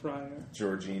 Georgina Fryer.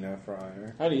 Georgina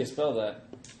Fryer. How do you spell that?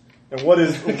 And what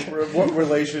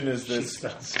relation is She this?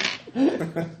 spells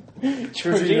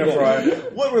Georgina Fryer.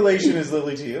 What relation is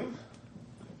Lily to you?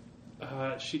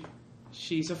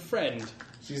 She's a friend.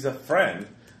 She's a friend.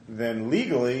 Then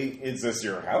legally, is this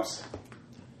your house?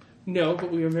 No,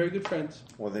 but we are very good friends.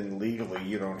 Well, then legally,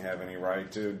 you don't have any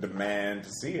right to demand to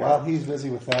see her. While he's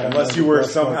busy with that, Unless you were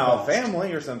somehow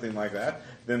family or something like that,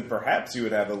 then perhaps you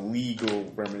would have a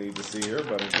legal remedy to see her.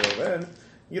 But until then,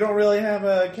 you don't really have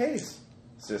a case,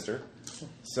 sister.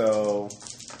 So,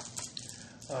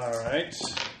 All right.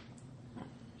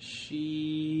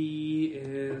 She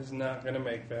is not going to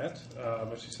make that.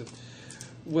 But she said,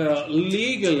 well,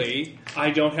 legally, I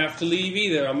don't have to leave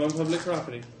either. I'm on public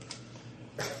property.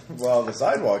 well, the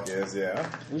sidewalk is, yeah.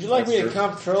 Would you like That's me to true.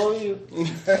 control you?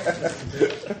 That's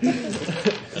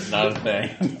not a thing.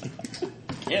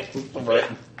 Can't move the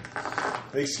button.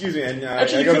 Excuse me, and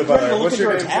Actually, I go to you the could butler. look What's at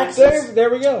your your name? tax There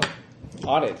we go.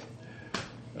 Audit.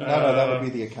 No, that would be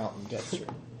the accountant. That's true.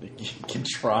 You can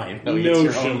try. No, it's your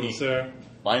own. Notion, sir.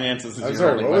 Finances is I'm your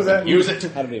sorry, only what was weapon. that? Use it.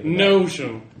 How do you even know?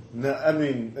 Notion. No, I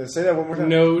mean, say that one more time.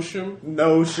 Notion.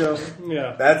 Notion.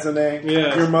 Yeah. That's a name?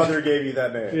 Yes. Your mother gave you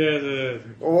that name? Yeah,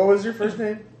 Well, what was your first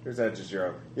name? Or is that just your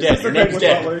own? Is Dead. this the Your thing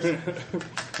name's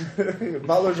with butlers?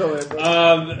 Butlers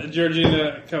are in.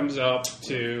 Georgina comes up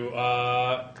to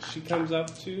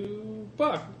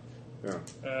Buck. Yeah.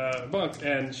 Buck,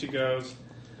 and she goes,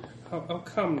 oh,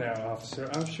 come now, officer.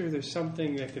 I'm sure there's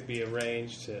something that could be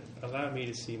arranged to allow me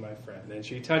to see my friend. And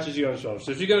she touches you on the shoulder.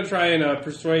 So she's going to try and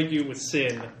persuade you with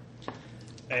sin.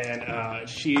 And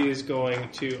she is going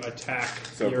to attack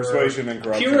So your persuasion and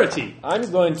corruption. purity.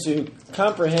 I'm going to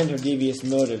comprehend her devious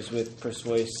motives with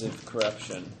persuasive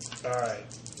corruption. All right.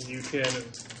 You can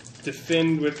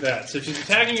defend with that. So she's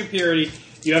attacking your purity.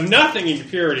 You have nothing in your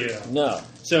purity, though. No.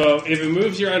 So if it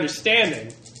moves your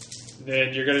understanding,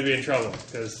 then you're going to be in trouble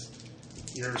because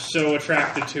you're so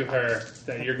attracted to her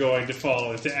that you're going to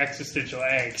fall into existential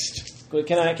angst. But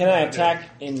can I attack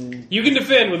in... You can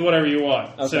defend with whatever you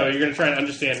want. Okay. So you're going to try and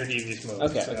understand her devious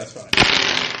motives. Okay. So that's fine.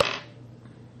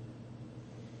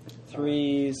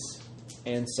 3s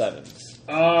and 7s.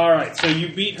 All right. So you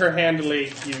beat her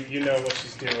handily. You know what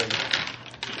she's doing.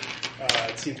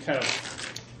 It seems kind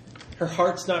of... Her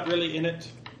heart's not really in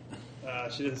it.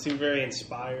 She doesn't seem very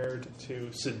inspired to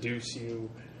seduce you.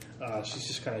 She's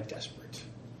just kind of desperate.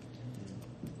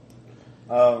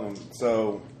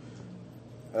 So,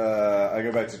 I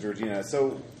go back to Georgina.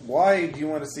 So, why do you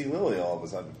want to see Lily all of a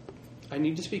sudden? I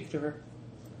need to speak to her.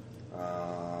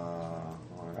 All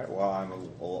right. Well, I'm an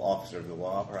officer of the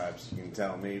law. Perhaps you can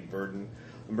tell me, burden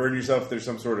yourself if there's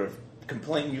some sort of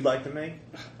complaint you'd like to make.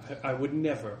 I would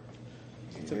never.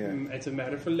 It's a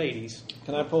matter for ladies.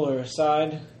 Can I pull her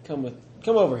aside?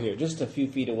 Come over here, just a few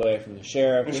feet away from the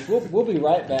sheriff. We'll be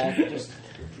right back. Just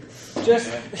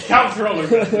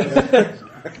Controller.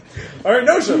 All right,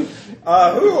 Notion.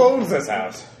 Who owns this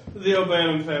house? The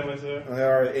O'Bannon family, sir.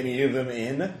 Are any of them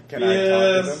in? Can Yes,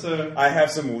 I talk to them? sir. I have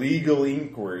some legal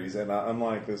inquiries, and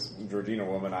unlike this Georgina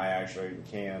woman, I actually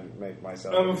can make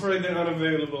myself I'm afraid they're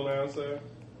unavailable now, sir.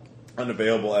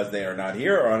 unavailable as they are not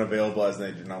here, or unavailable as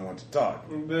they do not want to talk.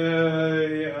 I'm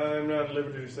not at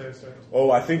liberty to say, sir. Oh,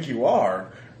 I think you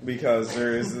are, because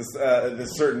there is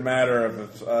this certain matter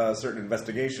of a certain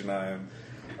investigation I am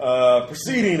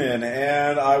proceeding in,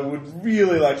 and I would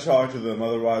really like to talk to them.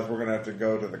 Otherwise, we're going to have to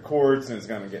go to the courts, and it's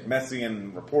going to get messy,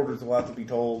 and reporters will have to be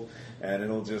told, and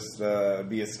it'll just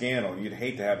be a scandal. You'd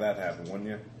hate to have that happen, wouldn't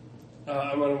you?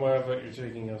 I'm unaware of what you're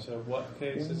speaking of, sir. What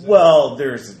case is it? Well,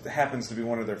 happens to be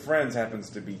one of their friends happens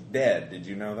to be dead. Did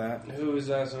you know that? Who is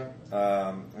that, sir?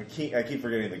 I keep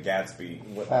forgetting the Gatsby.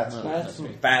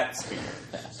 Fatsby.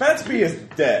 Fatsby is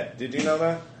dead. Did you know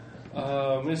that?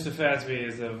 Mr. Fatsby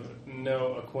is of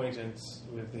no acquaintance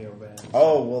with the O'Bannon.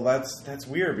 Oh, well, that's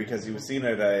weird because he was seen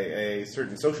at a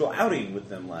certain social outing with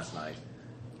them last night.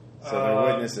 So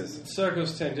they're witnesses.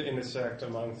 Circles tend to intersect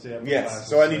amongst the upper Yes, classes,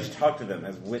 so I need sir. to talk to them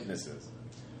as witnesses.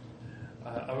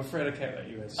 I'm afraid I can't let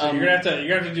you in. So you're gonna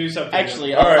have to do something.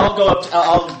 Actually, All right. I'll go up.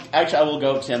 I will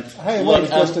go up to him. Hey, Look, wait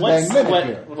just a what's- dang minute what-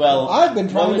 here. Well, I've been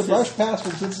what trying was to brush his- past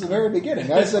them since the very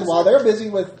beginning. I said, while they're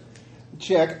busy with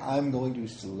check, I'm going to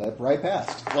slip right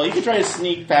past. Well, you can try to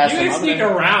sneak past You him. can I'm sneak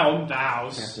gonna- around the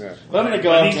house. Yeah. But I'm going to go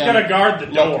But up he's to him. gonna guard the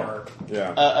door.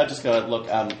 Yeah. I'll just go. Look,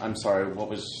 I'm sorry. What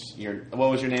was your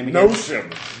name again? Notion.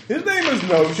 His name is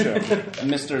Notion.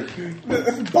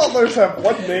 Mr. Butlers have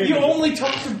one name. You only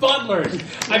talk to butlers.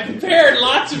 I prepared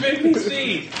lots of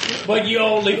NPC, but you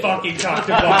only fucking talk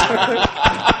to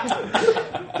butlers.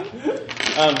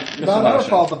 Mr. Not our Notion.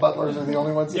 fault the butlers are the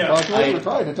only ones that Yeah, talk to us. I- We're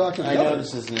trying to talk to the I know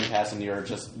others. this is an impasse and you're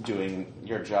just doing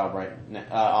your job right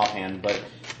offhand, but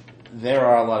there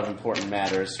are a lot of important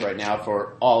matters right now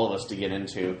for all of us to get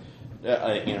into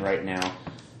right now.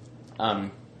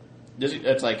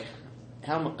 It's like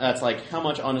how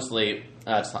much honestly.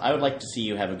 I would like to see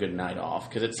you have a good night off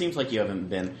because it seems like you haven't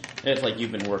been. It's like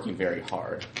you've been working very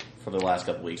hard for the last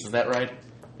couple weeks. Is that right?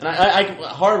 And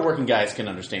hard-working guys can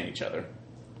understand each other.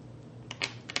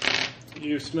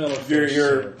 You smell a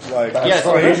You're fish. like Yes.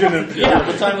 Asian and Yeah,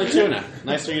 with timely tuna.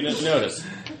 Nice for you to notice.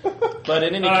 But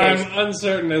in any I'm case,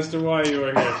 uncertain as to why you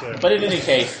are here, sir. but in any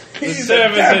case, The He's a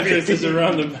servant's deputy. entrance is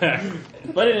around the back.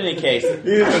 but in any case,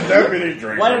 He's a deputy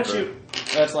drinker. why don't you?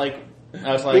 That's like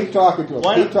I was like, Keep talking to him.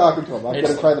 why Keep don't- talking to him. I'm going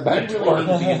to try the back You really door. need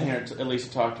to be in here to at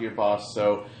least talk to your boss.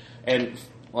 So, and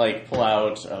like pull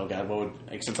out. Oh God, what would?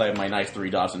 Like, since I have my nice 3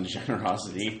 dots in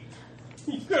generosity,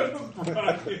 I'm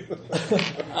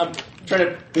trying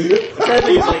to think of like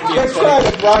the Let's try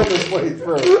to drive this way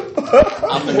through.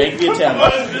 I'm gonna make the What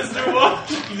attempt. does Mr.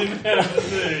 Washington have to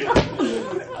say?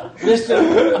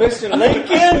 Mr.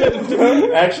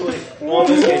 Lincoln. Actually, well, in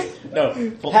this case,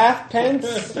 no.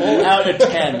 Halfpence? Pull out a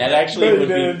 10. That actually would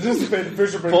be anticipate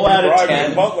fisherman pull out a bribing 10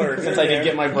 the butler. since I did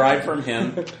get my bribe from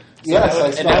him. Yes, I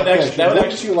and smell that would fish. actually- that would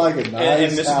Wouldn't actually- you like a nice And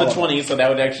this is the halibut? 20, so that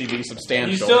would actually be substantial.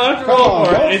 You still have to Come roll on,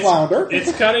 for don't it. flounder.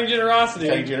 It's cunning generosity.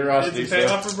 Cunning generosity, It's a so-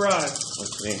 payoff for bribe.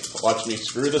 Watch me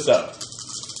screw this up.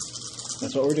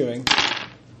 That's what we're doing.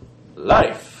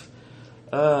 Life.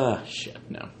 Shit,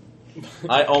 no.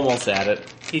 I almost had it.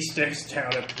 He stares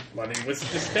down at money with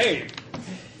disdain.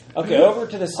 Okay, over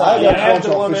to the side. got I have the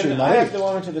French woman. fishing I have knife. the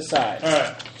woman to the side, All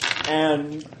right.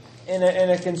 and in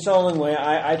a consoling way,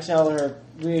 I tell her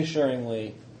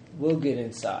reassuringly, "We'll get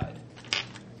inside."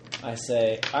 I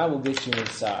say, "I will get you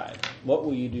inside. What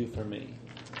will you do for me?"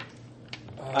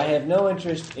 I have no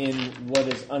interest in what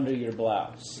is under your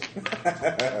blouse.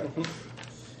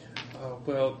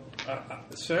 Well,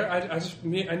 sir,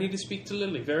 I need to speak to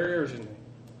Lily very urgently.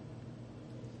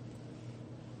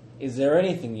 Is there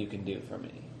anything you can do for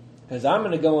me? Because I'm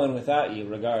going to go in without you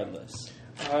regardless.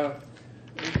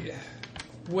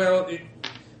 Well,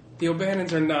 the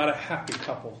O'Bannons are not a happy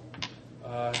couple.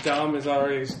 Dom is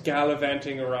always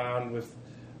gallivanting around with,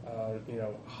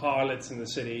 harlots in the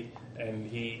city, and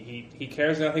he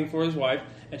cares nothing for his wife,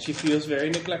 and she feels very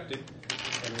neglected.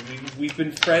 And we've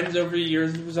been friends over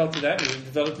years as a result of that, and we've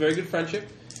developed very good friendship,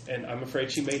 and I'm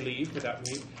afraid she may leave without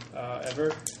me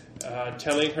ever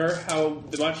telling her how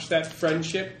much that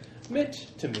friendship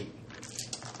meant to me.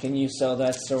 Can you sell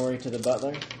that story to the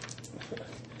butler?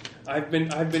 I've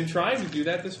been trying to do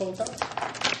that this whole time.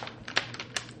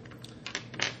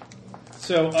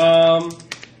 So,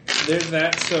 there's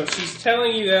that. So she's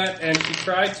telling you that, and she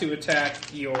tried to attack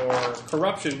your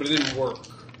corruption, but it didn't work.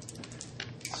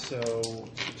 So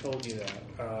she told you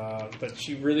that. But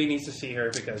she really needs to see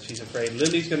her because she's afraid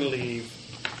Lily's going to leave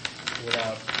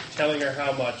without telling her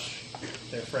how much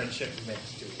their friendship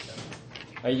next to each other.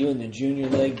 Are you in the junior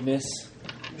league, miss?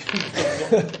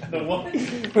 The what?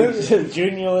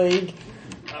 Junior league?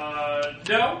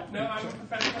 No, I'm a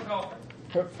professional golfer.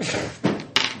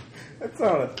 That's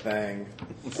not a thing.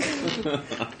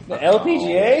 The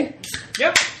LPGA?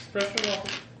 Yep, professional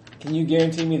golfer. Can you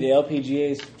guarantee me the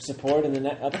LPGA's support in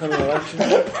the upcoming election?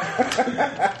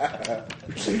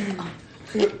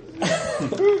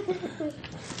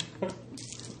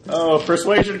 Oh,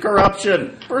 persuasion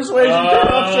corruption. Persuasion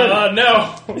corruption.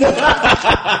 No.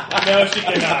 No, she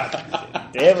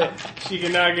cannot. Damn it. She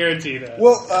cannot guarantee that.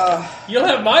 Well, You'll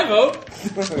have my vote.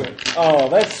 Oh,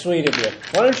 that's sweet of you.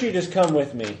 Why don't you just come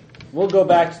with me? We'll go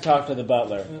back to talk to the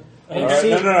butler. And all right, see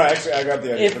no. Actually, I got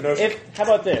the idea. But no, how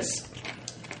about this?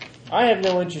 I have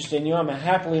no interest in you. I'm a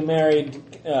happily married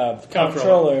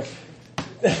comptroller.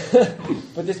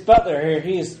 But this butler here,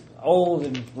 he is old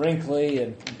and wrinkly,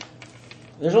 and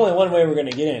there's only one way we're going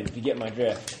to get in, if you get my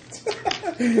drift.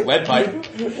 Wet pipe.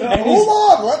 hold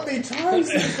on, let me try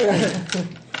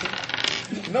something.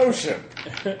 Notion.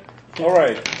 All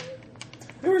right.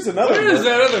 There was another. Where is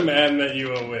that other man that you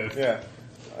were with? Yeah,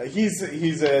 he's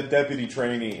a deputy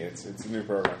trainee. It's a new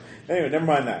program. Anyway, never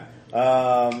mind that.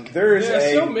 There's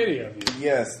so many of you.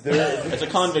 Yes, It's a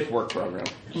convict work program.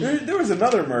 there was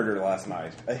another murder last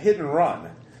night. A hit and run.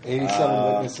 87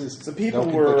 witnesses. So people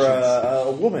no were convictions.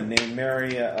 a woman named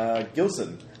Mary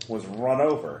Gilson was run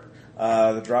over.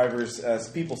 The drivers,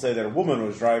 people say that a woman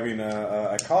was driving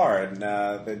a car and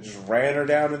they just ran her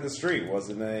down in the street.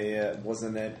 Wasn't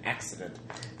an accident.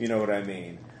 You know what I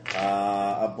mean?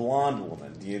 A blonde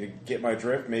woman. Do you get my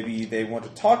drift? Maybe they want to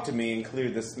talk to me and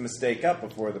clear this mistake up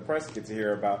before the press gets to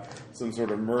hear about some sort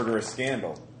of murderous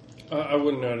scandal. I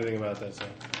wouldn't know anything about that, sir.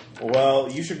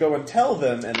 Well, you should go and tell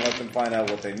them and let them find out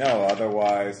what they know.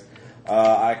 Otherwise,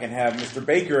 I can have Mr.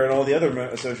 Baker and all the other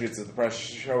associates of the press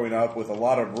showing up with a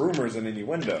lot of rumors and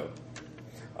innuendo.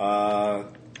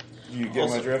 You get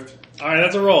my drift? All right,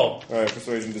 that's a roll. All right,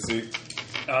 persuasion, deceit.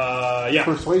 Yeah.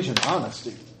 Persuasion,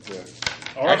 honesty. Yeah.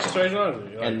 Or persuasion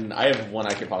honesty. And I have one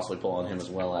I could possibly pull on him as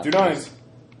well. After 2 nines.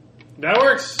 That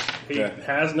works. He Yeah.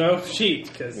 has no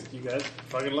sheet because you guys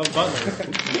fucking love butlers.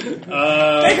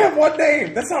 They have one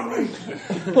name. That's not right.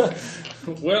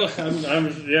 Well,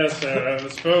 yes, sir. I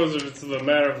suppose if it's the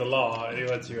matter of the law, he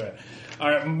lets you in. All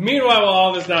right. Meanwhile, while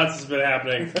all this nonsense has been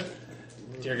happening,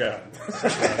 dear God.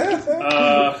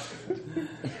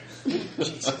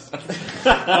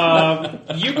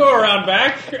 You go around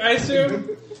back, I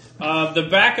assume. The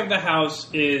back of the house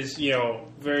is,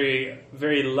 very,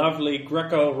 very lovely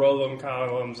Greco-Roman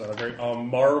columns on a very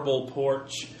marble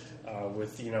porch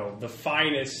with, the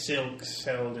finest silks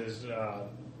held as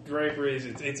draperies.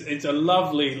 It's a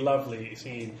lovely, lovely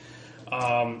scene.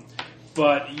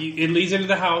 But it leads into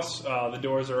the house. The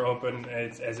doors are open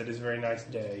as it is a very nice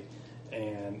day.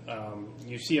 And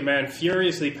you see a man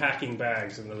furiously packing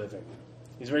bags in the living room.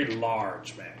 He's a very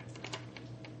large man.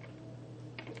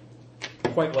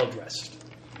 Quite well dressed.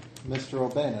 Mr.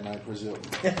 O'Bannon, I presume.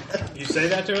 You say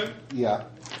that to him? Yeah.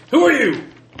 Who are you?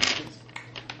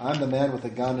 I'm the man with the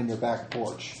gun in your back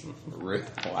porch.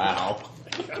 Wow.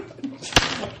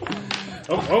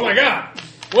 Oh my God!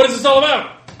 What is this all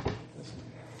about?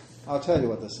 I'll tell you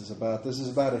what this is about. This is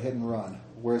about a hit and run.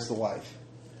 Where's the wife?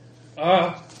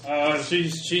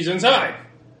 She's inside.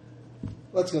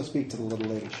 Let's go speak to the little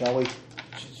lady, shall we?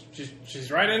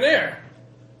 She's right in there.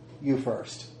 You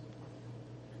first.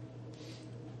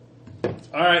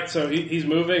 All right, so he's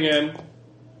moving in.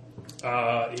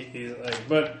 He's like,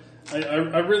 but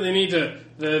I really need to.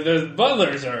 The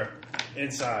butlers are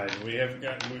inside. We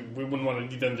wouldn't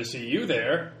want them to see you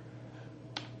there.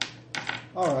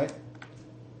 All right.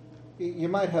 You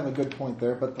might have a good point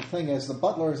there, but the thing is, the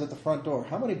butler is at the front door.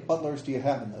 How many butlers do you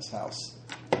have in this house?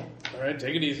 All right,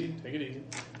 take it easy. Take it easy.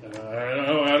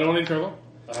 I don't need trouble.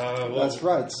 That's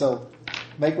right. So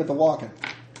make with the walking.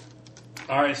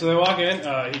 All right, so they walk in.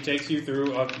 He takes you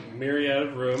through a myriad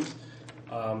of rooms.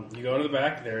 You go into the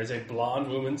back. There is a blonde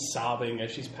woman sobbing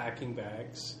as she's packing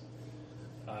bags.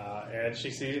 And she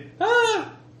sees,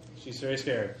 she's very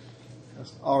scared.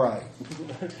 All right.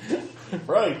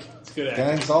 Right. It's good acting.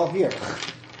 Gang's all here.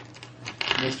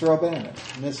 Mr. O'Bannon,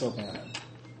 Miss O'Bannon.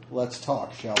 Let's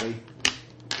talk, shall we?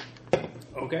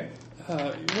 Okay.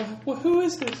 Who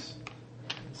is this?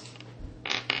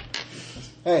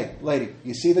 Hey, lady,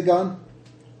 you see the gun?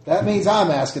 That means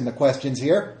I'm asking the questions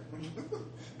here.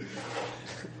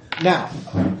 Now.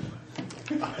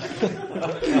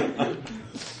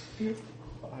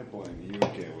 I blame you,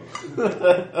 Caleb.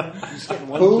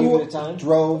 Who at a time?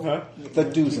 drove the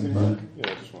Duesenberg?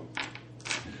 Yeah, just one.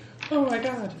 Oh my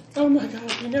God,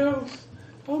 he knows.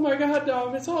 Oh my God,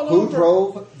 Dom! It's all Who over.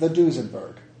 drove the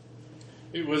Duesenberg?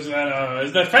 It was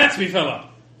that Fatsby fella.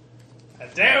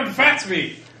 That damn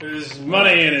Fatsby. His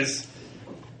money and his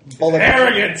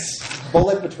arrogance.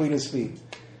 Bullet between his feet.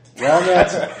 Wrong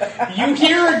answer. You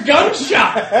hear a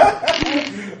gunshot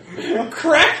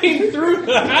cracking through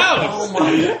the house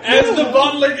as the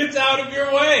butler gets out of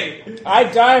your way. I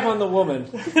dive on the woman.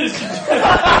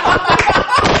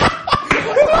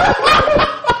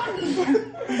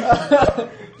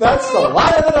 That's the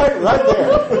lie of the night right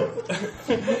there.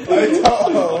 I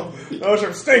tell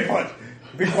Ocean, stay put.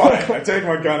 Be quiet. I take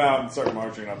my gun out and start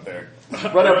marching up there. Right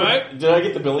up. Right. Did I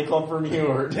get the billy club from you?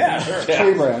 Or? Yeah, sure.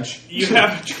 Tree branch. You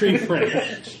have a tree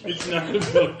branch. It's not a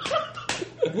book.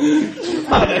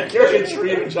 I carry a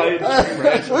tree of giant tree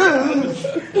branch.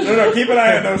 No, keep an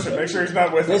eye on Ocean. Make sure he's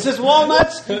not with us. This is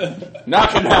walnuts.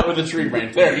 Knock him out with a tree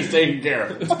branch. There, he's taken care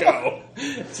of. Let's go.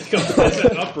 It's like a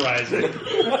pleasant uprising.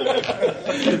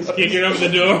 Kicking over the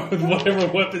door with whatever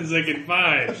weapons they can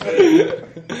find.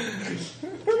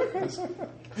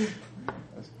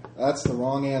 That's the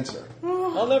wrong answer.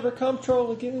 I'll never come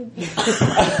troll again.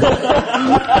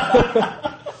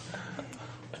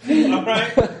 All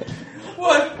right.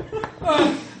 What?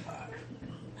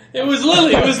 It was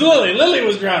Lily. It was Lily. Lily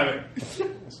was driving.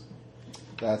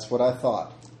 That's what I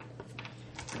thought.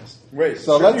 Wait,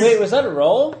 So should let's- you- Wait, was that a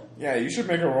roll? Yeah, you should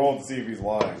make a roll to see if he's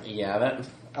lying. Yeah, that.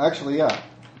 Actually, yeah.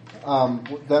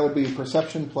 That would be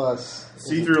perception plus.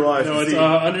 See through lies. No, it's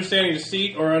understanding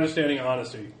deceit or understanding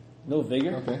honesty. No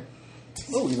vigor? Okay.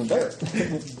 Oh, even better.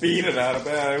 beat it out of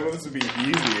bed. This would be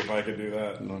easy if I could do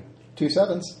that. 2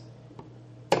 sevens.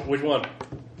 Which one?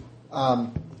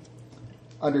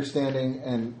 Understanding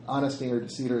and honesty or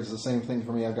deceit is the same thing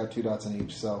for me. I've got 2 dots in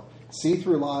each. So see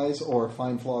through lies or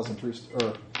find flaws in truth,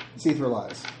 or see through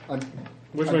lies.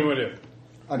 Which one you want to do?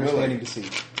 Understanding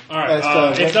deceit. All right.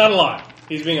 It's not a lie.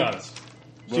 He's being honest.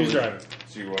 She was driving.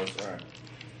 She was. All right.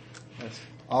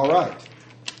 All right.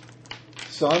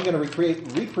 So I'm going to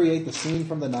recreate the scene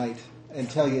from the night and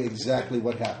tell you exactly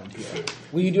what happened here.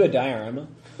 Will you do a diorama?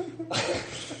 You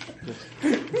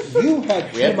had We too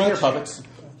have finger much. puppets.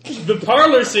 The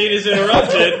parlor scene is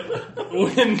interrupted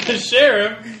when the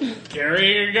sheriff,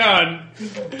 carrying a gun,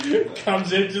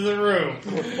 comes into the room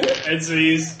and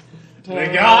sees the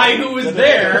guy who was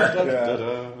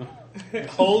there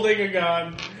holding a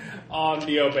gun on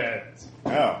the bed.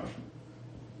 Oh.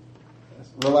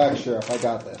 Relax, Sheriff. I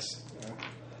got this.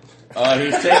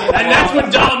 He's taking. And that's when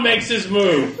Dom makes his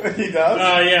move. He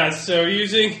does? Yeah, so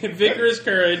using vigorous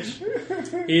courage,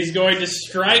 he's going to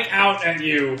strike out at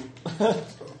you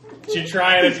to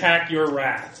try and attack your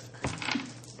wrath.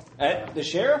 At the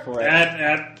sheriff or at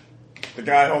At The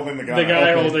guy holding the gun. the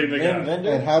guy Okay. holding the gun.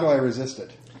 vendor? And how do I resist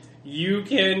it? You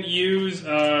can use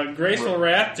graceful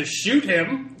wrath to shoot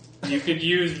him. You could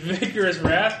use vigorous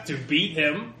wrath to beat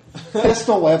him.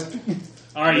 Pistol whip.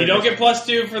 All right, you don't get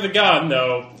 +2 for the gun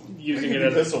though. Using it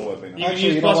as Pistol whipping. you can Actually,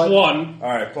 use you know what? +1. All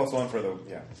right, +1 for the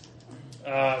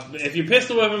If you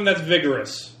pistol whip him, that's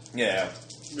vigorous. yeah.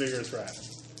 Vigorous wrath.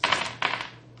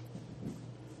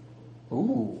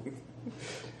 Ooh.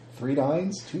 3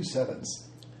 9s, 2 7s.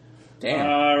 Damn.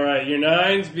 All right, your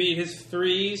 9s beat his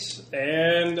 3s,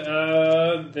 and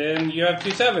then you have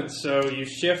 2 7s. So you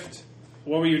shift.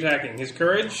 What were you attacking? His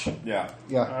courage. Yeah.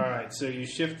 Yeah. All right, so you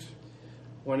shift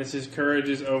when it's his courage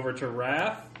is over to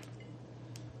wrath.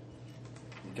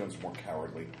 He becomes more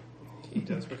cowardly. He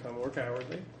does become more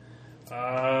cowardly,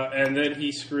 and then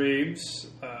he screams.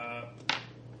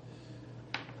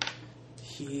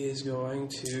 He is going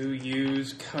to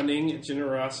use cunning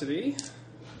generosity.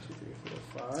 2, 3,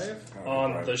 4, 5 Oh,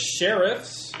 on right. the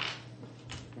sheriff's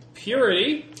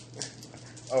purity.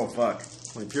 Oh, fuck.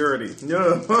 My purity.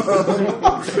 No.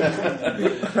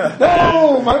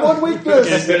 No! My one weakness!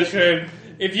 He's going to scream,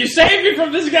 "If you save me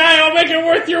from this guy, I'll make it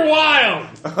worth your while."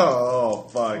 Oh,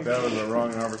 fuck. That was the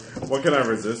wrong number. What can I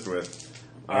resist with?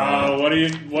 What are you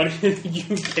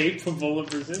capable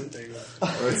of resisting?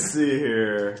 Let's see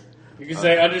here. You can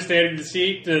say understanding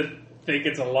deceit to think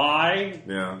it's a lie.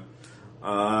 Yeah.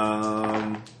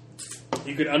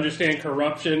 You could understand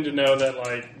corruption to know that,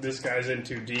 like, this guy's in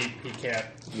too deep. He can't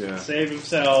save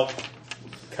himself.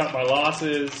 Cut my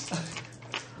losses.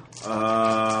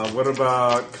 What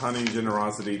about cunning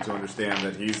generosity to understand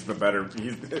that he's the better...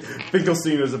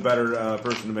 Finkelstein is a better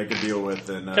person to make a deal with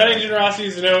than... Cutting generosity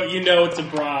is you know it's a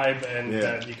bribe and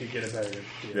that you could get a better deal.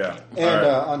 Yeah. And All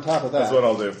right. on top of that, That's what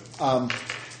I'll do.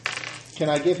 can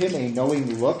I give him a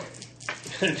knowing look?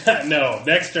 No,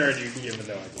 next turn you can give it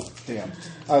no idea. Damn.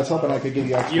 I was hoping I could give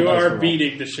you extra You dice to are roll.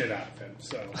 beating the shit out of him,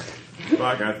 so.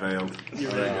 Fuck, I failed. You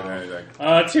really good at anything.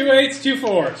 2 8s, 2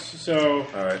 4s. So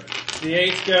All right. the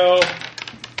 8s go,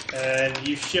 and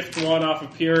you shift one off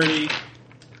of purity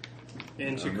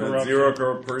into I'm at corruption.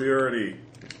 0 priority.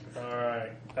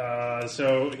 Alright.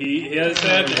 So he has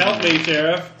said, help me,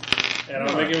 Sheriff, and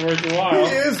I'll make it worth your while.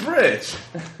 He is rich.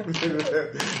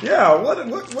 Yeah,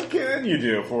 what can you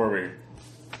do for me?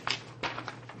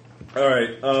 All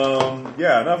right.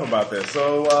 Yeah, enough about this.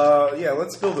 So, yeah,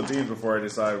 let's spill the beans before I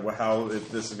decide if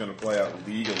this is going to play out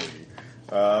legally.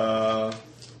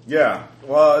 Yeah.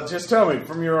 Well, just tell me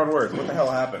from your own words, what the hell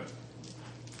happened?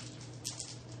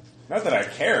 Not that I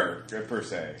care per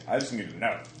se. I just need to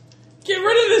know. Get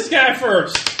rid of this guy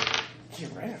first!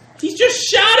 Get rid of him. He just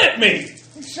shot at me!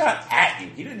 He shot at you.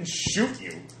 He didn't shoot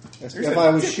you. If I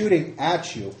was shooting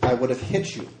at you, I would have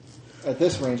hit you. At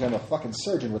this range, I'm a fucking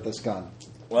surgeon with this gun.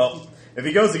 Well, if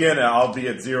he goes again, I'll be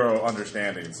at 0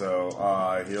 understanding. So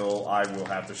I will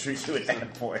have to shoot you at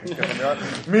that point.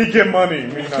 Me get money,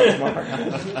 me not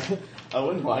smart. I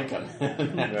wouldn't like him.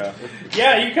 Yeah.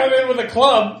 Yeah, you come in with a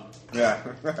club. Yeah.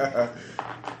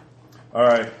 All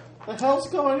right. What the hell's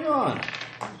going on?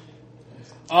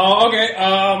 Oh,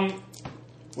 okay.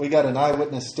 We got an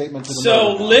eyewitness statement to the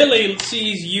So murder. Lily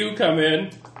sees you come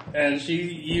in, and she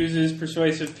uses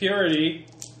persuasive purity.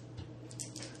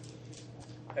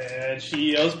 And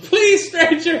she yells, "Please,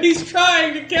 stranger, he's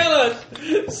trying to kill us!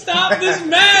 Stop this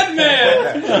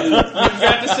madman!" You've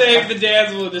got to save the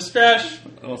damsel in distress.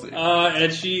 We'll see.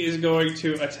 And she is going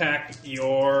to attack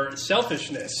your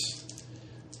selfishness.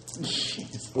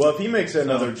 Well, if he makes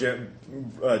another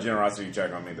generosity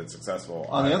check on me that's successful...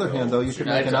 On the I other will- hand, though, you should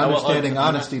make an I will- understanding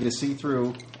honesty to see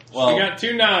through. Well, You got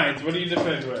 2 9s. What do you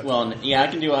defend with? well, yeah, I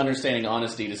can do understanding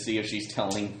honesty to see if she's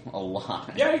telling a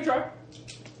lie. Yeah, you try.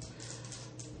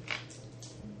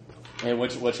 Hey,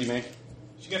 what'd she make?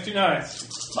 She got 2 9s.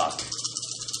 Fuck.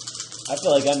 I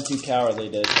feel like I'm too cowardly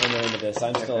to enter into this.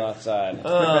 I'm still outside.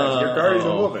 Your guardian's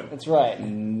a woman. That's right.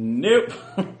 Nope.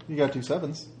 You got 2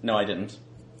 7s. No, I didn't.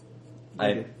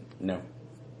 No.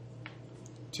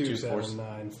 2 4, 7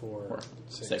 9 4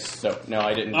 6. So no,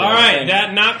 I didn't. All right,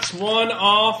 that knocks one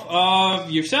off of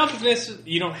your selfishness.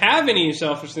 You don't have any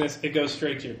selfishness. It goes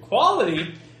straight to your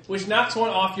quality, which knocks one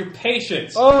off your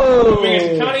patience. Oh!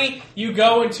 Because, Connie, you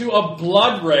go into a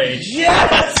blood rage.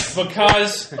 Yes!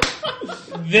 Because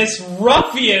this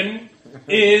ruffian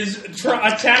is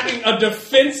attacking a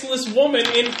defenseless woman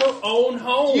in her own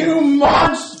home. You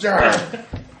monster!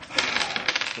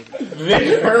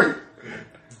 Vigor.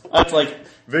 That's like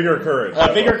Vigor, courage.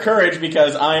 vigor, courage,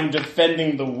 because I'm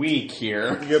defending the weak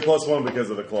here. You get +1 because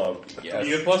of the club. Yes.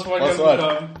 You get +1 Plus because one.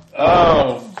 of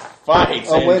Oh, fight!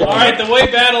 Oh, wait. All right, the way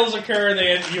battles occur,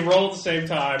 you roll at the same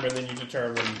time, and then you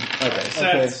determine Okay.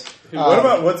 sets What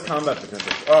about what's combat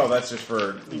potential? Oh, that's just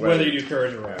for whether you do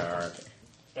courage or Yeah, right. all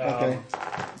right. Okay.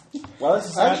 Well, this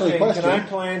is Actually, happening. Can I question.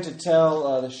 plan to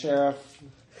tell the sheriff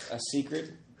a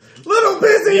secret? Little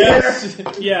busy Yes,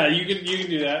 yeah, you can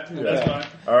do that. That's Okay. fine.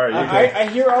 All right, you can. I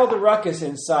hear all the ruckus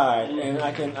inside, and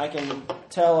I can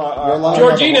tell You're our lying.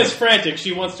 Georgina's frantic.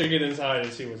 She wants to get inside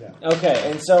and see what's happening.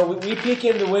 okay. And so we peek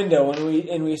in the window,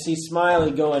 and we see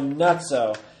Smiley going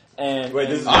nutso. And Wait,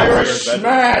 this is Irish bedroom.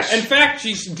 smash! In fact,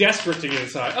 she's desperate to get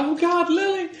inside. Oh God,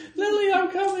 Lily,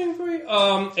 I'm coming for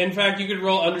you. In fact, you could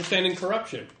roll understanding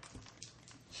corruption.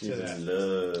 She's in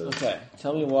love. okay,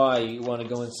 tell me why you want to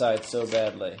go inside so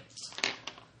badly.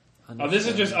 This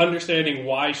is just understanding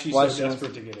why she's Why so she wants-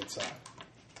 desperate to get inside.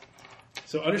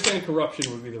 So understanding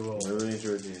corruption would be the role. Lily and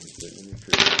Georgina.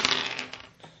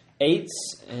 8s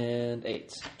and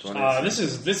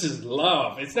 8s. This is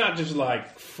love. It's not just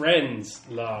like friends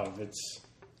love. It's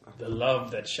the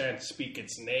love that shan't speak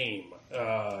its name.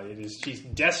 It is. She's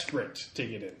desperate to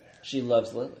get in there. She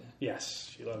loves Lily. Yes,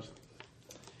 she loves it.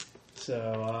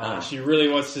 So she really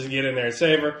wants to get in there and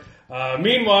save her.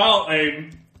 Meanwhile, a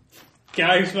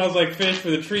guy who smells like fish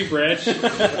with a tree branch is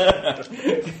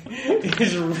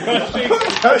rushing.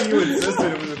 How you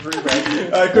insisted it was a free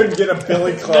bag. I couldn't get a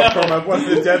billy club from one of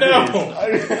the deputies. No,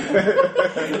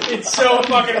 it's so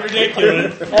fucking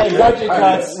ridiculous. Hey, budget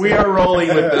cuts. We are rolling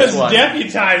with this Just one.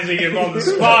 deputizing him on the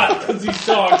spot because he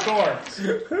saw a corpse.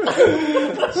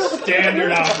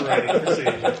 Standard operating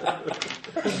procedure.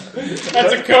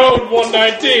 That's a code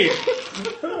 119.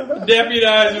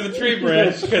 Deputized with a tree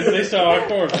branch because they saw a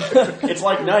corpse. It's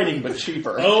like knighting, but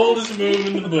cheaper. Oldest move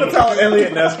in the book. That's how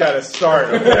Elliot Ness got to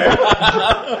start,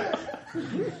 okay?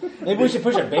 Maybe we should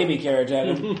push a baby carriage at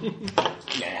him.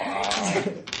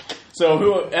 So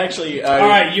who actually? All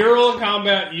right, you're rolling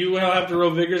combat. You will have to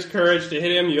roll vigorous courage to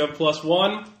hit him. You have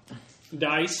 +1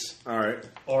 dice. All right.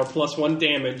 Or +1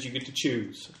 damage. You get to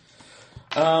choose.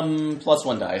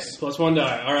 +1 dice. +1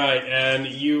 die. All right, and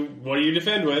you. What do you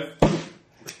defend with?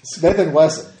 Smith and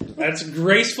Wesson. That's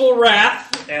graceful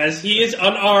wrath, as he is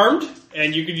unarmed,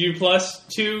 and you can do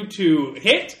 +2 to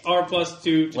hit or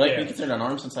 +2 to Will I be damage. considered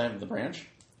unarmed since I have the branch?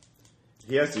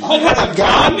 He has to. I have a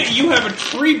gun. You have a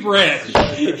tree branch.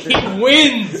 He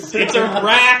wins. It's a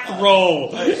wrath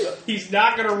roll. He's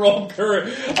not going to roll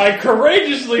courage. I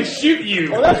courageously shoot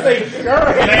you. Well, that's a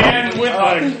courage. Man with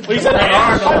a He said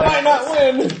unarmed. I might not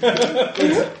win.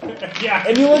 yeah.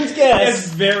 Anyone's guess. That's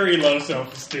very low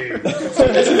self-esteem. This is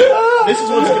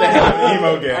what's going to happen.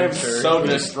 Emo I'm gangster. so going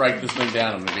to strike this thing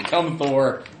down. I'm going to become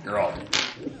Thor. You're all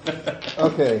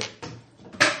Okay.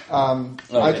 I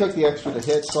Okay. took the extra to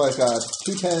hit, so I've got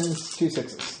 2 10s, 2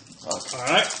 6s. All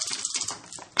right.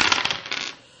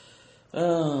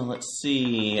 Let's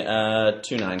see. 2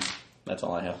 9s. That's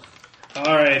all I have.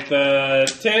 All right. The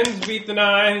 10s beat the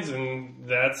 9s, and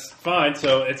that's fine.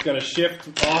 So it's going to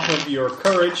shift off of your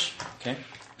courage Okay.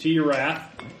 to your wrath.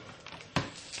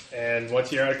 And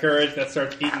once you're out of courage, that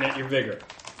starts eating at your vigor.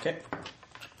 Okay.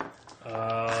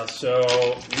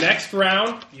 So next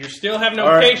round, you still have no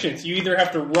All right. patience. You either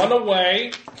have to run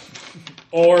away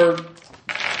or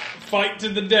fight to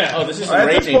the death. Oh, this isn't At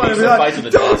this raging. point, This I'd is be a fight like, to the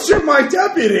don't death. shoot my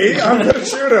deputy! I'm going to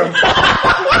shoot him.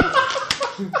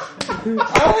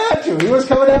 I had to. He was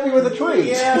coming at me with a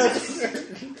tree.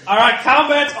 All right,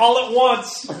 combat's all at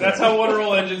once. That's how one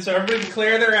roll engine. So everybody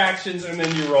clear their actions and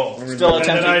then you roll. Still and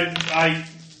attempting. then I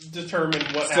determine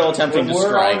what Still happens. attempting to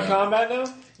We're all in strike. combat now?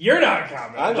 You're not in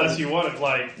combat I know. unless you want to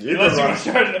like. You Unless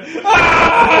you can want to start.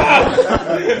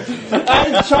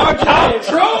 I'm charging it.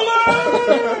 Controller.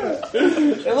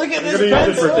 Look at I'm this going to use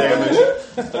it for pencil.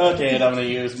 damage. Okay, and I'm going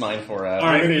to use mine for. All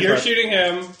right, gonna use you're my- shooting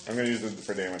him. I'm going to use it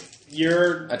for damage.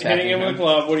 You're Attacking hitting him with him. a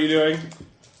club. What are you doing?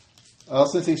 Well,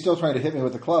 since he's still trying to hit me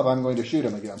with the club, I'm going to shoot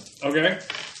him again. Okay.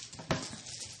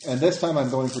 And this time I'm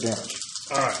going for damage.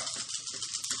 All right.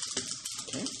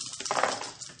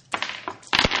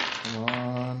 Come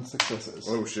on, successes.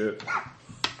 Oh, shit.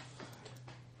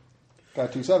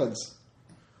 Got 2 7s.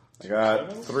 I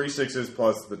got 3 6s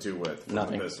plus the 2 width. from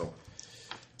Nothing. The pistol.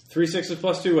 3 6s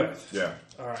plus 2 width. Yeah.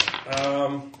 All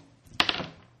right.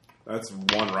 That's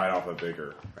 1 right off of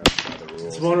bigger. That's not the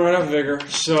rules. It's one right off vigor.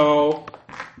 So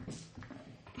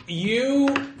you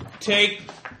take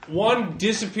 1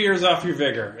 disappears off your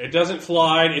vigor. It doesn't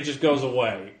fly. It just goes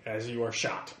away as you are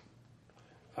shot.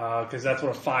 Because that's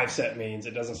what a 5 set means.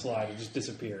 It doesn't slide. It just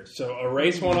disappears. So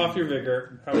erase 1 off your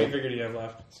vigor. How many vigor do you have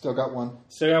left? Still got 1.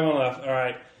 Still got 1 left. All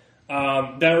right.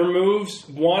 That removes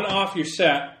 1 off your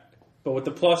set. But with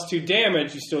the +2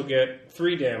 damage, you still get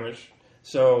 3 damage.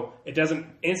 So it doesn't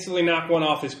instantly knock 1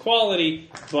 off his quality,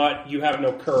 but you have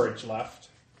no courage left.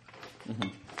 Mm-hmm.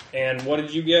 And what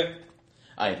did you get?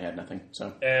 I had nothing,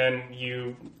 so. And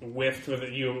you whiffed with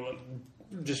it. You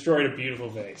destroyed a beautiful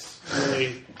vase.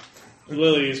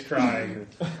 Lily is crying.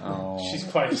 Oh. She's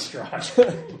quite distraught.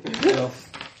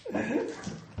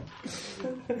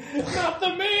 Not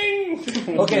the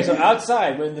Ming! Okay, so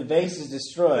outside, when the vase is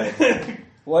destroyed,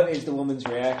 what is the woman's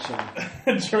reaction?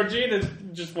 Georgina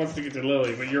just wants to get to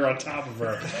Lily, but you're on top of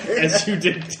her as you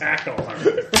did tackle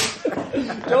her.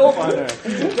 Dove on her.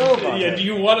 Dove on Yeah, her. do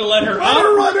you want to let her Let up?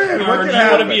 her run in. Or What do can you want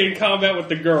happen? to be in combat with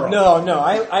the girl? No,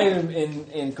 I am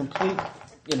in complete,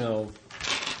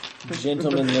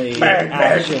 gentlemanly Bang,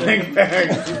 action. bang, bang,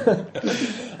 bang.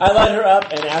 I let her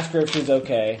up and ask her if she's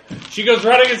okay. She goes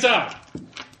running inside.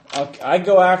 I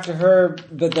go after her,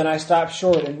 but then I stop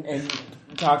short and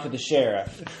talk to the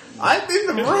sheriff. I'm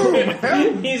in the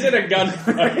room. He's in a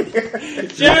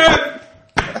gunfight. Sheriff!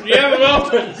 You have a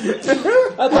moment.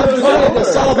 I thought it was Trying to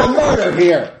solve a murder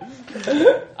here.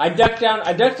 I duck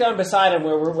down beside him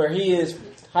where he is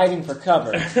hiding for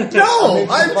cover. No,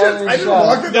 I didn't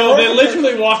walk in the No, they room.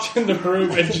 literally walked in the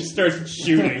room and just started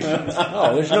shooting.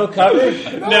 Oh, there's no cover?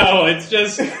 No, it's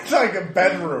just... It's like a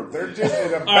bedroom. They're just in a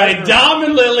bedroom. Alright, Dom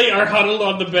and Lily are huddled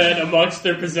on the bed amongst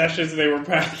their possessions they were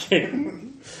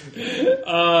packing.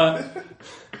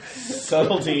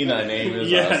 Subtlety, thy name is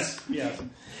Yes, us. yes.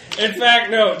 In fact,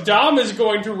 no, Dom is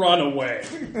going to run away.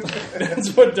 That's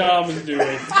what Dom is doing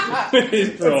with his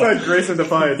That's roll. like Grace and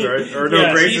Defiance, right? Or no,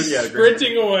 Yes, Grace he's and Grace.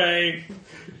 sprinting away,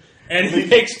 and he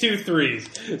takes 2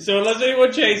 3s. So unless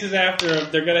anyone chases after him,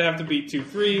 they're going to have to beat 2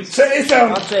 3s. Chase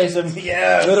him. I'll chase him.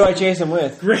 Yes. What do I chase him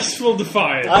with? Graceful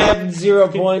Defiance. I have 0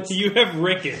 points. You have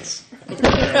rickets.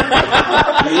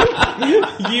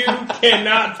 You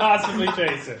cannot possibly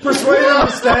chase him. Persuade him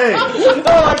to stay.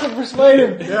 Oh, I can persuade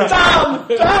him. Yeah. Tom!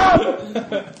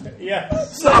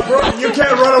 Yes. Stop running. You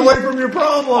can't run away from your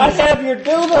problems. I have your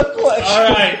dildo collection.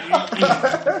 All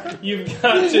right. You've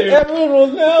got to. Everyone will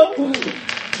know.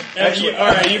 All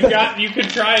right. You can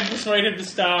try and persuade him to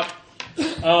stop.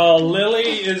 Lily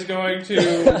is going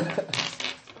to.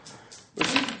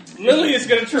 Lily is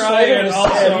going to try and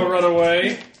also run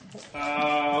away.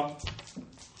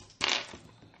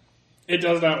 It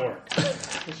does not work.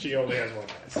 She only has one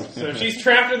dice. So she's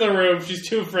trapped in the room. She's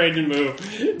too afraid to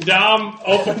move. Dom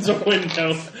opens a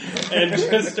window and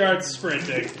just starts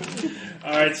sprinting.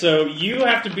 All right, so you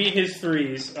have to beat his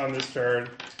threes on this turn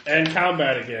and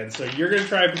combat again. So you're going to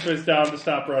try and persuade Dom to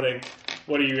stop running.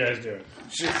 What are you guys doing?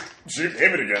 Shoot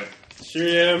him again.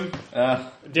 Shoot him.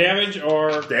 Damage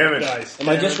or Damage. dice? Am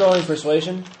I just rolling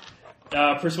persuasion?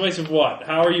 Persuasive what?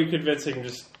 How are you convincing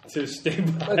just to stay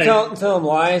by? Tell him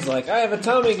lies like, I have a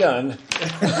Tommy gun.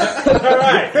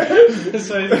 Alright.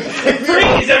 So,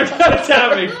 freeze! Every time a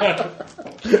Tommy gun.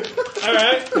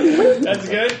 Alright. That's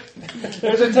good.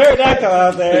 There's a pterodactyl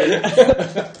out there.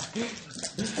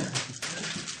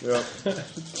 Yep.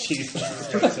 Jesus,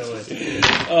 that's silly.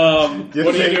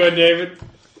 What are you doing, David?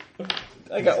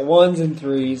 I got 1s and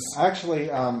 3s. Actually,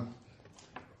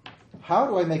 how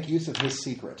do I make use of his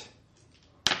secret?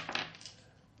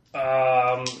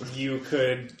 You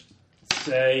could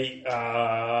say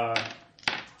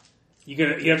you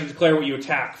have to declare what you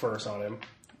attack first on him,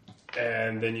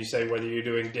 and then you say whether you're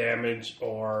doing damage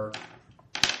or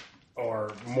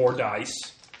more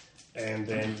dice, and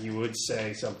then you would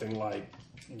say something like,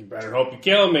 "You better hope you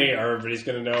kill me, or everybody's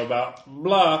going to know about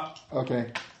blah."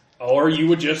 Okay. Or you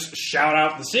would just shout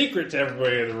out the secret to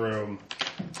everybody in the room,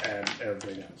 and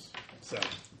everybody knows. So.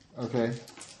 Okay.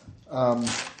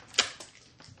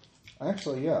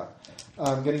 Actually, yeah.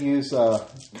 I'm going to use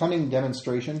cunning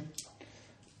demonstration.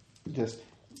 Just,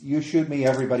 you shoot me,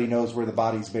 everybody knows where the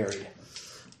body's buried.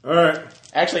 All right.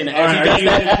 Actually, All right, as he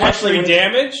does that, plus 3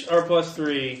 damage or plus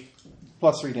 3?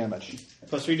 Plus 3 damage.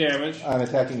 Plus 3 damage. I'm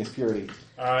attacking his purity.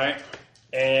 All right.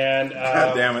 And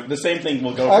God damn it. the same thing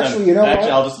will go for Actually, them. you know Actually,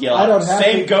 what? I'll just yell I don't out, have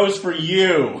same to- goes for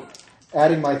you.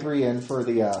 Adding my 3 in for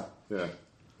the... Yeah.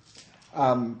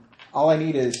 all I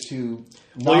need is to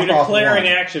well, knock you're off declaring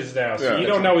one. actions now, so Yeah, you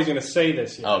don't know he's going to say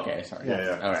this yet. Okay, sorry.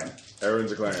 Yeah. All right.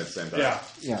 Everyone's declaring at the same time. Yeah.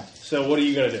 Yeah. So what are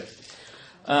you going to do?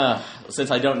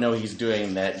 Since I don't know he's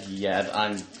doing that yet,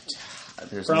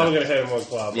 there's Probably going to hit him with a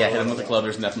club. Yeah, hit him with a club.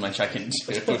 There's nothing much I can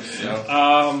do. So.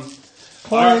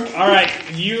 All right,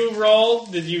 you roll.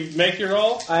 Did you make your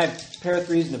roll? I have a pair of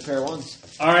 3s and a pair of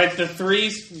 1s. All right, the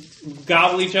 3s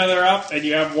gobble each other up, and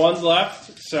you have 1s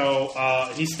left. So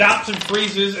he stops and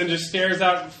freezes and just stares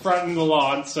out in front of the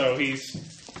lawn. So he's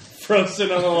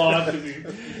frozen on the lawn.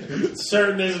 He's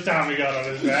certain there's a Tommy gun on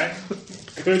his back.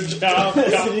 Good job,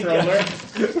 comptroller.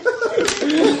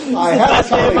 I have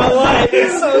Saved my life.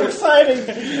 It's so exciting.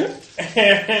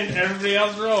 And everybody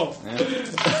else roll.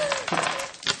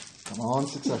 Come on,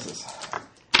 successes.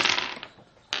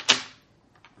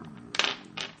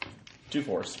 2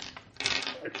 4s.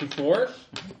 2 4s.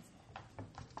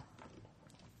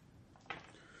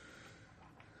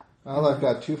 Well, I've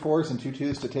got 2 4s and 2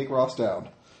 2s to take Ross down.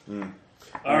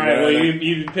 All right, well,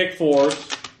 you pick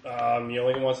 4s. You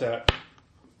only get one set.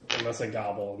 Unless they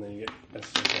gobble, and then you get...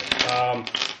 That's just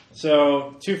it.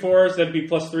 So, 2 4s, that'd be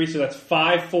plus 3, so that's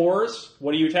 5 4s.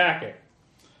 What are you attacking?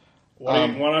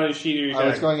 One on his sheet are you attacking?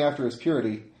 I was going after his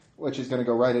purity, which is going to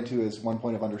go right into his 1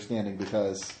 point of understanding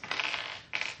because...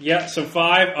 Yeah, so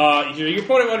 5. Your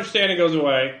point of understanding goes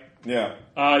away. Yeah.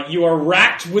 You are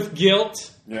racked with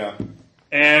guilt Yeah.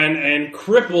 and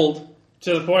crippled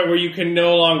to the point where you can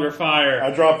no longer fire. I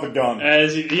dropped the gun.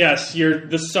 Yes,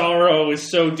 the sorrow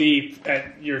is so deep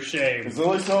at your shame. Is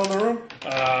Lily still in the room?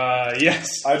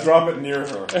 Yes. I drop it near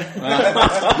her.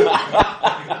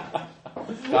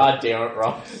 God damn it,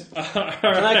 Ross.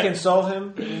 Can I console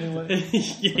him? Anyway?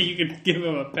 Yeah, you can give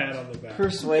him a pat on the back.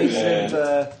 Persuasive.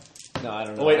 No, I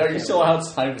don't know. Wait, are you still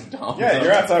outside with Dom? Yeah,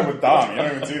 you're outside with Dom. You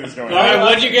don't even see this going All right, on.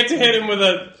 what'd you get to hit him with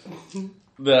a...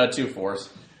 The 2 4s.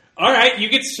 All right, you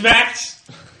get smacked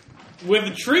with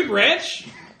a tree branch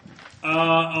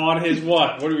on his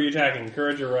what? What are we attacking?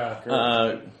 Courage or wrath?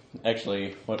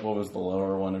 Actually, what was the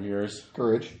lower one of yours?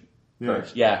 Courage.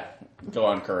 Courage. Yeah, go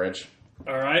on courage.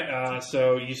 All right,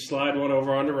 so you slide one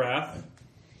over onto wrath.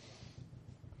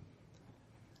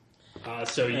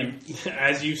 So you,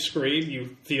 as you scream,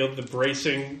 you feel the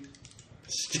bracing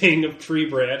sting of tree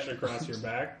branch across your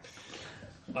back.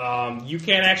 You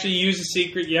can't actually use the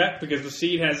secret yet because the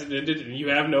seed hasn't ended and you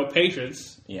have no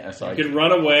patience. Yeah, so You can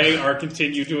run away or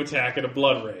continue to attack at a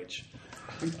blood rage.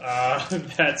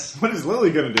 That's What is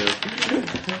Lily going to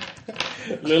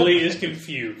do? Lily is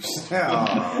confused.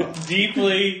 Yeah.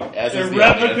 Deeply, As is the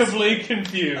irrevocably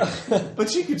confused. But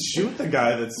she could shoot the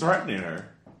guy that's threatening her.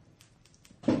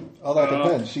 Oh, that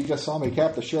depends. She just saw me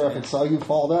cap the sheriff and saw you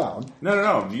fall down.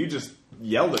 No. You just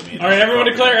yelled at me. All right, everyone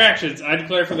declare actions. I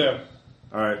declare for them.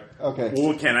 All right. Okay.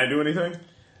 Well, can I do anything?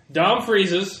 Dom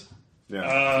freezes.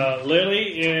 Yeah.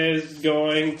 Lily is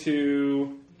going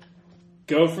to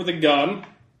go for the gun.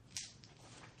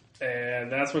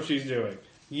 And that's what she's doing.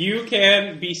 You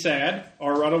can be sad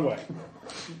or run away.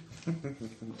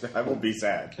 I will be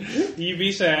sad. You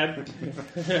be sad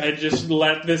and just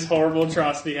let this horrible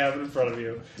atrocity happen in front of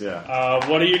you. Yeah.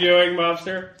 What are you doing,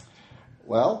 mobster?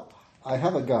 Well, I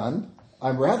have a gun.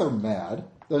 I'm rather mad.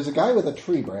 There's a guy with a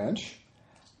tree branch.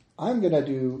 I'm gonna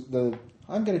do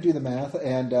the math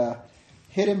and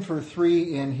hit him for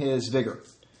 3 in his vigor.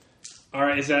 All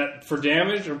right, is that for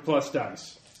damage or plus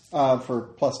dice? For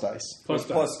plus dice. Plus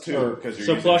dice. Plus 2. Or- Because you're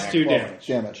So using plus hand 2 claw. damage.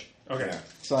 Damage. Okay. Yeah.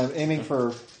 So I'm aiming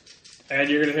for. And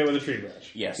you're going to hit with a tree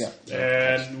branch. Yes. Yeah.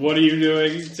 And what are you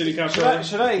doing, City Comptroller?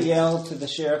 Should I yell to the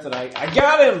sheriff that I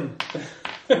got him?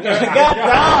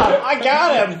 I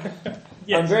got him!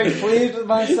 Yes. I'm very pleased with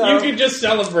myself. You can just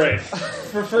celebrate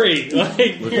for free.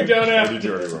 Like, you don't have What did you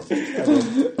to.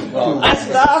 already roll? Well, I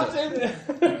stopped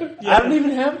him. I don't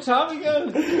even have a Tommy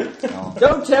gun.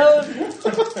 Don't tell him.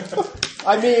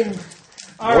 I mean,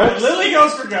 All right, Lily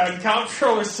goes for gun.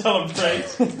 Comptroller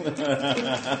celebrates.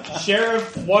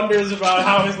 Sheriff wonders about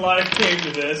how his life came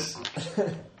to this.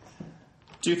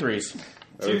 2 threes.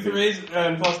 2 threes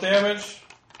and plus damage.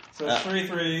 So Ah. 3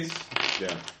 threes.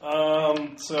 Yeah.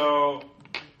 So,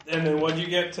 and then what'd you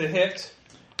get to hit?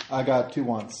 I got 2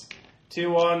 ones.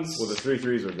 2 ones. Well, the 3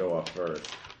 threes would go off first.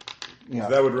 Yeah.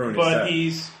 So that would ruin his But set.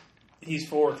 he's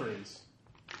 4 threes.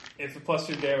 If the plus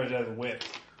 2 damage has width,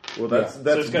 Well, that's so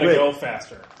it's going to width. go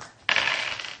faster.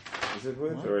 Is it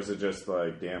width or is it just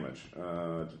like damage?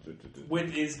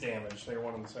 Width is damage. They're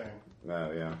one and the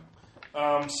same.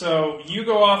 Yeah. So you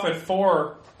go off at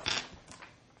 4.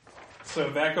 So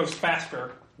that goes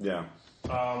faster. Yeah.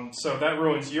 So that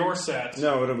ruins your set.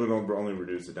 No, it would only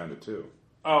reduce it down to 2.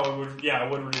 Oh, it would. Yeah,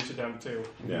 it would reduce it down to 2.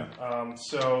 Yeah.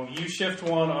 So you shift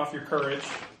 1 off your courage,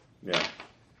 Yeah.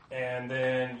 and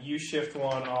then you shift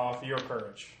 1 off your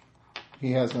courage.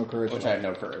 He has no courage. Which I have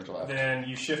no courage left. Then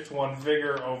you shift 1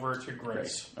 vigor over to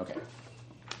grace Okay.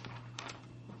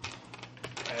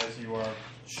 as you are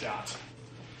shot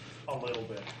a little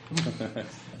bit.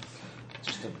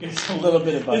 just It's a little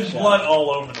bit of There's buckshot. blood all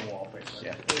over the wallpaper.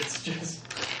 Yeah.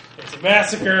 It's a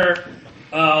massacre.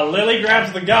 Lily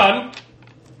grabs the gun.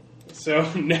 So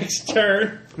next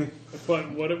turn,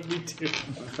 what do we do?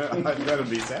 I'm gonna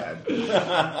be sad.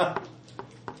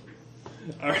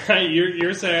 All right,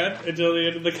 you're sad until the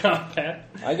end of the combat.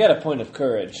 I got a point of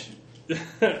courage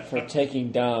for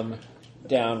taking Dom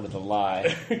down with a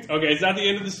lie. Okay, it's not the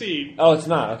end of the scene, Oh, it's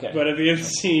not? Okay. but at the end of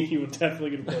the scene, you will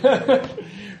definitely get a point of courage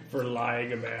for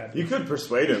lying a man. You could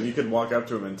persuade him. You could walk up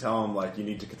to him and tell him, like, you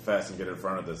need to confess and get in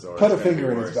front of this. Or Put it's a gonna finger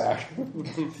be in his worse. back.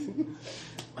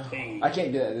 Hey, I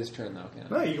can't do that this turn, though, can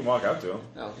I? No, you can walk up to him.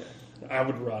 Okay. I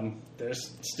would run.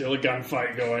 There's still a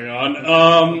gunfight going on.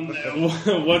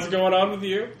 What's going on with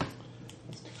you?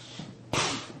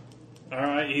 All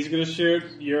right, he's going to shoot.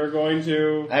 You're going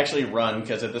to... I actually run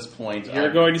because at this point,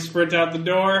 You're going to sprint out the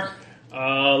door.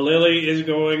 Lily is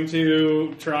going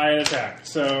to try and attack.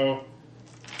 So,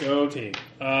 go team.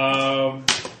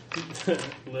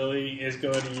 Lily is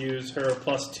going to use her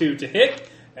 +2 to hit,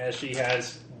 as she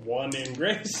has 1 in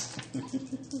grace.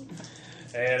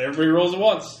 And everybody rolls it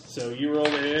once. So you roll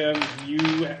it. You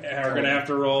are going to have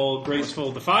to roll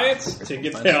Graceful Defiance to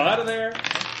get the hell out of there.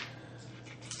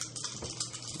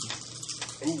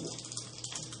 Ooh.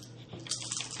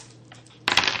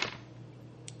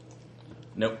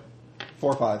 Nope.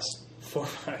 4 5s. 4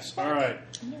 5s. All right.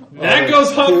 That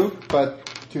goes off. 2, but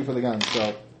 2 for the gun,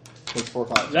 so it's 4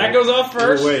 5s. That goes off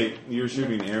first. Oh, wait, you're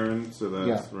shooting Aaron, so that's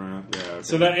Yeah. right. Yeah. Okay.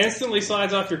 So that instantly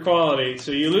slides off your quality.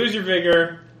 So you lose your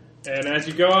vigor, and as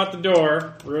you go out the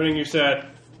door, ruining your set,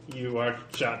 you are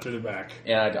shot through the back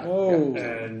Yeah, I die. Whoa.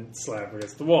 and slap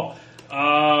against the wall.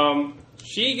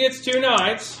 She gets 2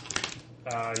 knights.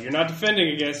 You're not defending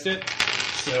against it,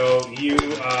 so you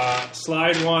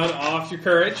slide 1 off your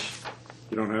courage.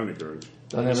 You don't have any courage,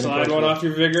 Don't have any Slide 1 courage. off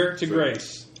your vigor to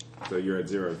grace. so you're at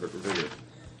 0 for vigor.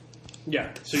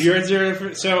 Yeah, so you're at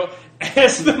 0. So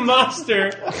as the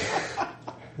monster,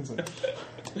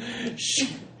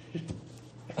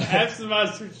 as the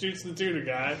monster shoots the tutor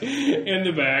guy in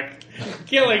the back,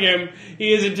 killing him,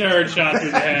 he is in turn shot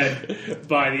through the head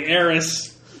by the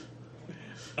heiress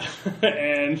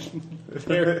And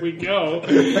there we go. Do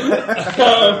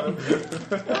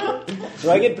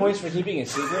I get points for keeping a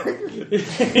secret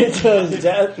until his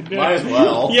death? Might as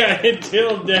well. Yeah,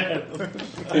 until death.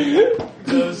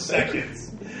 Those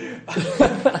seconds.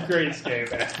 Greatest game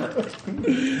ever.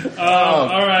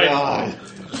 All right. God.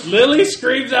 Lily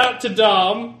screams out to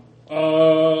Dom,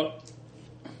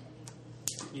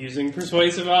 using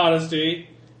persuasive honesty,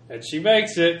 and she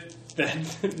makes it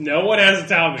that no one has a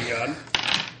Tommy gun.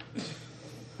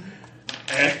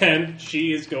 And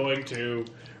she is going to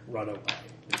run away,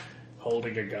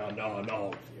 holding a gun on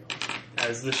all of you,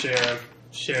 as the sheriff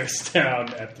stares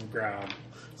down at the ground.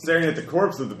 Staring at the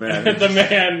corpse of the man. The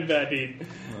man that he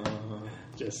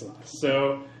just lost.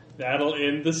 So that'll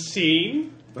end the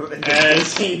scene.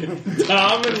 As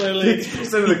Tom and Lily...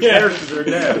 60% of the characters are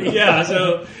dead. Yeah,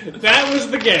 so that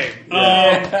was the game.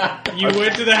 You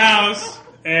went to the house,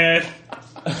 and...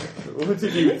 What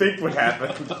did you think would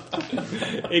happen?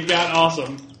 It got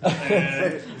awesome.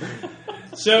 And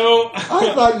so...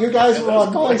 I thought you guys were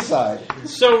on my side.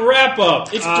 So wrap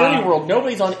up. It's Dirty World.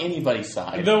 Nobody's on anybody's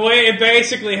side. The way it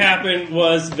basically happened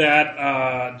was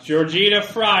that Georgina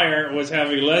Fryer was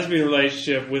having a lesbian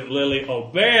relationship with Lily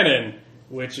O'Bannon,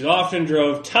 which often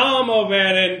drove Tom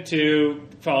O'Bannon to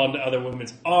fall into other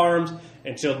women's arms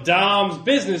until Dom's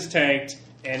business tanked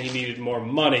and he needed more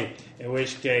money. In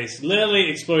which case, Lily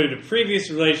exploited a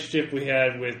previous relationship we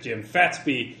had with Jim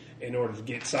Fatsby in order to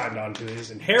get signed on to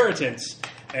his inheritance,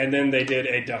 and then they did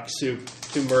a duck soup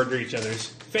to murder each other's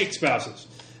fake spouses.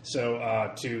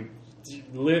 So,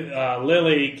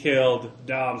 Lily killed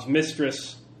Dom's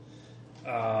mistress,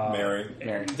 Mary.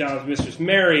 Dom's mistress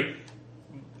Mary,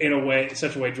 in a way,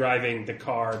 such a way, driving the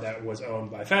car that was owned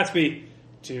by Fatsby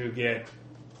to get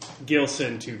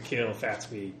Gilson to kill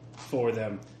Fatsby for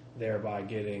them, thereby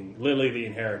getting Lily the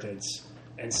inheritance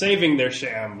and saving their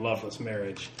sham loveless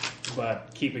marriage,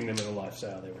 but keeping them in a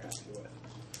lifestyle they were happy with.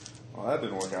 Well, that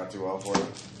didn't work out too well for you.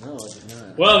 No, it did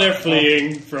not. Well, they're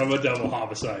fleeing from a double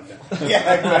homicide now.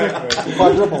 Yeah, exactly.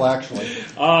 Quadruple, actually.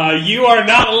 You are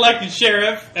not elected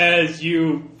sheriff, as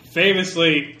you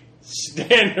famously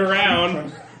stand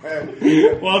around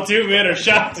while two men are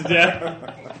shot to death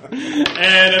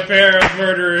and a pair of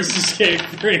murderers escape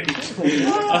free.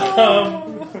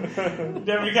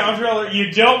 Deputy Comptroller, you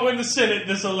don't win the Senate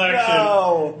this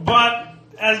election, but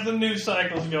as the news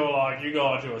cycles go along, you go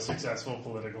on to a successful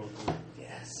political career.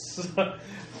 Yes. So,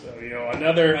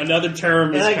 another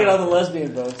term is And I get coming. all the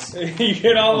lesbian votes. You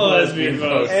get all the lesbian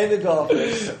votes. And the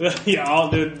golfers. Yeah,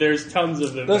 there's tons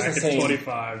of them Those back the at same.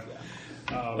 25.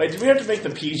 Wait, do we have to make the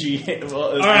PG?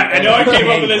 All right, I know I came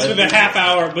up with this within a half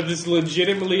hour, but this is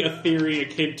legitimately a theory a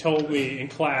kid told me in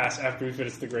class after we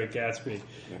finished The Great Gatsby.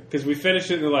 Because we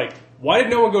finished it and they're like, why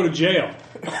did no one go to jail?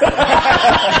 And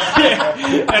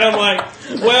I'm like,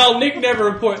 well, Nick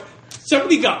never reported.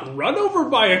 Somebody got run over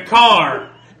by a car.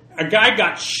 A guy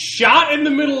got shot in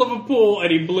the middle of a pool and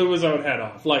he blew his own head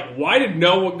off. Like, why did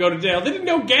no one go to jail? They didn't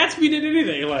know Gatsby did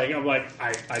anything. I'm like,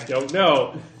 I don't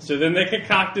know. So then they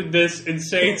concocted this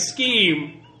insane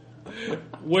scheme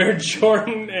where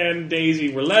Jordan and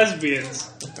Daisy were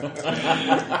lesbians.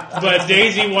 But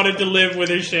Daisy wanted to live with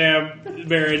her sham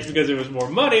marriage because it was more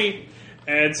money.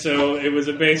 And so it was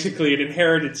basically an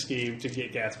inherited scheme to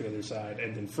get Gatsby on their side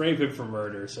and then frame him for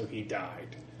murder so he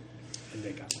died. And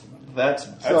they got him. That's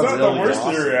not really the worst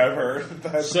awesome. theory I've heard.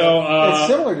 It's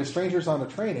similar to Strangers on a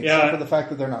Train, except for the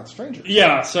fact that they're not strangers.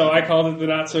 Yeah, so I called it the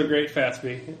Not So Great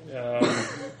Fatsby.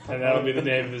 And that'll be the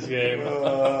name of this game.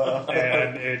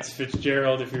 And it's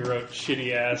Fitzgerald if he wrote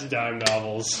shitty-ass dime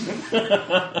novels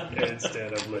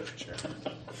instead of literature.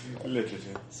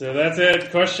 So that's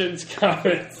it. Questions,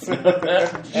 comments?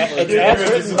 It's as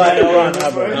written by L. Ron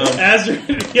Hubbard.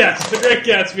 Yes, The Great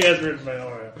Gatsby as written by L.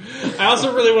 Ron. I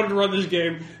also really wanted to run this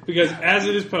game because as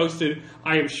it is posted,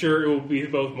 I am sure it will be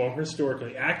both more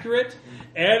historically accurate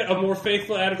and a more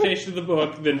faithful adaptation of the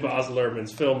book than Baz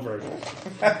Luhrmann's film version.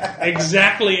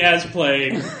 Exactly as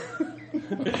played,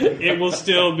 it will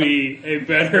still be a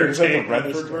better Is that take the on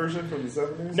this Redford story. version from the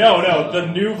 70s? No, the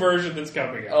new version that's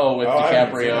coming out. Oh, with I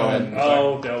haven't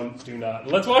DiCaprio seen and... Do not.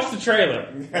 Let's watch the trailer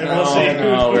and we'll see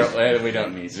No, who's we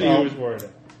don't need see to. who's worried.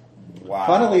 Wow.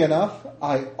 Funnily enough,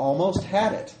 I almost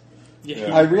had it.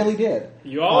 Yeah. I really did.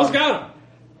 You always got him.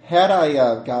 Had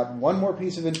I got one more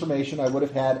piece of information, I would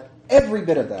have had every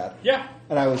bit of that. Yeah.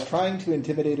 And I was trying to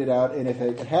intimidate it out, and if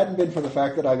it hadn't been for the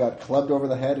fact that I got clubbed over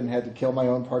the head and had to kill my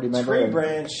own party member... Tree and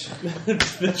branch.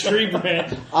 The tree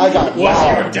branch I got was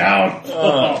your wowed.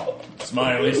 downfall.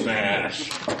 Smiley smash.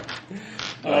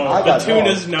 I the got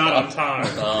tuna's no. not on time.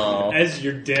 Oh. As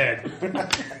you're dead.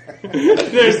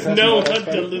 There's no one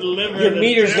to deliver. Your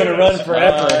meter's going to run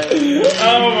forever.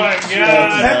 Oh my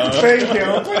god. That's the thing,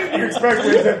 Caleb. What did you expect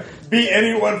me to be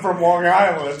anyone from Long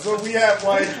Island? So we have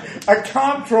like a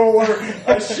comptroller,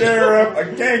 a sheriff,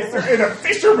 a gangster, and a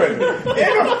fisherman.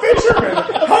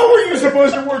 How are you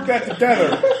supposed to work that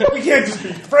together? We can't just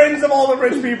be friends of all the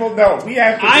rich people. No, we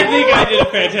have to. I think I did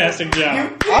a fantastic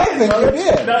job. I think you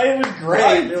did. No, it was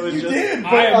great. It was You just, did, I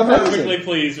but am amazing. perfectly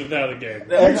pleased with how the game.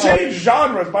 you changed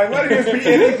genres by letting us be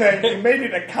anything. You made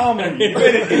it a comedy. You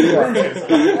made it intrusive.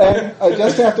 And I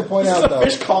just have to point out, though,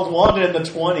 Fish called Wanda in the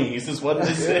 20s is what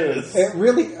this is. it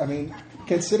really, I mean,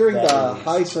 considering the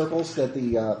high circles that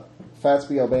the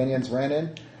Fatsby Albanians ran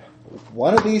in,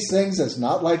 one of these things is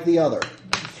not like the other.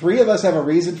 Three of us have a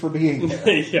reason for being there.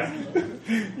 Yeah.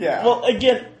 Yeah. Well,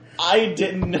 again, I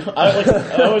didn't know.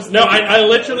 I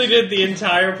literally did the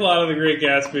entire plot of The Great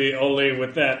Gatsby only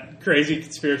with that crazy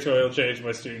conspiratorial change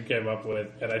my student came up with,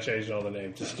 and I changed all the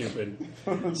names to stupid.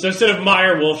 So instead of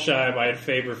Meyer Wolfsheim, I had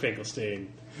Faber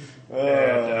Finkelstein.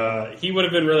 And he would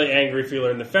have been really angry if he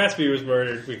learned that Fatsby was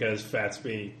murdered because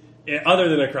Fatsby, other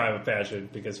than a crime of passion,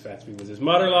 because Fatsby was his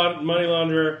money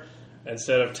launderer.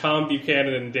 Instead of Tom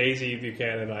Buchanan and Daisy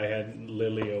Buchanan, I had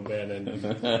Lily O'Bannon,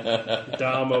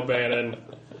 Dom O'Bannon.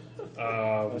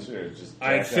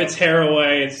 I had Fitz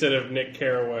Haraway instead of Nick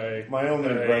Carraway. My only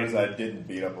regret is I didn't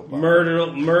beat up a bunch.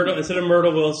 Myrtle instead of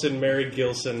Myrtle Wilson, Mary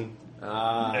Gilson.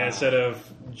 And instead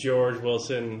of George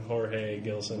Wilson, Jorge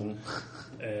Gilson.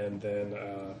 And then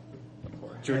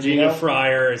Georgina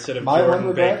Fryer instead of My one Jordan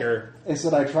regret Baker. is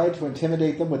that I tried to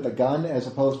intimidate them with the gun as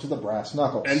opposed to the brass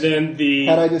knuckles. And then the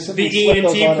Had I just simply slipped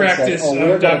those ENT on and said, practice "Oh,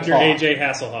 we're of gonna Dr. talk." A.J.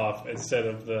 Hasselhoff instead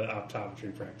of the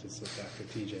optometry practice of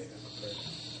Dr. T.J.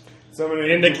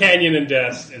 Somebody In the Canyon and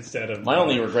Desk instead of... My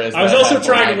only regret is I was that also had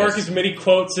trying to blindness. work as many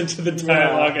quotes into the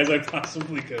dialogue as I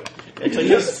possibly could. Actually,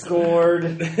 yes. scored.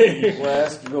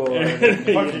 West scored.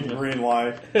 fucking green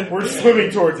light. We're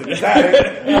swimming towards it. Is that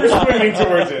it? We're swimming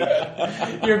towards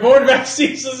it. You're going back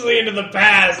ceaselessly into the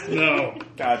past. No.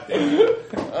 God damn it.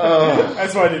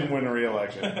 That's why I didn't win a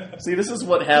re-election. See, this is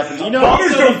what happens. You know,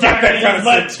 Voters Also, don't the get fact that that kind you of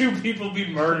let shit. two people be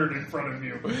murdered in front of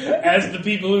you, as the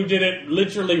people who did it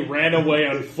literally ran away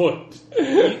on foot.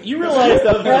 you realize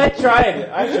that I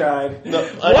tried.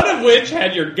 One of which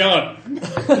had your gun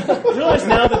you realize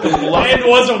now that the blood. and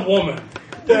was a woman.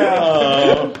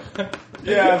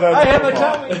 Yeah, that's I have a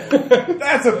Tommy.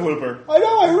 That's a blooper. I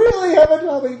know, I really have a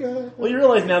Tommy gun. Well, you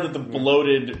realize now that the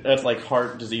bloated,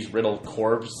 heart disease riddled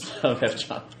corpse of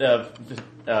Scott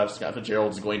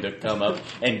Fitzgerald is going to come up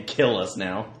and kill us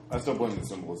now. I still blame the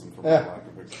symbolism for my Yeah. lack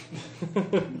of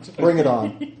victory. Bring it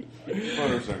on.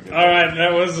 Voters don't get All right,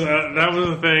 that was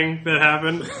a thing that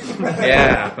happened.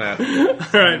 Yeah.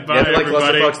 All right, bye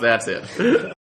everybody. That's it.